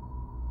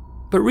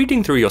 But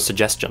reading through your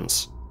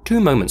suggestions, 2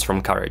 moments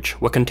from Courage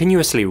were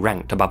continuously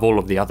ranked above all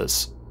of the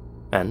others,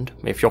 and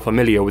if you're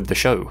familiar with the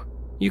show,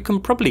 you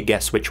can probably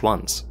guess which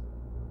ones.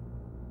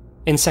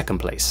 In second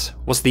place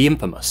was the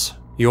infamous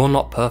You're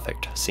Not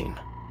Perfect scene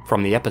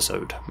from the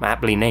episode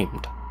aptly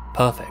named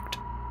Perfect.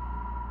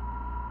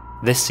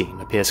 This scene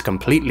appears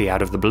completely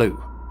out of the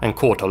blue and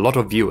caught a lot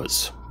of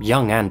viewers,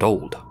 young and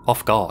old,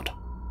 off guard.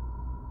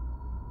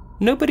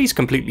 Nobody's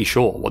completely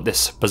sure what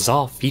this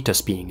bizarre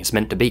fetus being is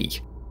meant to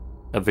be.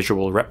 A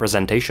visual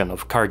representation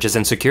of Courage's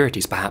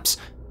insecurities perhaps,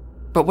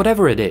 but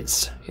whatever it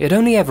is, it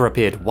only ever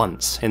appeared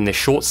once in this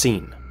short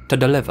scene to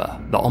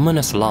deliver the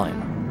ominous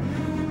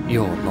line,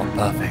 "You're not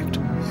perfect."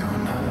 You're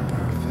not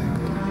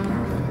perfect.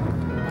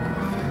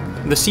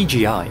 The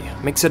CGI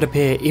makes it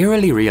appear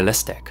eerily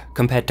realistic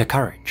compared to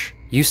Courage,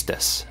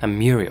 Eustace, and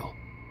Muriel,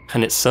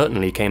 and it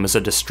certainly came as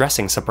a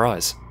distressing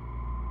surprise.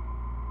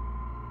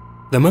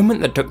 The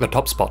moment that took the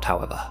top spot,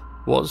 however,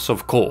 was,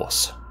 of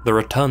course, the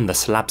Return the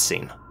Slab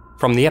scene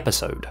from the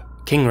episode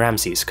King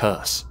Ramses'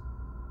 Curse.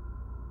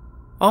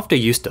 After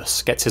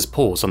Eustace gets his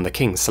paws on the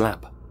king's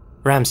slab,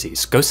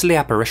 Ramses' ghostly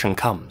apparition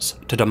comes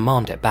to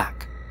demand it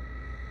back.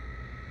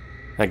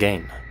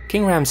 Again,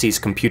 King Ramses'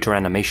 computer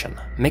animation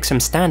makes him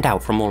stand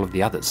out from all of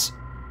the others.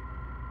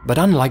 But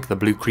unlike the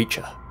blue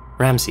creature,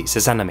 Ramses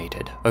is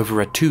animated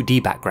over a 2D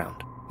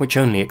background, which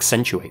only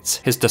accentuates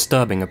his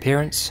disturbing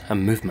appearance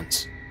and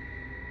movements.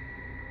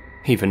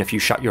 Even if you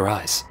shut your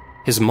eyes,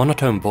 his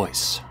monotone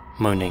voice,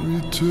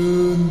 moaning,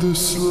 "Return the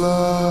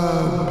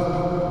slab,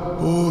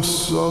 or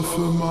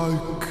suffer my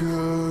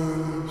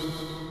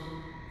curse,"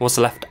 was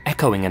left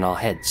echoing in our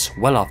heads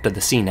well after the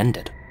scene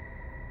ended.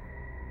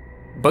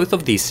 Both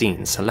of these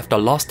scenes left a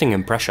lasting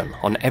impression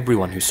on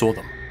everyone who saw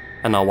them,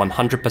 and are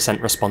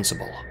 100%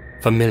 responsible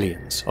for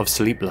millions of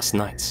sleepless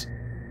nights.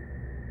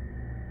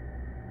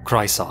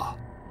 Krysar.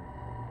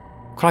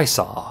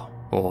 Krysar,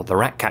 or the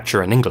Rat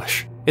Catcher in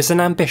English, is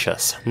an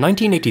ambitious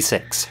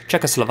 1986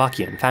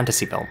 Czechoslovakian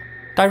fantasy film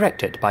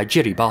directed by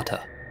Jiří Báta.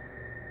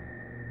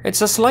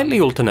 It's a slightly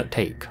alternate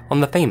take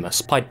on the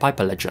famous Pied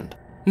Piper legend,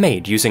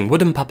 made using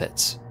wooden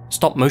puppets,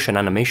 stop-motion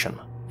animation,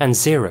 and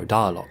zero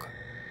dialogue.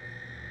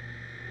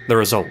 The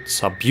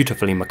results are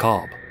beautifully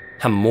macabre,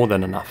 and more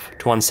than enough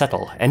to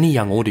unsettle any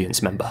young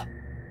audience member.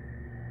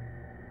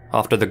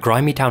 After the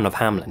grimy town of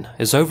Hamelin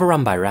is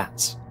overrun by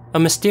rats, a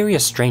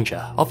mysterious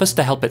stranger offers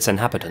to help its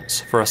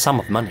inhabitants for a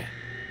sum of money.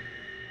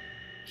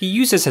 He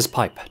uses his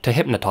pipe to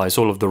hypnotize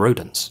all of the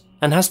rodents,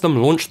 and has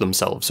them launch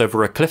themselves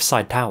over a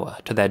cliffside tower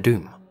to their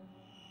doom.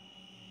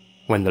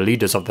 When the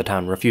leaders of the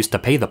town refuse to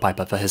pay the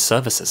piper for his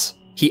services,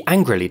 he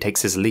angrily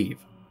takes his leave,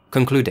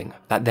 concluding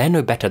that they're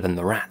no better than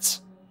the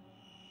rats.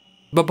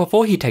 But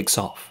before he takes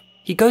off,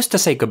 he goes to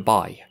say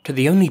goodbye to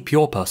the only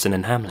pure person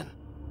in Hamelin,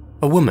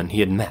 a woman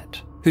he had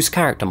met, whose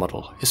character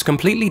model is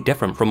completely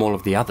different from all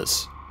of the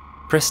others,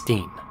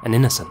 pristine and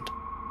innocent.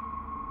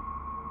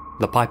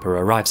 The piper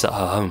arrives at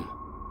her home,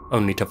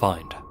 only to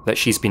find that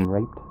she's been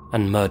raped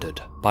and murdered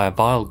by a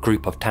vile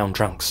group of town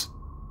drunks.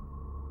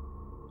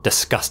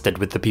 Disgusted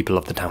with the people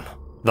of the town,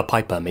 the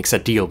piper makes a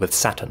deal with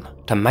Saturn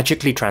to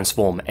magically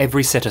transform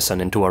every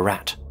citizen into a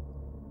rat,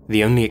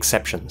 the only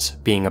exceptions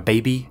being a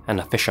baby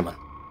and a fisherman.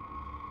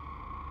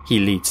 He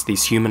leads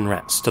these human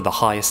rats to the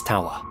highest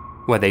tower,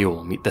 where they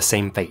all meet the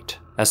same fate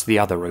as the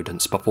other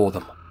rodents before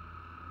them.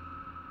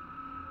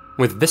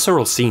 With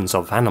visceral scenes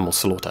of animal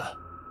slaughter,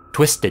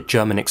 twisted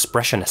German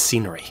expressionist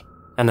scenery,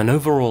 and an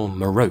overall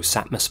morose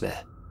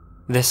atmosphere,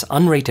 This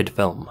unrated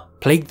film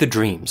plagued the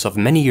dreams of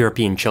many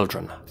European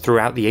children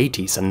throughout the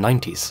 80s and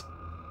 90s.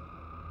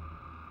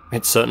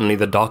 It's certainly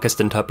the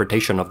darkest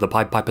interpretation of the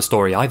Pied Piper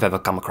story I've ever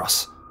come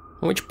across,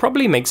 which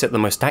probably makes it the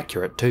most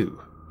accurate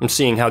too,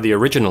 seeing how the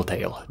original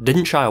tale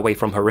didn't shy away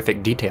from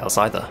horrific details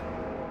either.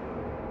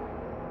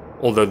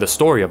 Although the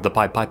story of the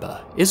Pied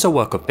Piper is a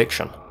work of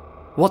fiction,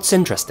 what's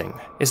interesting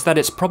is that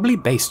it's probably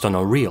based on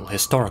a real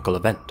historical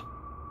event.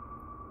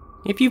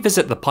 If you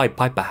visit the Pied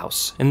Piper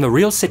house in the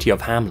real city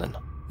of Hamelin,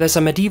 there's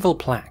a medieval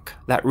plaque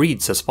that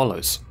reads as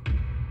follows: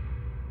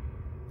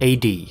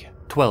 AD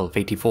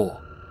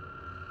 1284.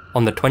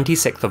 On the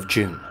 26th of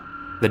June,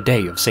 the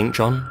day of St.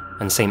 John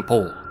and St.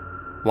 Paul,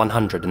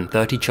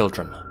 130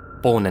 children,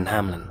 born in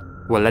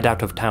Hamelin, were led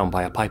out of town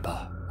by a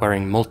piper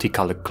wearing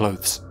multicolored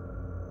clothes.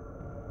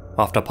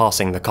 After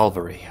passing the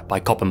Calvary by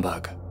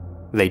Koppenberg,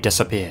 they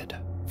disappeared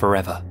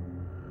forever.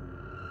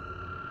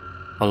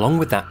 Along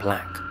with that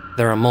plaque,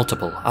 there are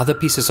multiple other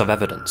pieces of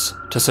evidence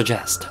to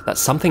suggest that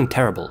something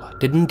terrible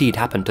did indeed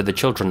happen to the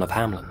children of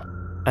Hamelin,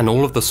 and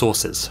all of the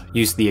sources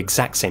use the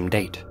exact same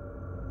date,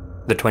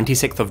 the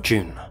 26th of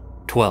June,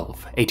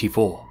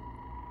 1284.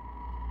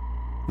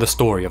 The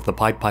story of the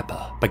Pied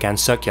Piper began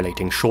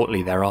circulating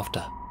shortly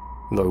thereafter,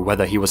 though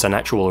whether he was an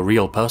actual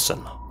real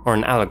person or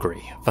an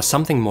allegory for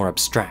something more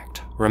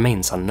abstract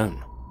remains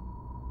unknown.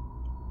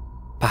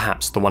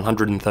 Perhaps the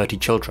 130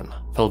 children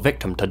fell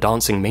victim to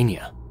dancing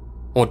mania,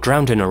 or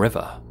drowned in a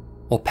river,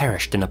 or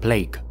perished in a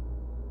plague.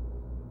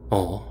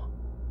 Or,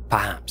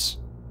 perhaps,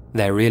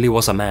 there really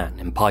was a man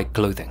in pied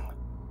clothing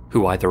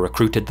who either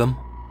recruited them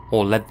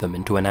or led them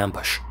into an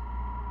ambush.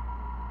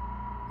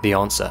 The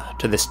answer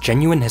to this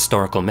genuine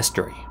historical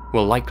mystery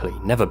will likely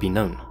never be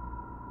known.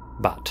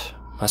 But,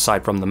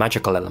 aside from the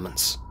magical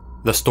elements,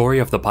 the story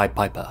of the Pied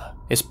Piper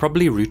is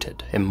probably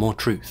rooted in more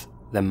truth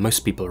than most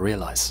people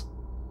realize.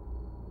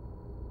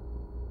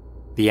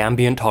 The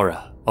ambient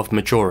horror of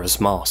Majora's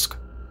Mask.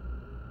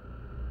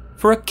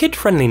 For a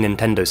kid-friendly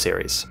Nintendo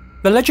series,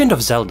 The Legend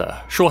of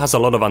Zelda sure has a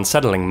lot of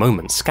unsettling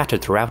moments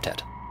scattered throughout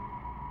it.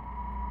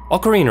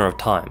 Ocarina of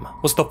Time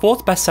was the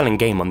 4th best-selling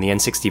game on the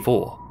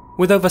N64,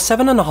 with over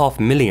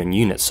 7.5 million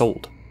units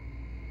sold.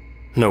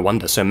 No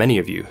wonder so many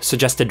of you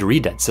suggested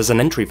Redeads as an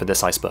entry for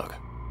this Iceberg.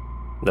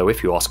 Though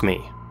if you ask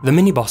me, the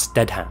mini-boss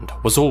Dead Hand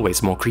was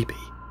always more creepy.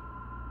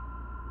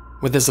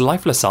 With his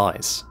lifeless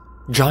eyes,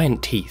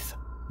 giant teeth,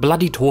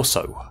 bloody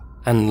torso,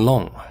 and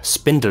long,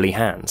 spindly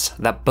hands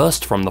that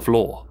burst from the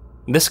floor,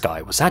 this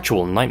guy was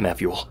actual nightmare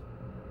fuel.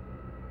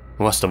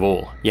 Worst of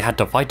all, you had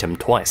to fight him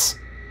twice.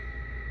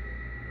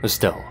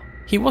 Still,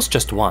 he was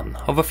just one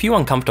of a few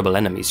uncomfortable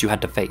enemies you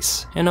had to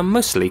face in a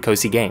mostly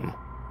cozy game.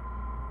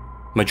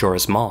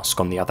 Majora's Mask,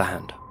 on the other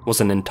hand, was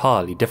an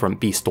entirely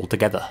different beast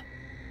altogether.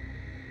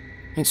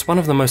 It's one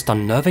of the most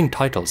unnerving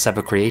titles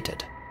ever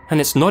created, and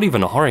it's not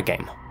even a horror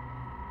game.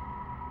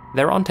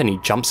 There aren't any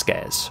jump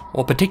scares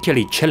or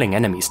particularly chilling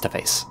enemies to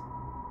face.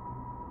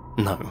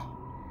 No,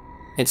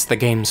 it's the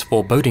game's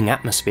foreboding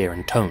atmosphere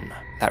and tone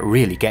that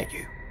really get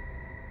you.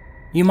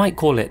 You might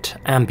call it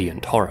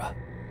ambient horror.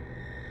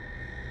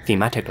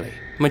 Thematically,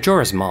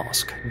 Majora's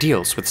Mask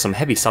deals with some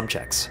heavy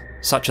subjects,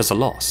 such as a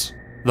loss,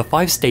 the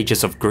 5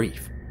 stages of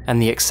grief,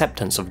 and the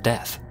acceptance of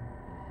death.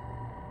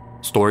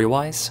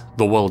 Story-wise,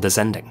 the world is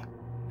ending,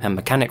 and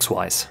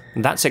mechanics-wise,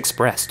 that's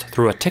expressed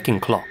through a ticking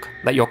clock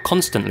that you're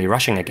constantly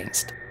rushing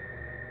against.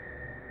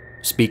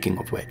 Speaking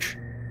of which,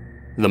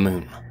 the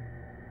moon.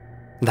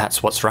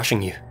 That's what's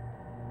rushing you.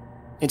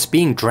 It's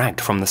being dragged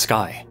from the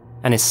sky,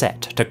 and is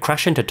set to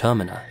crash into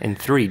Termina in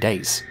 3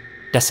 days,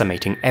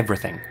 decimating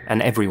everything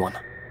and everyone.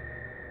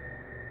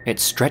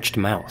 Its stretched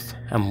mouth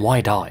and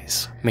wide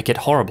eyes make it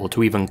horrible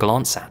to even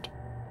glance at.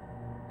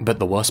 But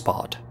the worst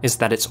part is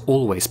that it's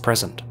always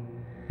present,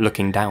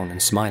 looking down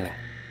and smiling,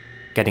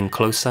 getting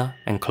closer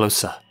and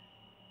closer,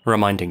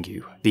 reminding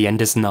you the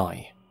end is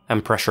nigh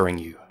and pressuring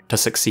you to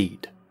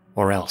succeed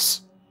or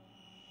else.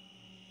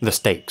 The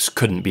stakes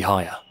couldn't be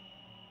higher.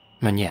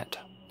 And yet,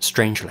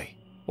 strangely,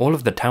 all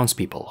of the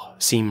townspeople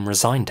seem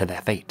resigned to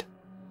their fate,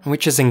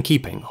 which is in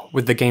keeping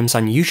with the game's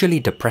unusually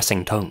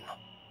depressing tone.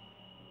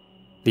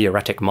 The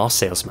erratic mask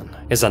salesman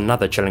is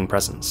another chilling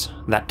presence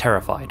that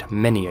terrified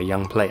many a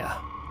young player,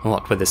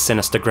 what with his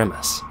sinister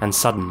grimace and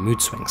sudden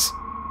mood swings.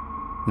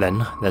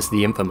 Then there's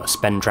the infamous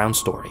Ben Drown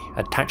story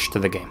attached to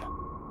the game.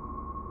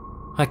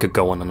 I could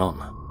go on and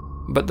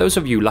on, but those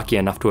of you lucky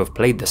enough to have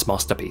played this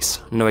masterpiece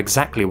know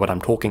exactly what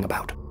I'm talking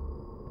about.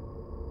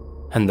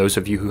 And those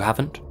of you who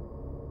haven't?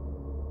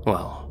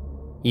 Well,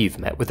 you've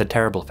met with a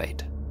terrible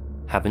fate,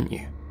 haven't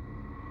you?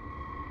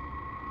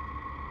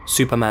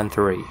 Superman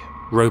 3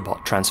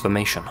 Robot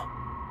Transformation.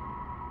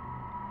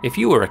 If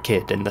you were a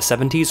kid in the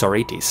 70s or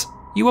 80s,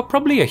 you were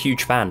probably a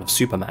huge fan of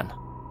Superman.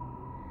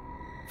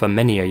 For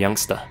many a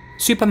youngster,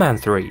 Superman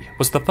 3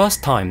 was the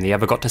first time they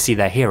ever got to see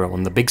their hero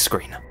on the big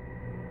screen.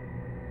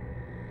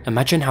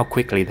 Imagine how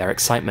quickly their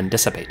excitement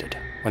dissipated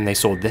when they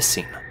saw this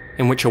scene,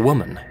 in which a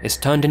woman is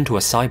turned into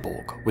a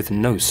cyborg with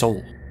no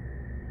soul.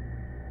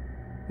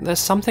 There's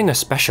something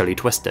especially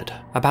twisted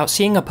about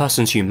seeing a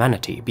person's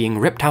humanity being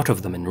ripped out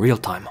of them in real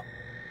time.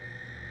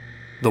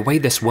 The way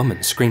this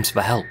woman screams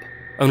for help,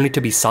 only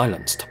to be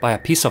silenced by a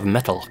piece of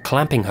metal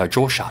clamping her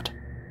jaw shut.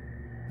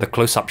 The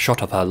close-up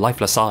shot of her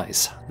lifeless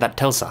eyes that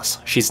tells us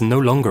she's no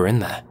longer in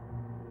there.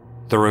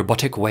 The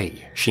robotic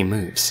way she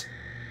moves.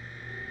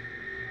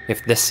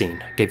 If this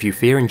scene gave you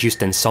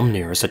fear-induced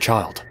insomnia as a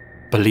child,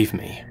 believe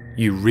me,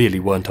 you really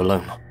weren't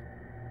alone.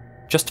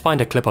 Just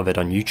find a clip of it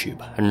on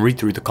YouTube and read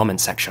through the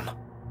comment section.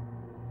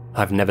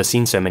 I've never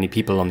seen so many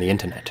people on the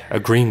internet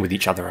agreeing with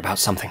each other about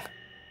something.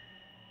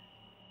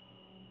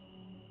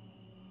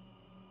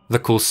 The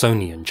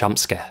Coulsonian jump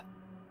scare.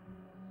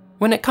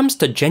 When it comes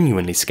to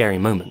genuinely scary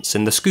moments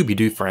in the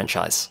Scooby-Doo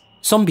franchise,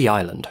 Zombie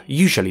Island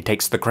usually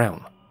takes the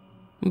crown.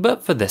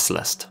 But for this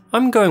list,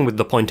 I'm going with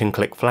the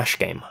point-and-click flash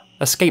game,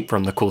 Escape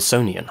from the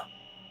Coulsonian.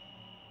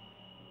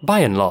 By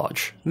and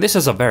large, this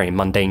is a very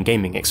mundane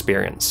gaming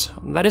experience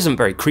that isn't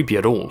very creepy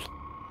at all.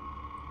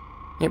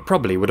 It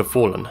probably would have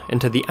fallen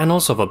into the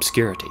annals of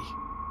obscurity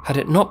had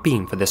it not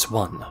been for this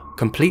one,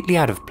 completely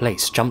out of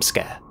place jump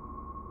scare.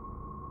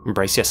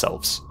 Brace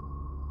yourselves.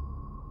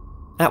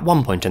 At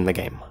one point in the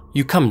game,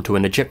 you come to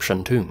an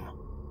Egyptian tomb.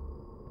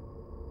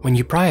 When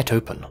you pry it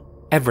open,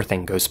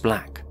 everything goes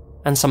black,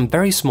 and some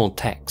very small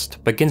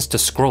text begins to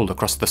scroll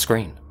across the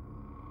screen.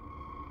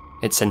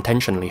 It's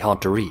intentionally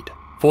hard to read,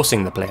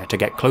 forcing the player to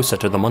get closer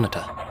to the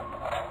monitor.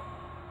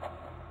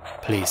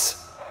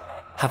 Please,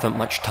 haven't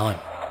much time.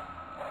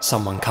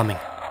 Someone coming.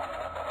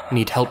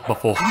 Need help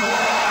before.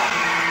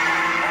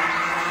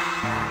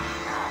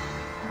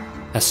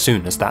 As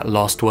soon as that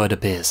last word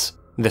appears,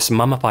 this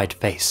mummified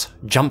face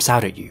jumps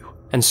out at you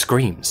and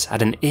screams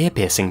at an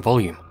ear-piercing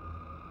volume.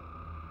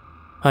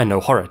 I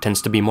know horror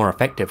tends to be more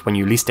effective when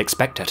you least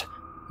expect it,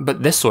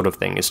 but this sort of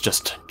thing is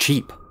just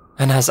cheap,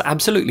 and has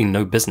absolutely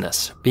no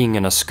business being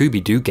in a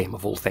Scooby-Doo game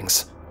of all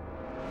things.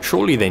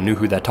 Surely they knew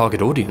who their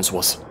target audience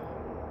was.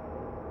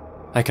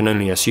 I can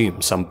only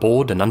assume some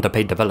bored and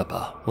underpaid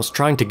developer was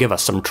trying to give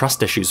us some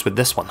trust issues with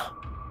this one.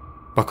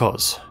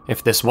 Because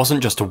if this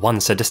wasn't just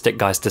one sadistic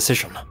guy's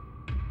decision,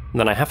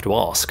 then I have to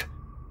ask,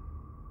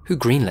 who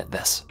greenlit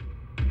this?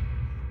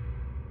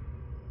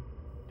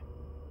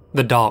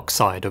 The dark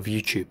side of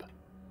YouTube.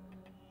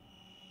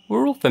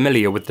 We're all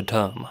familiar with the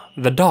term,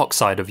 the dark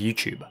side of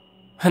YouTube,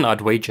 and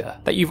I'd wager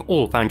that you've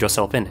all found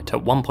yourself in it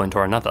at one point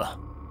or another.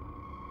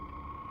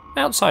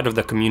 Outside of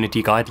the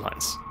community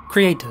guidelines,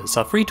 creators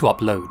are free to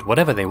upload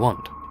whatever they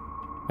want,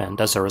 and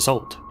as a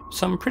result,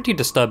 some pretty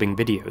disturbing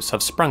videos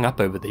have sprung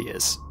up over the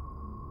years.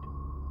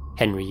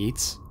 Henry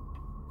Eats,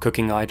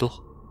 Cooking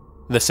Idol,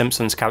 The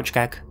Simpsons Couch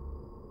Gag,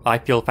 I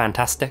Feel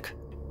Fantastic.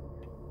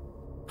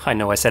 I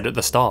know I said at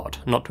the start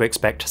not to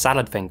expect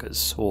salad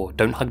fingers or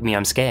Don't Hug Me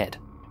I'm Scared,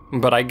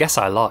 but I guess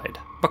I lied,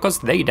 because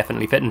they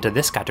definitely fit into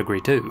this category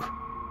too.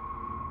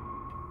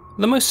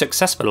 The most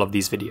successful of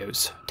these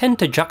videos tend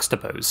to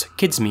juxtapose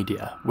kids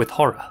media with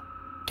horror,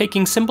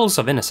 taking symbols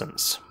of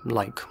innocence,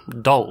 like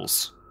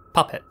dolls,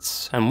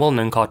 puppets, and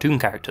well-known cartoon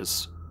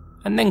characters,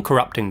 and then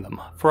corrupting them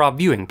for our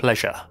viewing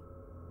pleasure,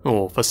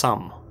 or for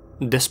some,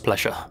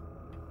 displeasure.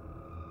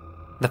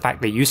 The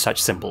fact they use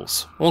such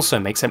symbols also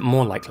makes it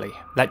more likely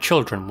that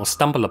children will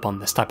stumble upon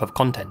this type of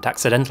content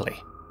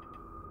accidentally.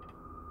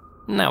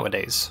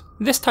 Nowadays,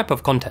 this type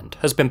of content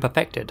has been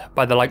perfected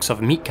by the likes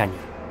of Meat Canyon,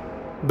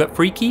 but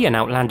freaky and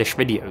outlandish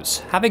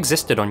videos have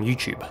existed on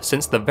YouTube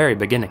since the very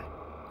beginning,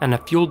 and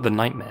have fueled the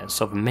nightmares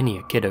of many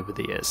a kid over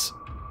the years.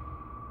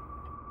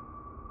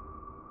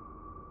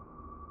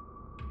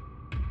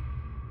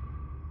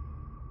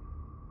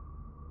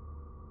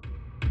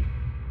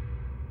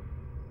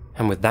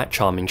 And with that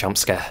charming jump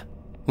scare,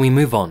 we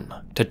move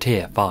on to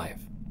Tier 5.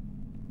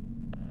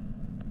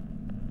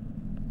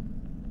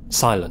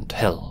 Silent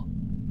Hill.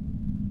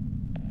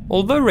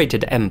 Although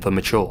rated M for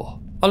mature,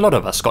 a lot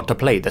of us got to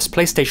play this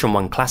PlayStation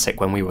 1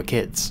 classic when we were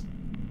kids,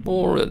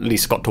 or at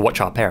least got to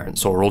watch our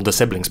parents or older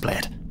siblings play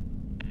it.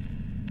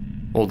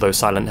 Although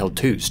Silent Hill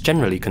 2's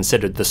generally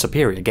considered the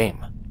superior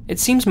game, it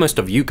seems most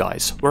of you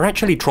guys were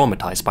actually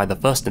traumatized by the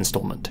first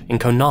installment in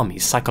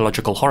Konami's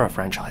psychological horror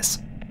franchise.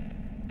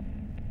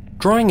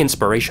 Drawing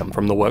inspiration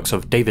from the works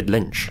of David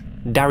Lynch,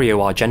 Dario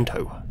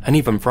Argento, and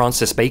even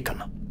Francis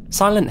Bacon,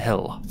 Silent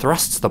Hill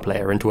thrusts the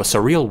player into a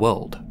surreal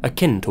world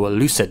akin to a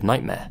lucid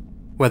nightmare,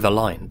 where the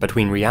line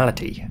between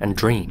reality and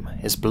dream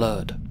is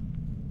blurred.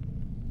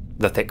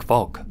 The thick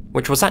fog,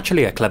 which was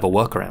actually a clever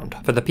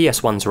workaround for the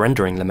PS1's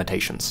rendering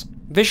limitations,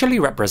 visually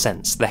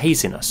represents the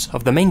haziness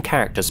of the main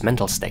character's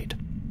mental state,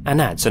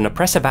 and adds an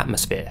oppressive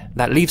atmosphere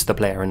that leaves the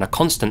player in a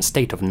constant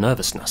state of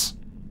nervousness,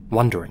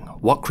 wondering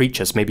what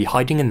creatures may be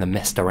hiding in the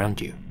mist around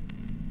you.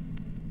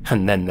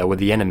 And then there were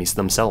the enemies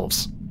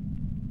themselves.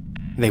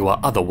 They were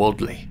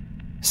otherworldly,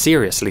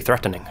 seriously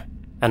threatening,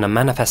 and a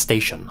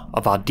manifestation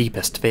of our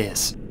deepest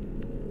fears.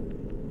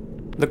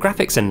 The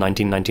graphics in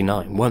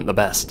 1999 weren't the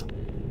best,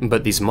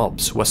 but these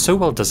mobs were so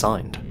well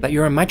designed that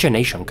your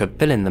imagination could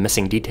fill in the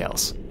missing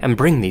details and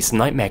bring these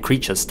nightmare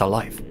creatures to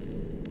life.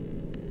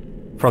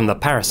 From the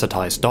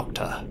parasitized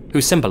doctor,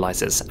 who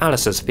symbolizes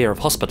Alice's fear of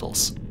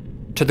hospitals,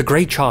 to the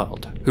grey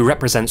child, who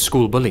represents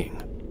school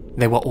bullying,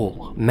 they were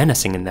all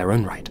menacing in their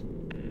own right.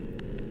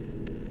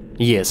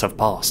 Years have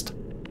passed.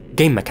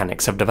 Game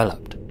mechanics have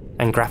developed,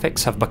 and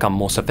graphics have become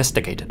more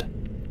sophisticated.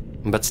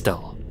 But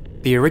still,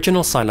 the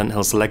original Silent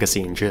Hill's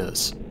legacy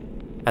endures,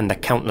 and the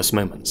countless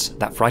moments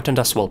that frightened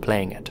us while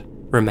playing it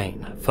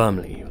remain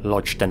firmly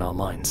lodged in our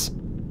minds.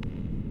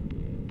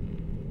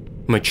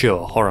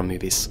 Mature horror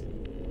movies.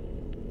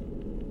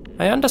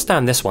 I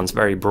understand this one's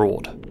very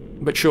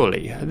broad, but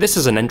surely this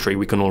is an entry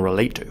we can all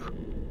relate to.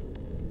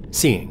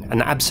 Seeing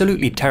an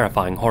absolutely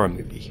terrifying horror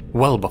movie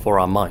well before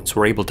our minds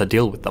were able to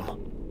deal with them.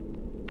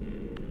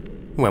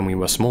 When we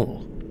were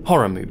small,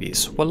 horror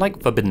movies were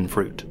like forbidden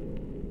fruit.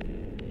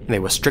 They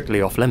were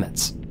strictly off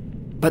limits,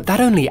 but that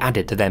only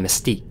added to their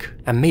mystique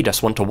and made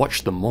us want to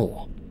watch them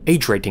more,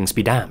 age ratings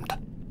be damned.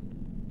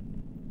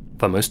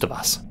 For most of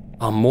us,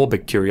 our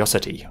morbid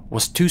curiosity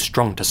was too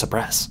strong to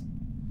suppress.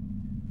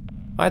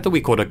 Either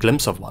we caught a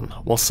glimpse of one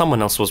while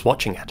someone else was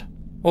watching it,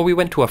 or we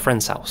went to a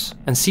friend's house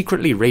and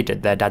secretly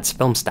raided their dad's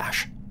film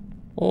stash,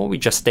 or we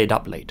just stayed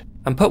up late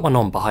and put one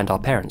on behind our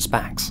parents'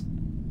 backs.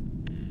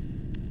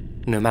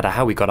 No matter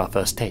how we got our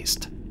first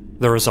taste,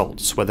 the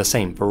results were the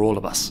same for all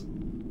of us.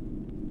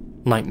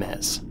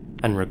 Nightmares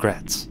and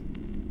regrets.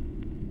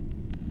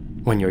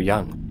 When you're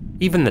young,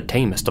 even the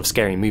tamest of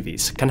scary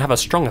movies can have a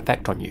strong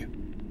effect on you.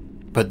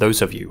 But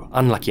those of you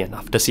unlucky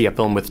enough to see a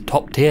film with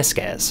top-tier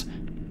scares,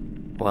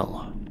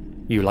 well,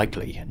 you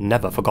likely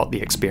never forgot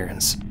the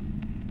experience.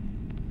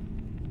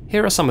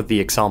 Here are some of the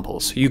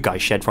examples you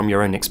guys shared from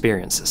your own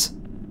experiences.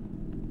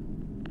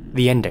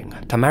 The ending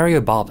to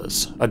Mario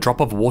Bava's A Drop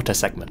of Water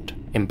segment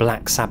in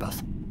Black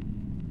Sabbath.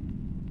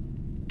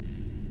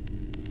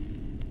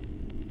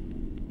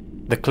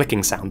 The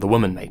clicking sound the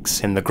woman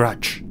makes in The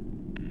Grudge.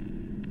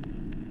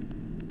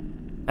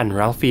 And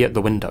Ralphie at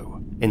the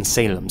window in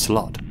Salem's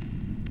Lot.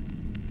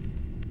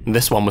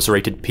 This one was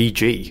rated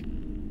PG.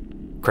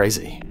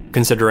 Crazy,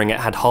 considering it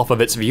had half of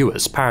its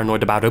viewers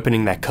paranoid about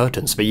opening their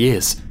curtains for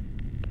years.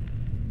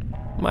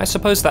 I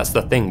suppose that's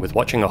the thing with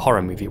watching a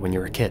horror movie when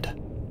you're a kid.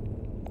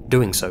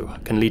 Doing so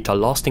can lead to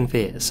lasting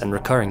fears and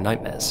recurring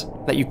nightmares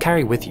that you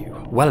carry with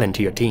you well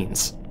into your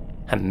teens,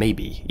 and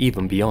maybe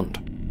even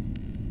beyond.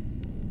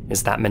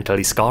 Is that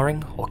mentally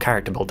scarring or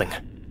character building?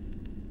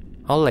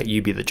 I'll let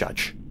you be the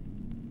judge.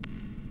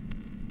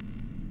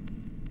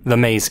 The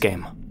Maze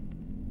Game.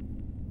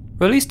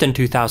 Released in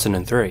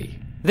 2003,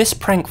 this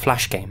prank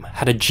flash game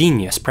had a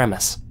genius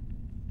premise.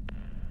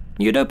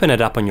 You'd open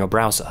it up on your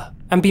browser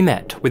and be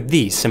met with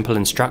these simple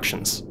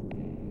instructions.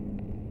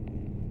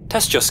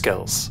 Test your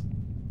skills.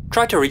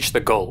 Try to reach the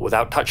goal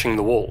without touching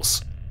the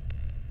walls.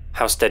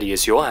 How steady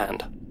is your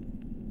hand?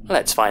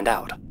 Let's find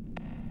out.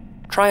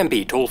 Try and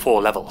beat all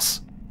 4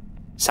 levels.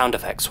 Sound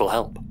effects will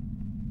help.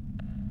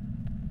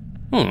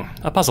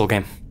 A puzzle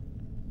game.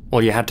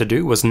 All you had to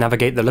do was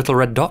navigate the little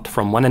red dot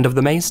from one end of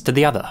the maze to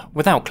the other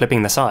without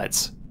clipping the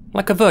sides,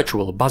 like a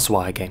virtual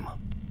buzzwire game.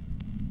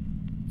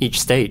 Each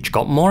stage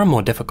got more and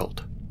more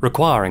difficult,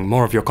 requiring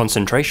more of your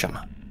concentration.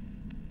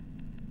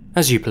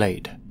 As you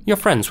played, your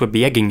friends would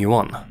be egging you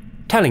on,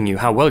 telling you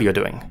how well you're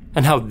doing,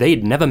 and how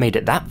they'd never made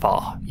it that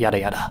far, yada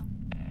yada.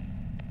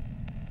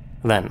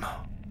 Then,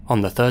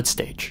 on the 3rd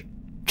stage,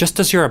 just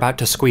as you're about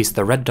to squeeze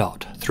the red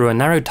dot through a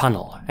narrow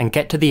tunnel and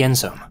get to the end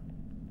zone,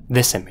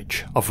 this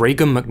image of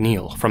Regan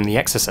McNeil from The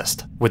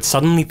Exorcist would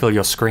suddenly fill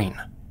your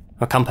screen,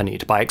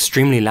 accompanied by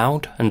extremely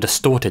loud and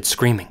distorted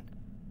screaming.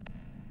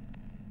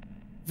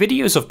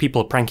 Videos of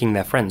people pranking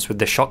their friends with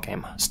this shock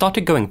game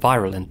started going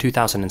viral in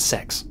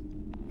 2006,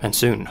 and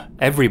soon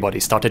everybody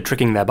started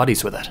tricking their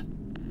buddies with it.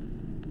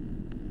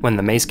 When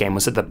the maze game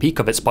was at the peak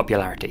of its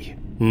popularity,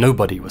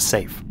 nobody was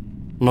safe,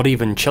 not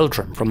even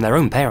children from their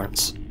own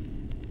parents.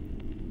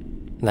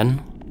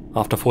 Then,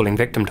 after falling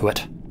victim to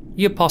it,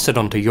 you pass it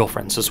on to your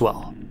friends as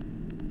well.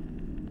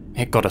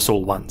 It got us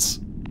all once.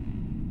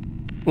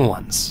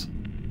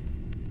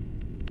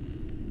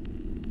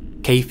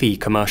 K-Fee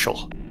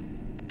commercial.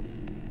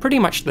 Pretty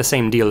much the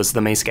same deal as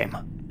the maze game.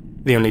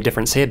 The only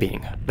difference here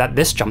being that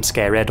this jump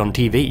scare aired on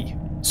TV,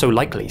 so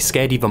likely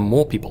scared even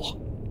more people.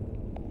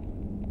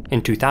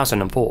 In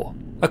 2004,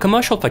 a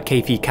commercial for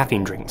K-Fee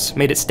caffeine drinks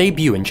made its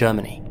debut in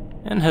Germany,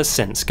 and has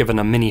since given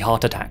a mini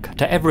heart attack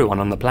to everyone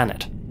on the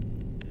planet.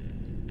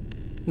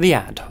 The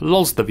ad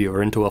lulls the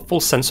viewer into a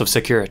false sense of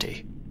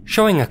security,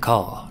 showing a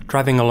car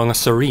driving along a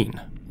serene,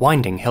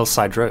 winding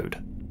hillside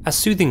road, as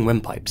soothing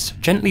windpipes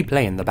gently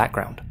play in the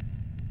background.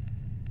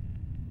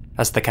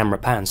 As the camera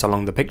pans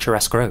along the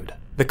picturesque road,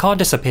 the car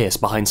disappears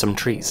behind some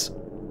trees.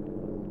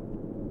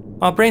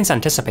 Our brains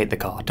anticipate the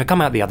car to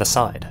come out the other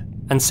side,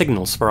 and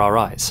signals for our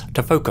eyes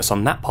to focus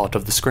on that part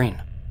of the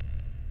screen.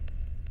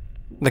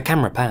 The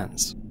camera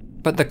pans,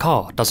 but the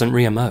car doesn't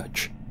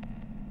re-emerge.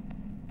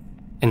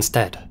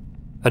 Instead,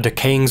 a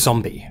decaying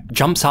zombie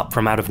jumps up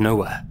from out of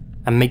nowhere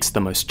and makes the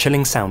most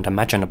chilling sound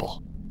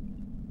imaginable.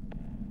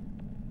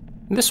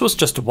 This was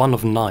just one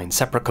of 9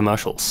 separate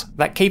commercials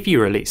that K-Fee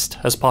released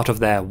as part of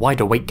their Wide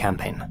Awake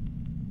campaign,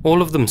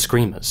 all of them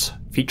screamers,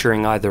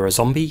 featuring either a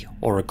zombie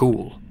or a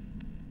ghoul.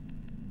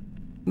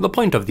 The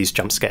point of these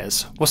jump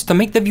scares was to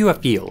make the viewer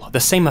feel the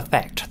same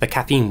effect the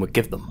caffeine would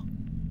give them.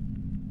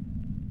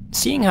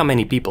 Seeing how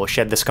many people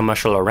shared this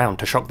commercial around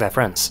to shock their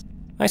friends,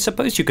 I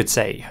suppose you could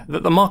say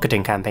that the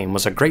marketing campaign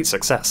was a great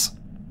success.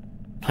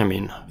 I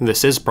mean,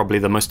 this is probably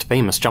the most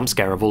famous jump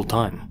scare of all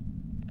time.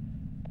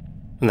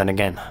 And then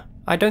again,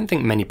 I don't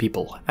think many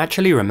people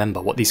actually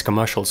remember what these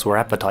commercials were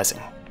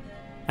advertising,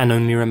 and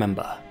only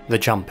remember the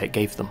jump it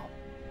gave them.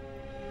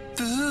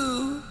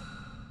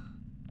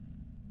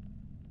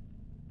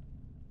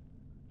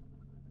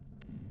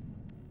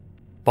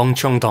 Bong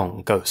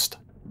Chong-dong Ghost.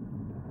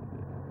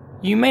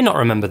 You may not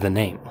remember the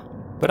name,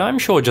 but I'm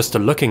sure just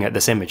looking at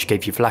this image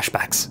gave you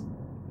flashbacks.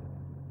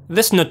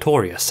 This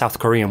notorious South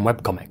Korean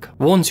webcomic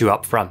warns you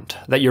up front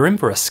that you're in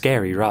for a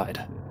scary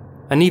ride,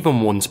 and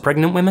even warns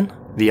pregnant women,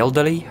 the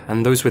elderly,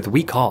 and those with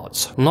weak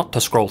hearts not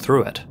to scroll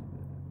through it.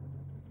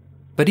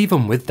 But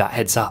even with that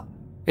heads up,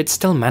 it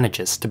still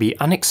manages to be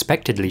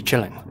unexpectedly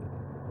chilling.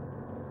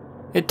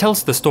 It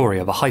tells the story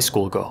of a high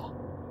school girl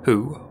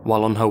who,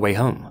 while on her way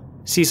home,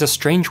 sees a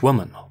strange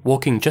woman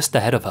walking just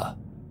ahead of her.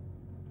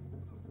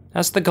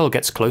 As the girl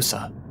gets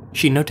closer,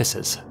 she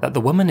notices that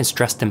the woman is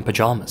dressed in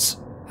pajamas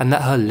and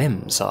that her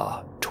limbs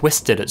are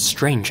twisted at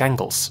strange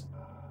angles.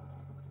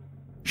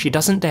 She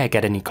doesn't dare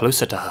get any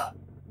closer to her,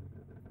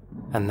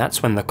 and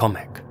that's when the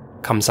comic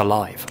comes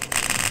alive.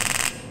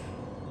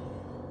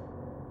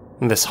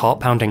 This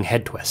heart-pounding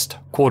head twist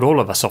caught all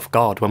of us off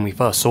guard when we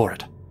first saw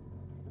it.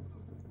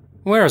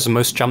 Whereas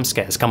most jump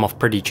scares come off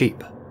pretty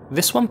cheap,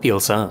 this one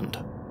feels earned.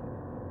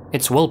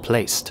 It's well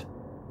placed,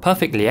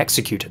 perfectly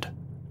executed,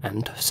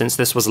 and since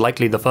this was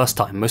likely the first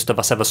time most of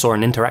us ever saw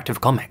an interactive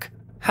comic,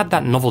 had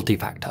that novelty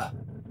factor.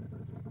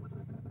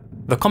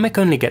 The comic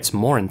only gets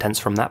more intense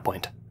from that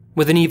point,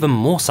 with an even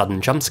more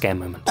sudden jump scare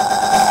moment.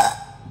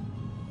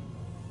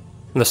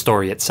 The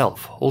story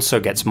itself also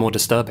gets more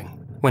disturbing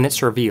when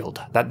it's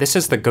revealed that this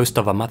is the ghost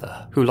of a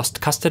mother who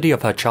lost custody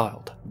of her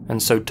child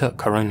and so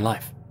took her own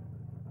life.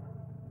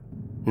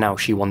 Now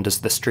she wanders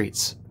the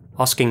streets,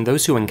 asking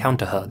those who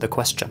encounter her the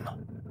question,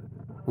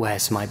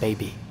 "Where's my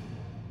baby?"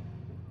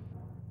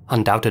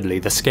 Undoubtedly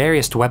the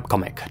scariest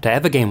webcomic to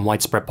ever gain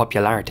widespread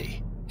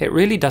popularity, it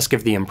really does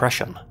give the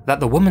impression that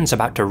the woman's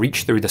about to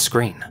reach through the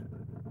screen.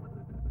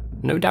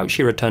 No doubt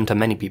she returned to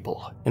many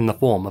people in the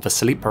form of a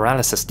sleep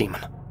paralysis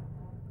demon.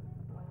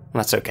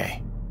 That's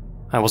okay.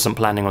 I wasn't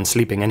planning on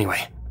sleeping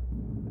anyway.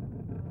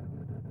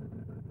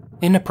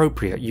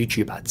 Inappropriate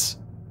YouTube ads.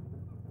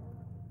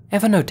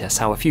 Ever notice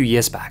how a few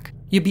years back,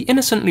 you'd be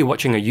innocently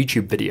watching a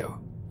YouTube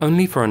video,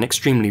 only for an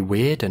extremely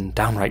weird and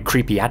downright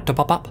creepy ad to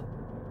pop up?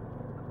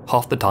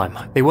 Half the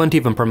time, they weren't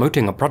even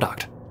promoting a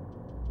product.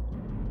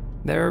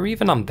 There are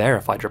even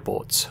unverified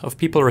reports of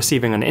people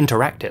receiving an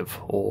interactive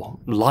or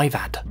live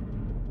ad.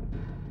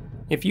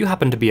 If you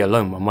happened to be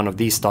alone when one of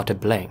these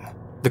started playing,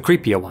 the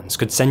creepier ones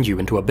could send you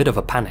into a bit of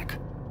a panic,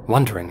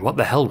 wondering what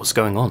the hell was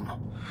going on.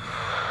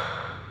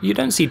 You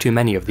don't see too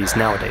many of these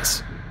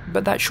nowadays,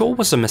 but that sure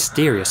was a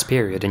mysterious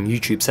period in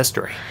YouTube's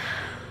history.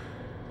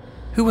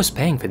 Who was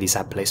paying for these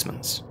ad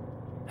placements?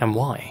 And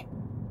why?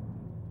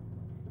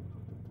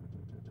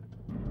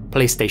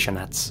 PlayStation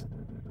ads.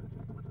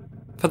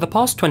 For the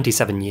past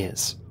 27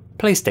 years,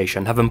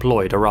 PlayStation have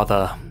employed a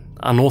rather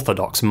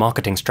unorthodox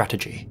marketing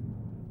strategy.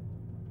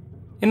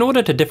 In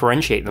order to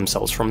differentiate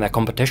themselves from their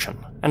competition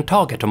and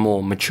target a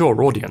more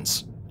mature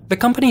audience, the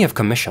company have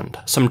commissioned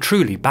some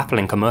truly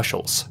baffling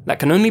commercials that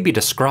can only be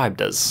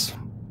described as...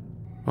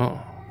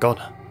 oh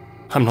god,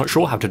 I'm not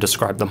sure how to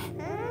describe them.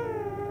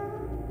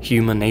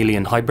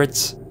 Human-alien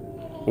hybrids,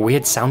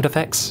 weird sound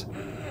effects,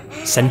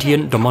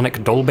 sentient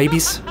demonic doll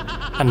babies,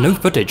 and no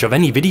footage of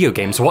any video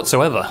games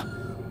whatsoever.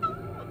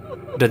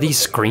 Do these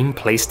scream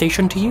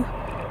PlayStation to you?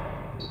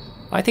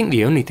 I think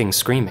the only thing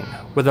screaming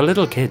were the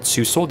little kids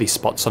who saw these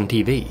spots on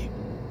TV.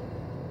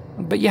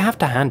 But you have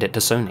to hand it to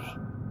Sony.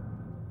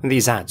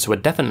 These ads were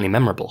definitely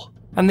memorable,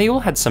 and they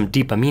all had some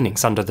deeper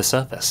meanings under the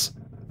surface,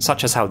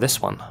 such as how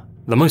this one,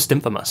 the most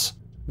infamous,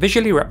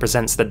 visually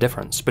represents the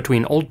difference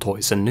between old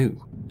toys and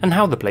new, and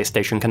how the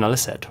PlayStation can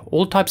elicit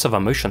all types of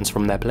emotions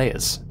from their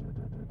players.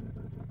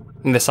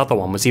 This other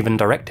one was even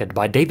directed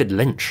by David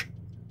Lynch.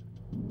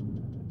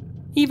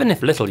 Even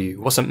if little you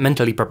wasn't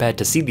mentally prepared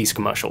to see these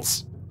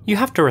commercials, you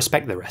have to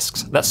respect the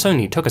risks that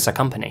Sony took as a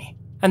company,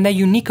 and their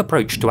unique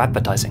approach to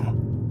advertising.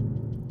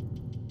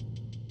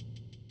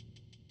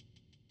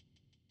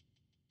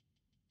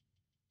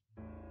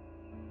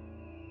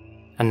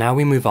 And now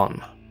we move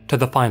on to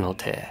the final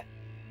tier.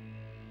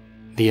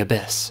 The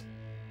Abyss.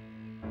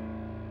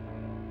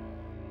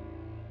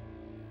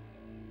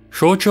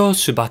 Shoujo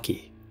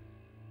Tsubaki.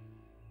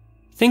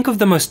 Think of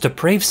the most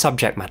depraved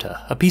subject matter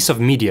a piece of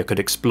media could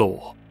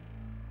explore.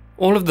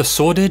 All of the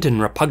sordid and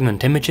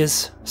repugnant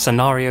images,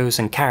 scenarios,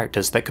 and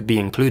characters that could be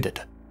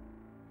included.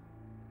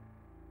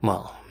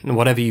 Well,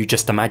 whatever you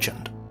just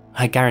imagined,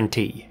 I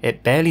guarantee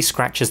it barely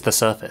scratches the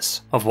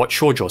surface of what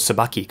Shoujo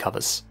Tsubaki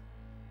covers.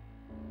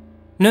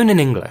 Known in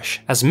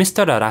English as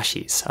Mr.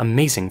 Arashi's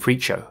Amazing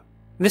Freak Show,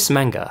 this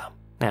manga,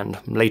 and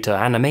later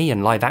anime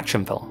and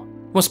live-action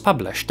film, was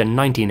published in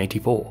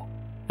 1984,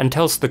 and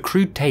tells the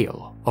crude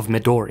tale of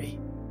Midori,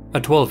 a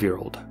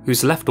 12-year-old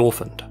who's left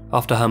orphaned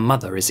after her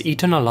mother is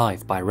eaten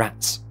alive by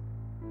rats,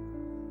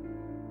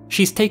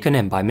 she's taken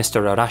in by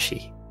Mr.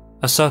 Arashi,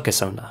 a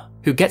circus owner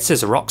who gets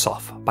his rocks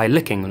off by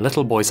licking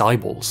little boys'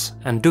 eyeballs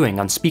and doing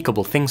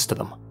unspeakable things to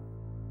them.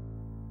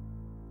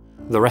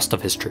 The rest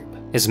of his troupe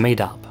is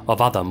made up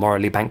of other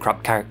morally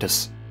bankrupt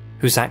characters,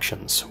 whose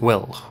actions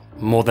will,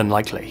 more than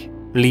likely,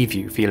 leave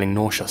you feeling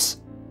nauseous.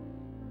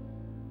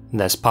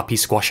 There's puppy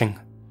squashing,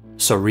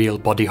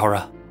 surreal body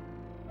horror,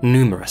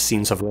 numerous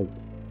scenes of rape,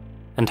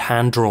 and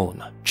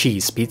hand-drawn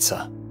cheese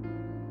pizza.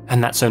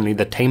 And that's only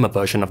the tamer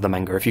version of the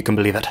manga, if you can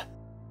believe it.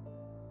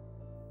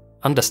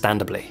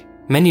 Understandably,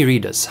 many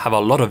readers have a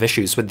lot of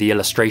issues with the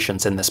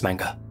illustrations in this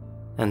manga,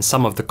 and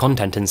some of the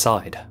content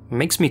inside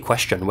makes me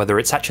question whether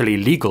it's actually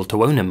legal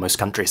to own in most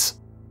countries.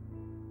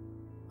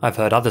 I've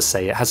heard others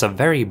say it has a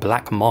very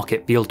black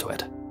market feel to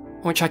it,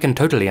 which I can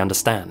totally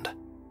understand.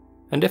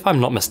 And if I'm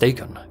not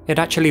mistaken, it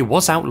actually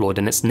was outlawed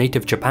in its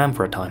native Japan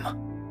for a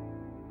time.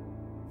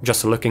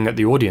 Just looking at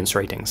the audience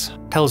ratings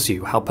tells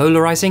you how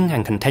polarizing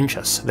and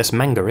contentious this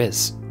manga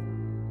is.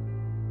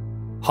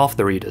 Half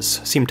the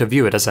readers seem to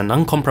view it as an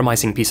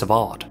uncompromising piece of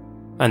art,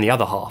 and the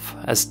other half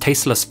as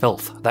tasteless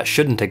filth that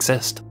shouldn't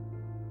exist.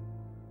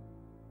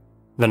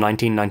 The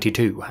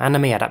 1992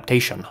 anime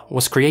adaptation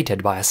was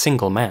created by a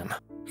single man,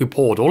 who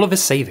poured all of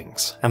his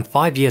savings and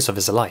 5 years of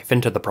his life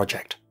into the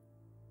project.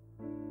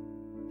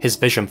 His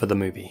vision for the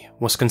movie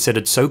was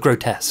considered so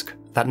grotesque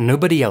that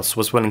nobody else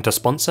was willing to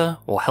sponsor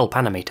or help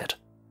animate it.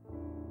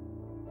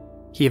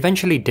 He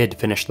eventually did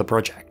finish the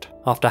project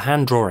after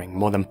hand-drawing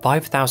more than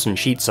 5,000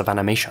 sheets of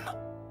animation.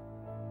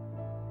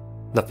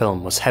 The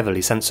film was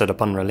heavily censored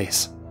upon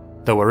release,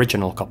 though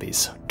original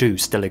copies do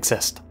still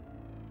exist.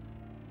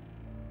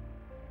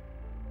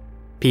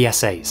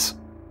 PSAs.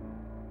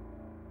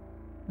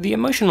 The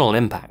emotional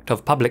impact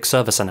of public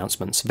service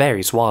announcements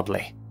varies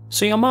wildly,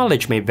 so your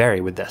mileage may vary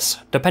with this,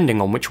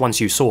 depending on which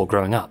ones you saw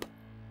growing up.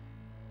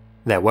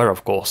 There were,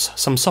 of course,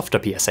 some softer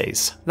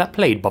PSAs that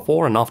played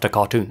before and after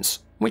cartoons,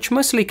 which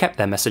mostly kept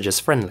their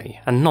messages friendly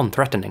and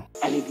non-threatening.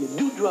 And if you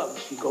do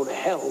drugs, you go to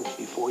hell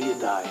before you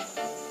die.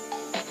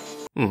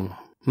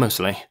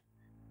 Mostly.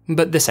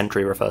 But this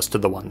entry refers to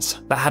the ones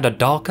that had a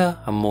darker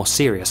and more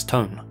serious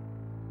tone.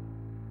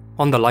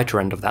 On the lighter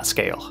end of that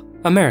scale,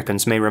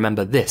 Americans may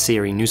remember this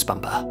eerie news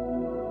bumper.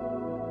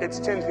 It's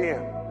 10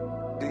 p.m.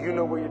 Do you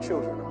know where your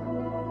children are?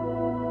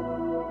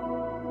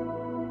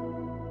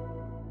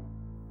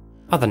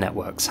 Other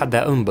networks had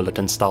their own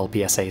bulletin-style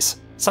PSAs,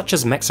 such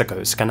as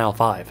Mexico's Canal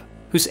 5,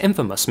 whose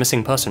infamous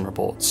missing person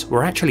reports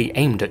were actually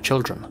aimed at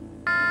children.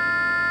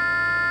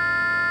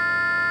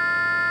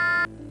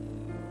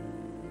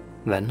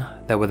 Then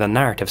there were the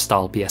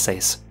narrative-style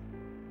PSAs.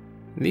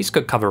 These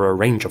could cover a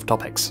range of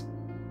topics.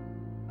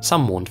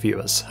 Some warned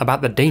viewers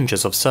about the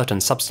dangers of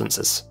certain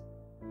substances.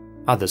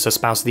 Others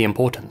espoused the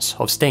importance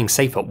of staying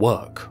safe at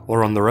work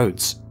or on the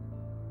roads.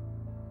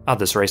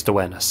 Others raised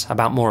awareness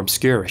about more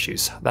obscure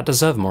issues that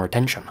deserve more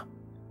attention.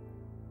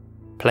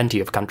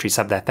 Plenty of countries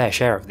have their fair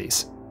share of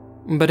these,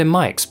 but in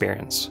my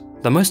experience,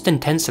 the most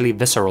intensely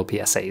visceral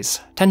PSAs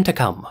tend to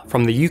come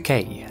from the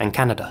UK and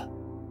Canada.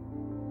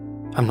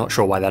 I'm not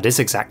sure why that is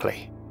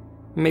exactly.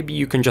 Maybe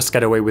you can just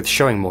get away with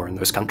showing more in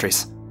those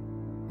countries.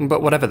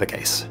 But whatever the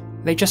case,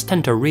 they just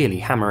tend to really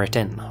hammer it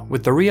in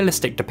with the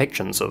realistic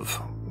depictions of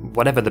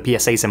whatever the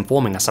PSA's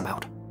informing us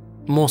about,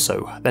 more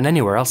so than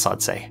anywhere else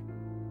I'd say,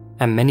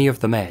 and many of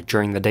them air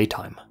during the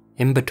daytime,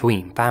 in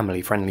between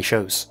family-friendly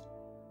shows.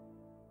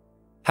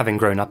 Having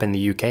grown up in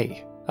the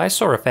UK, I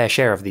saw a fair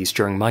share of these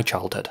during my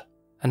childhood,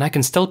 and I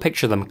can still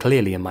picture them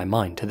clearly in my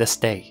mind to this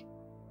day.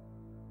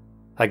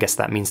 I guess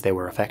that means they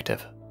were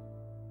effective.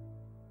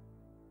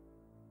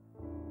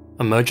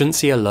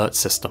 Emergency alert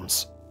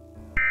systems.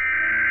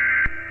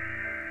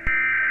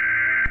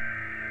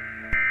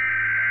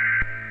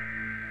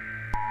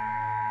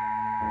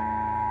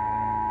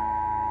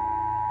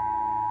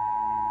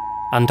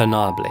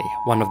 Undeniably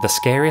one of the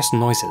scariest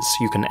noises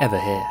you can ever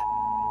hear.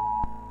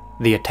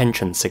 The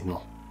attention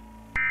signal.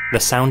 The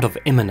sound of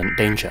imminent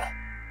danger.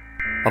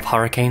 Of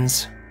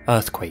hurricanes,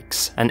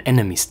 earthquakes, and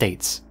enemy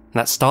states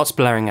that starts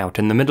blaring out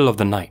in the middle of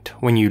the night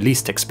when you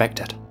least expect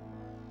it.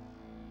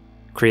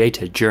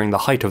 Created during the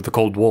height of the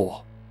Cold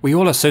War, we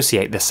all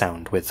associate this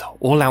sound with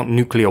all-out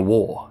nuclear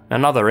war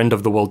and other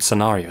end-of-the-world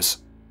scenarios.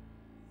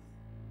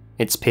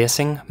 Its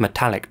piercing,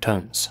 metallic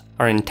tones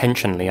are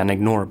intentionally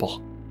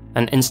unignorable,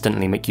 and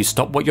instantly make you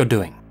stop what you're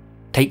doing,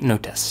 take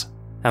notice,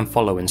 and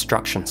follow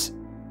instructions.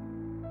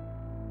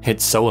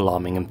 It's so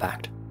alarming, in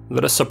fact,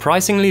 that a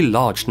surprisingly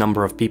large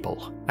number of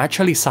people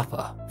actually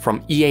suffer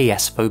from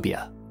EAS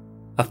phobia,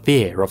 a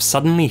fear of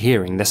suddenly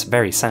hearing this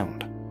very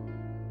sound.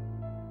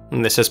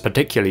 This is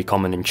particularly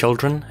common in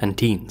children and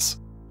teens.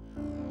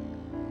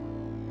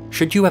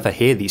 Should you ever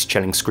hear these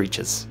chilling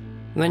screeches,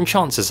 then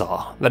chances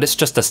are that it's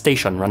just a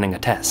station running a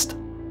test.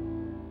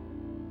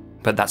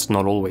 But that's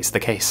not always the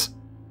case.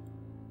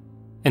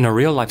 In a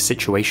real-life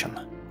situation,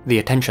 the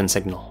attention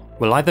signal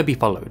will either be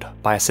followed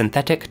by a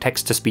synthetic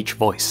text-to-speech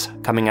voice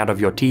coming out of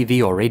your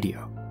TV or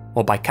radio,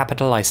 or by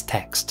capitalized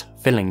text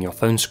filling your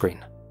phone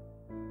screen.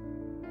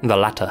 The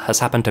latter has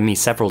happened to me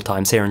several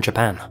times here in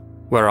Japan,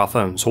 where our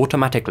phones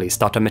automatically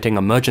start emitting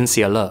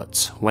emergency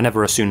alerts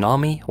whenever a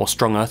tsunami or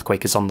strong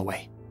earthquake is on the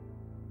way.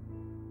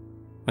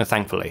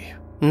 Thankfully,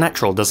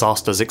 natural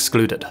disasters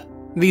excluded,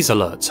 these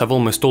alerts have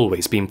almost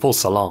always been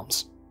false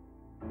alarms.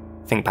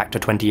 Think back to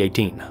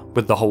 2018,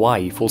 with the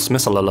Hawaii false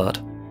missile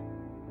alert.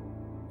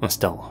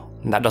 Still,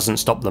 that doesn't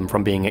stop them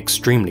from being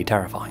extremely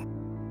terrifying,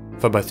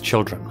 for both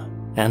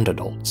children and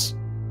adults.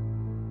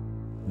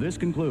 This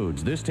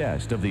concludes this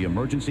test of the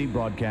emergency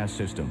broadcast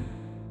system.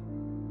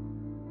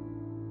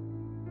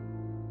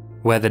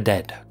 Where the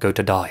Dead Go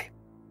to Die.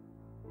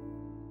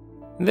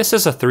 This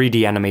is a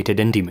 3D animated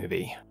indie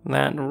movie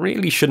that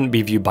really shouldn't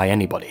be viewed by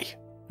anybody,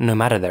 no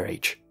matter their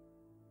age.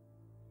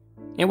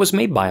 It was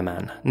made by a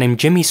man named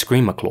Jimmy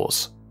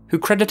Screamer-Claus, who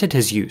credited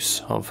his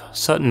use of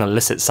certain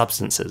illicit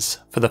substances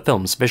for the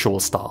film's visual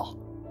style.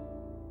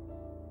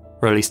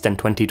 Released in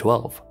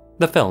 2012,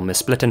 the film is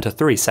split into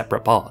 3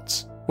 separate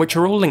parts, which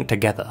are all linked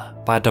together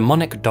by a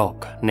demonic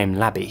dog named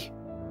Labby.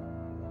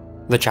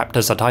 The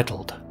chapters are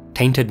titled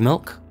Tainted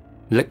Milk,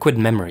 Liquid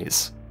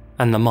Memories,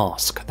 and The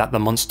Mask That the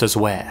Monsters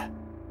Wear,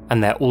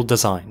 and they're all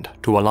designed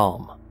to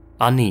alarm,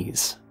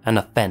 unease, and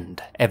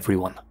offend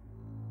everyone.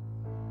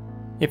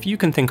 If you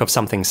can think of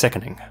something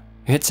sickening,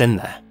 it's in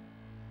there.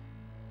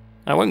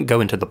 I won't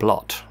go into the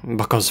plot,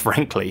 because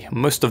frankly,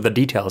 most of the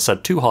details are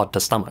too hard to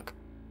stomach,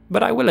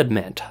 but I will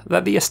admit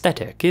that the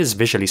aesthetic is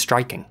visually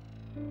striking.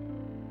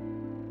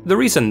 The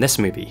reason this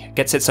movie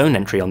gets its own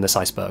entry on this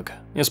iceberg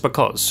is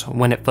because,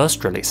 when it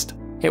first released,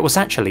 it was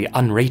actually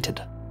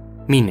unrated,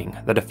 meaning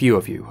that a few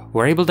of you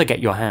were able to get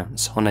your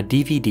hands on a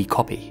DVD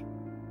copy.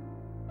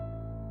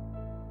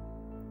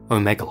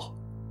 Omegle.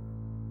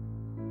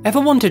 Ever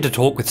wanted to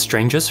talk with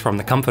strangers from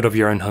the comfort of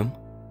your own home?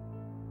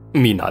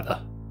 Me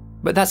neither.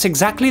 But that's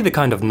exactly the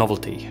kind of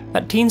novelty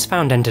that teens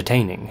found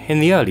entertaining in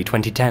the early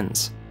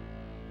 2010s.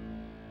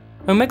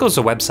 Omegle's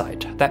a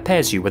website that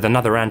pairs you with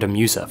another random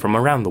user from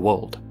around the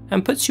world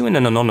and puts you in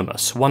an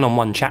anonymous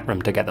one-on-one chat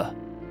room together.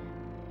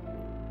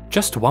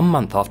 Just 1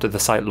 month after the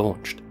site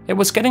launched, it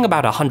was getting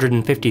about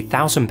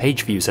 150,000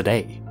 page views a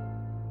day.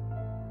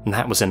 And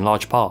that was in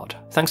large part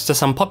thanks to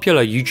some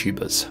popular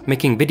YouTubers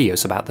making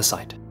videos about the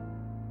site.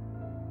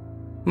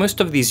 Most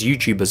of these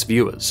YouTubers'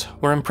 viewers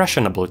were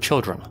impressionable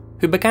children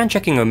who began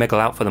checking Omegle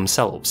out for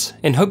themselves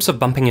in hopes of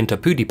bumping into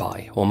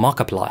PewDiePie or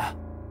Markiplier.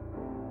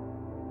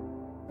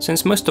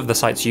 Since most of the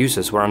site's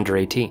users were under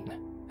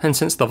 18, and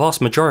since the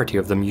vast majority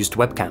of them used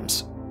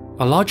webcams,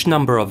 a large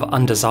number of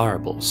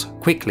undesirables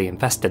quickly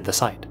infested the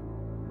site.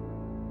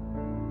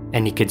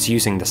 Any kids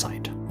using the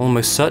site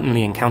almost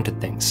certainly encountered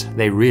things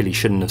they really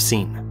shouldn't have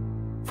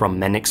seen, from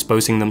men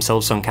exposing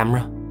themselves on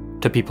camera,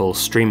 to people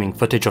streaming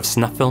footage of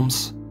snuff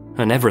films,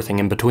 and everything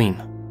in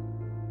between.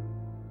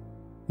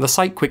 The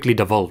site quickly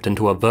devolved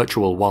into a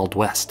virtual Wild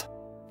West,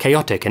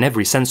 chaotic in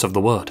every sense of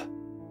the word.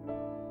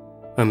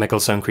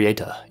 Omegle's own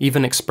creator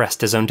even expressed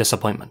his own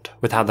disappointment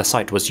with how the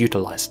site was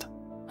utilized,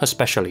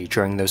 especially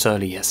during those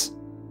early years.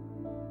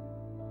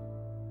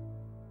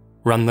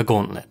 Run the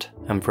Gauntlet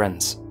and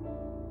Friends.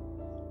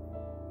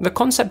 The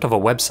concept of a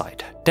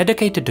website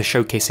dedicated to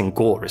showcasing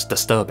gore is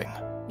disturbing,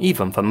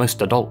 even for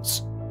most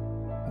adults.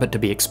 But to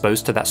be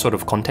exposed to that sort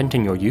of content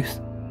in your youth?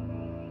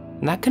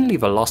 That can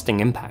leave a lasting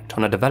impact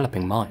on a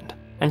developing mind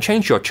and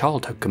change your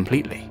childhood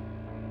completely.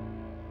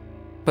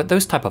 But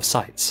those type of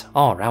sites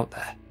are out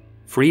there,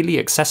 freely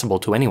accessible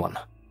to anyone,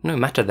 no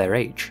matter their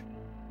age.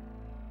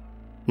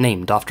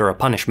 Named after a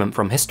punishment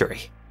from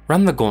history,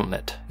 Run the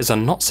Gauntlet is a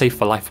not safe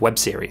for life web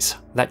series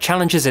that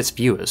challenges its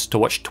viewers to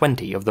watch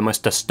 20 of the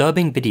most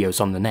disturbing videos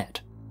on the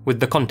net,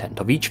 with the content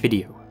of each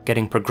video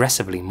getting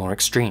progressively more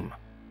extreme.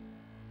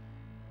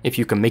 If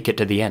you can make it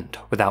to the end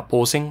without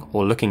pausing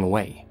or looking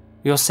away,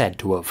 you're said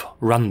to have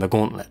run the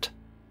gauntlet,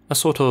 a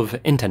sort of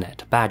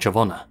internet badge of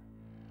honor.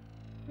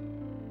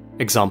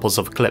 Examples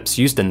of clips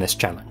used in this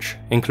challenge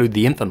include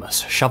the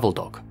infamous Shovel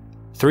Dog,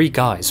 3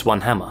 Guys,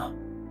 1 Hammer,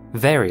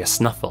 various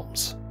snuff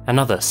films, and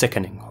other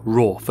sickening,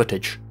 raw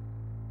footage.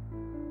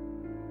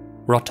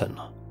 Rotten,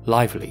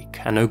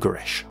 LiveLeak, and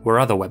Ogreish were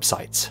other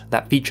websites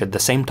that featured the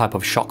same type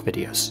of shock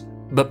videos,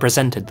 but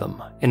presented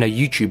them in a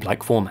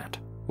YouTube-like format,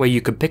 where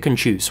you could pick and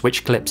choose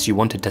which clips you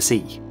wanted to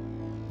see,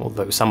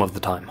 although some of the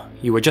time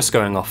you were just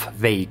going off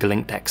vague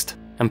link text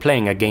and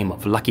playing a game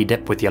of Lucky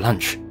Dip with your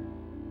lunch.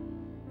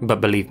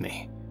 But believe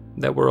me,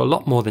 there were a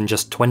lot more than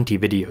just 20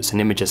 videos and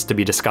images to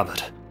be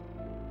discovered.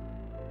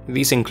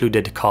 These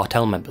included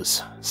cartel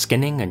members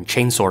skinning and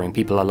chainsawing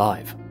people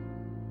alive,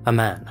 a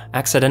man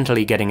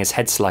accidentally getting his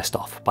head sliced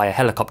off by a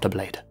helicopter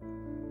blade,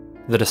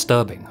 the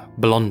disturbing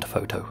blonde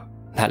photo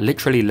that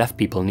literally left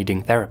people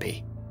needing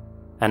therapy,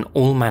 and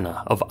all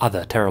manner of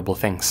other terrible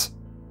things.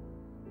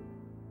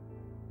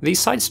 These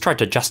sites tried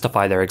to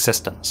justify their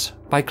existence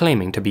by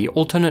claiming to be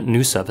alternate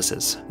news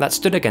services that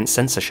stood against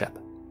censorship,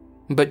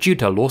 but due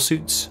to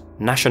lawsuits,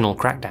 national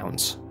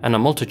crackdowns, and a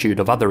multitude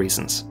of other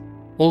reasons,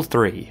 all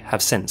 3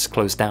 have since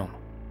closed down.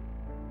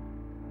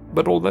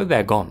 But although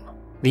they're gone,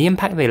 the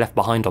impact they left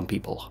behind on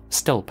people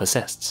still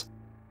persists.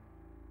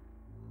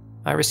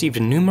 I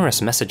received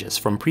numerous messages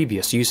from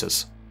previous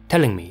users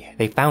telling me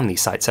they found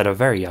these sites at a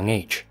very young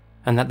age,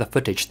 and that the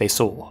footage they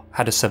saw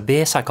had a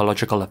severe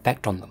psychological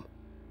effect on them.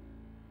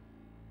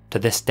 To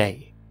this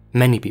day,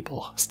 many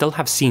people still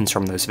have scenes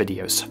from those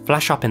videos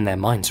flash up in their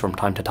minds from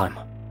time to time.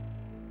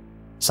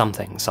 Some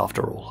things,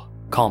 after all,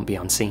 can't be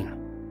unseen.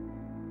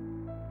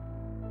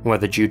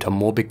 Whether due to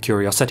morbid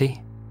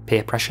curiosity,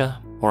 peer pressure,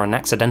 or an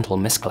accidental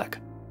misclick,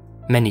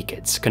 many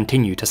kids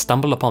continue to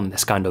stumble upon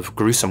this kind of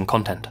gruesome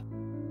content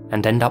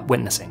and end up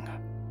witnessing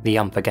the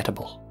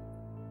unforgettable.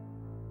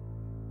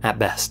 At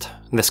best,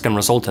 this can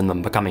result in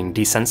them becoming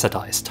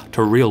desensitized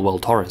to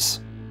real-world horrors.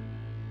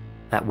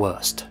 At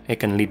worst, it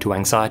can lead to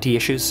anxiety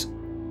issues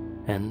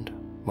and,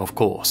 of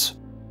course,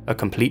 a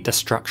complete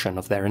destruction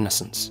of their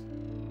innocence.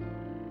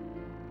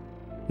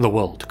 The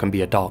world can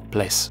be a dark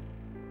place,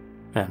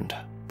 and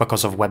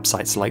because of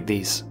websites like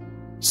these,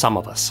 some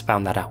of us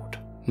found that out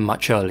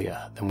much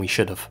earlier than we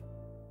should have.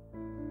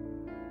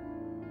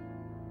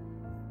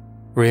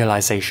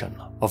 Realization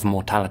of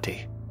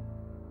mortality.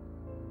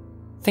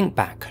 Think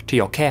back to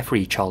your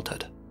carefree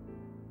childhood,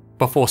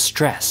 before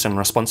stress and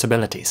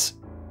responsibilities.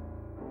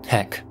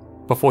 Heck,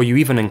 before you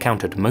even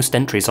encountered most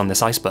entries on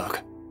this iceberg.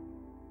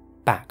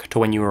 Back to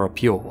when you were a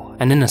pure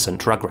and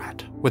innocent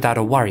rugrat without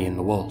a worry in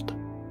the world.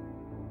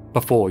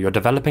 Before your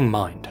developing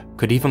mind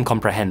could even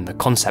comprehend the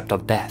concept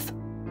of death.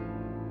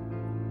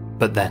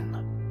 But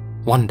then,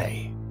 one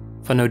day,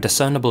 for no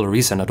discernible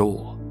reason at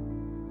all,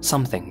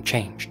 something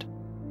changed,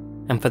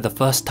 and for the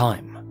first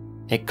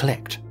time, it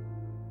clicked.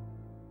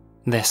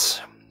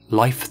 This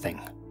life thing,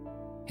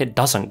 it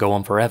doesn't go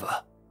on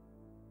forever.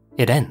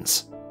 It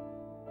ends.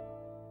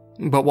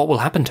 But what will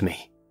happen to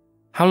me?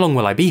 How long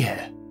will I be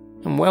here?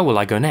 And where will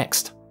I go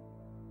next?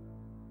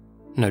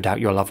 No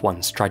doubt your loved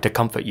ones tried to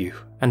comfort you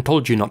and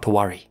told you not to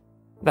worry,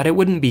 that it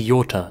wouldn't be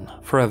your turn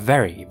for a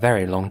very,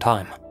 very long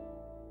time.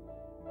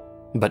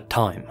 But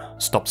time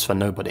stops for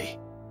nobody,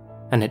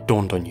 and it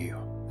dawned on you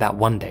that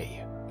one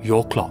day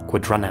your clock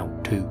would run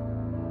out too,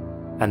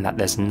 and that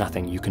there's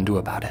nothing you can do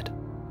about it.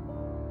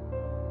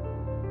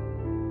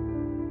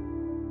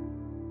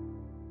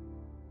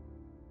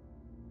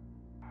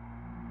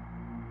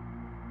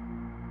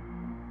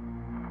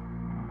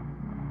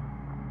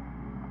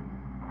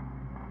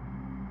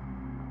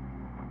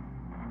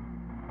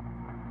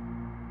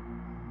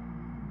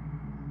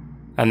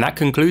 And that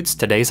concludes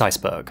today's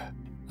Iceberg.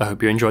 I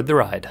hope you enjoyed the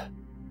ride.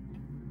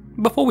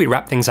 Before we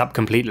wrap things up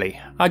completely,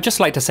 I'd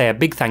just like to say a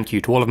big thank you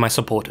to all of my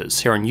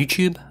supporters here on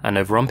YouTube and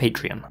over on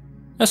Patreon,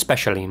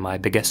 especially my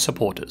biggest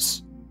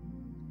supporters.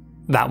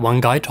 That One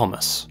Guy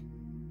Thomas,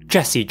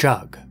 Jessie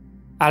Jug,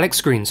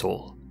 Alex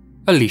Greensall,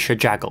 Alicia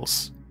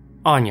Jagels,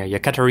 Anya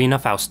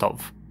Yekaterina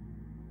Faustov,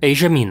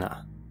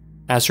 Asiamina,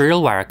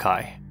 Azrael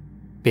Warakai,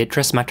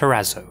 Beatrice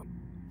Matarazzo,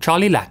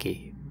 Charlie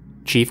Lackey,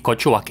 Chief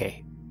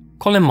Cochuaque,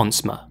 Colin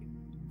Monsma,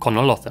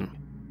 Connor Louthan,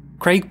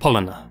 Craig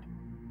Poliner,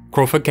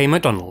 Crawford K.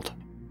 McDonald,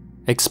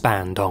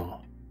 Expand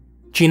Dong,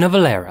 Gina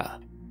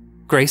Valera,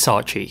 Grace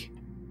Archie,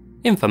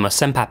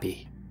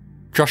 Infamous-senpapi,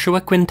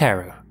 Joshua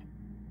Quintero,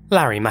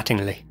 Larry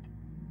Mattingly,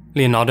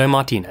 Leonardo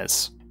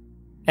Martinez,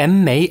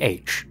 M. May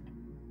H.,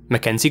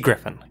 Mackenzie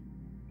Griffin,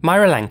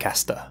 Myra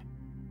Lancaster,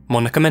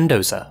 Monica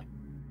Mendoza,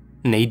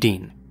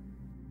 Nadine,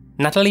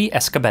 Natalie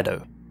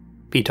Escobedo,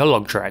 Peter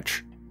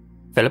Logdrage,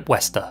 Philip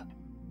Wester,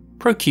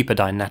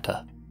 Procupidine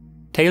Natter,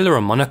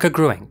 Taylor&Monica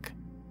Gruenk,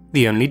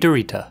 The Only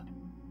Dorita,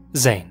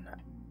 Zane,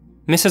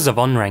 Mrs.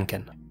 Yvonne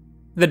Rankin,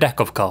 The Deck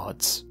of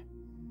Cards,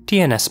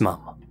 TNS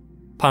Mum,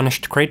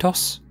 Punished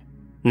Kratos,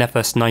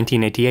 Nephus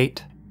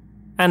 1988,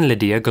 and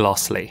Lydia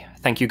Glossley.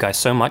 Thank you guys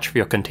so much for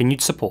your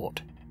continued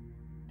support.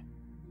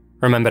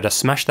 Remember to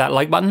smash that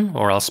like button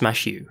or I'll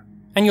smash you,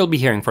 and you'll be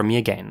hearing from me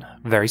again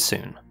very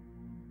soon.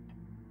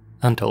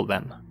 Until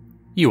then,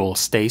 you all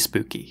stay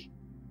spooky.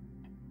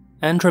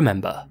 And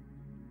remember,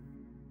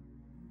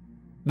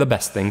 the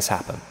best things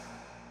happen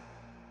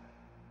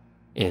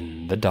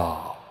in the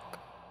dark.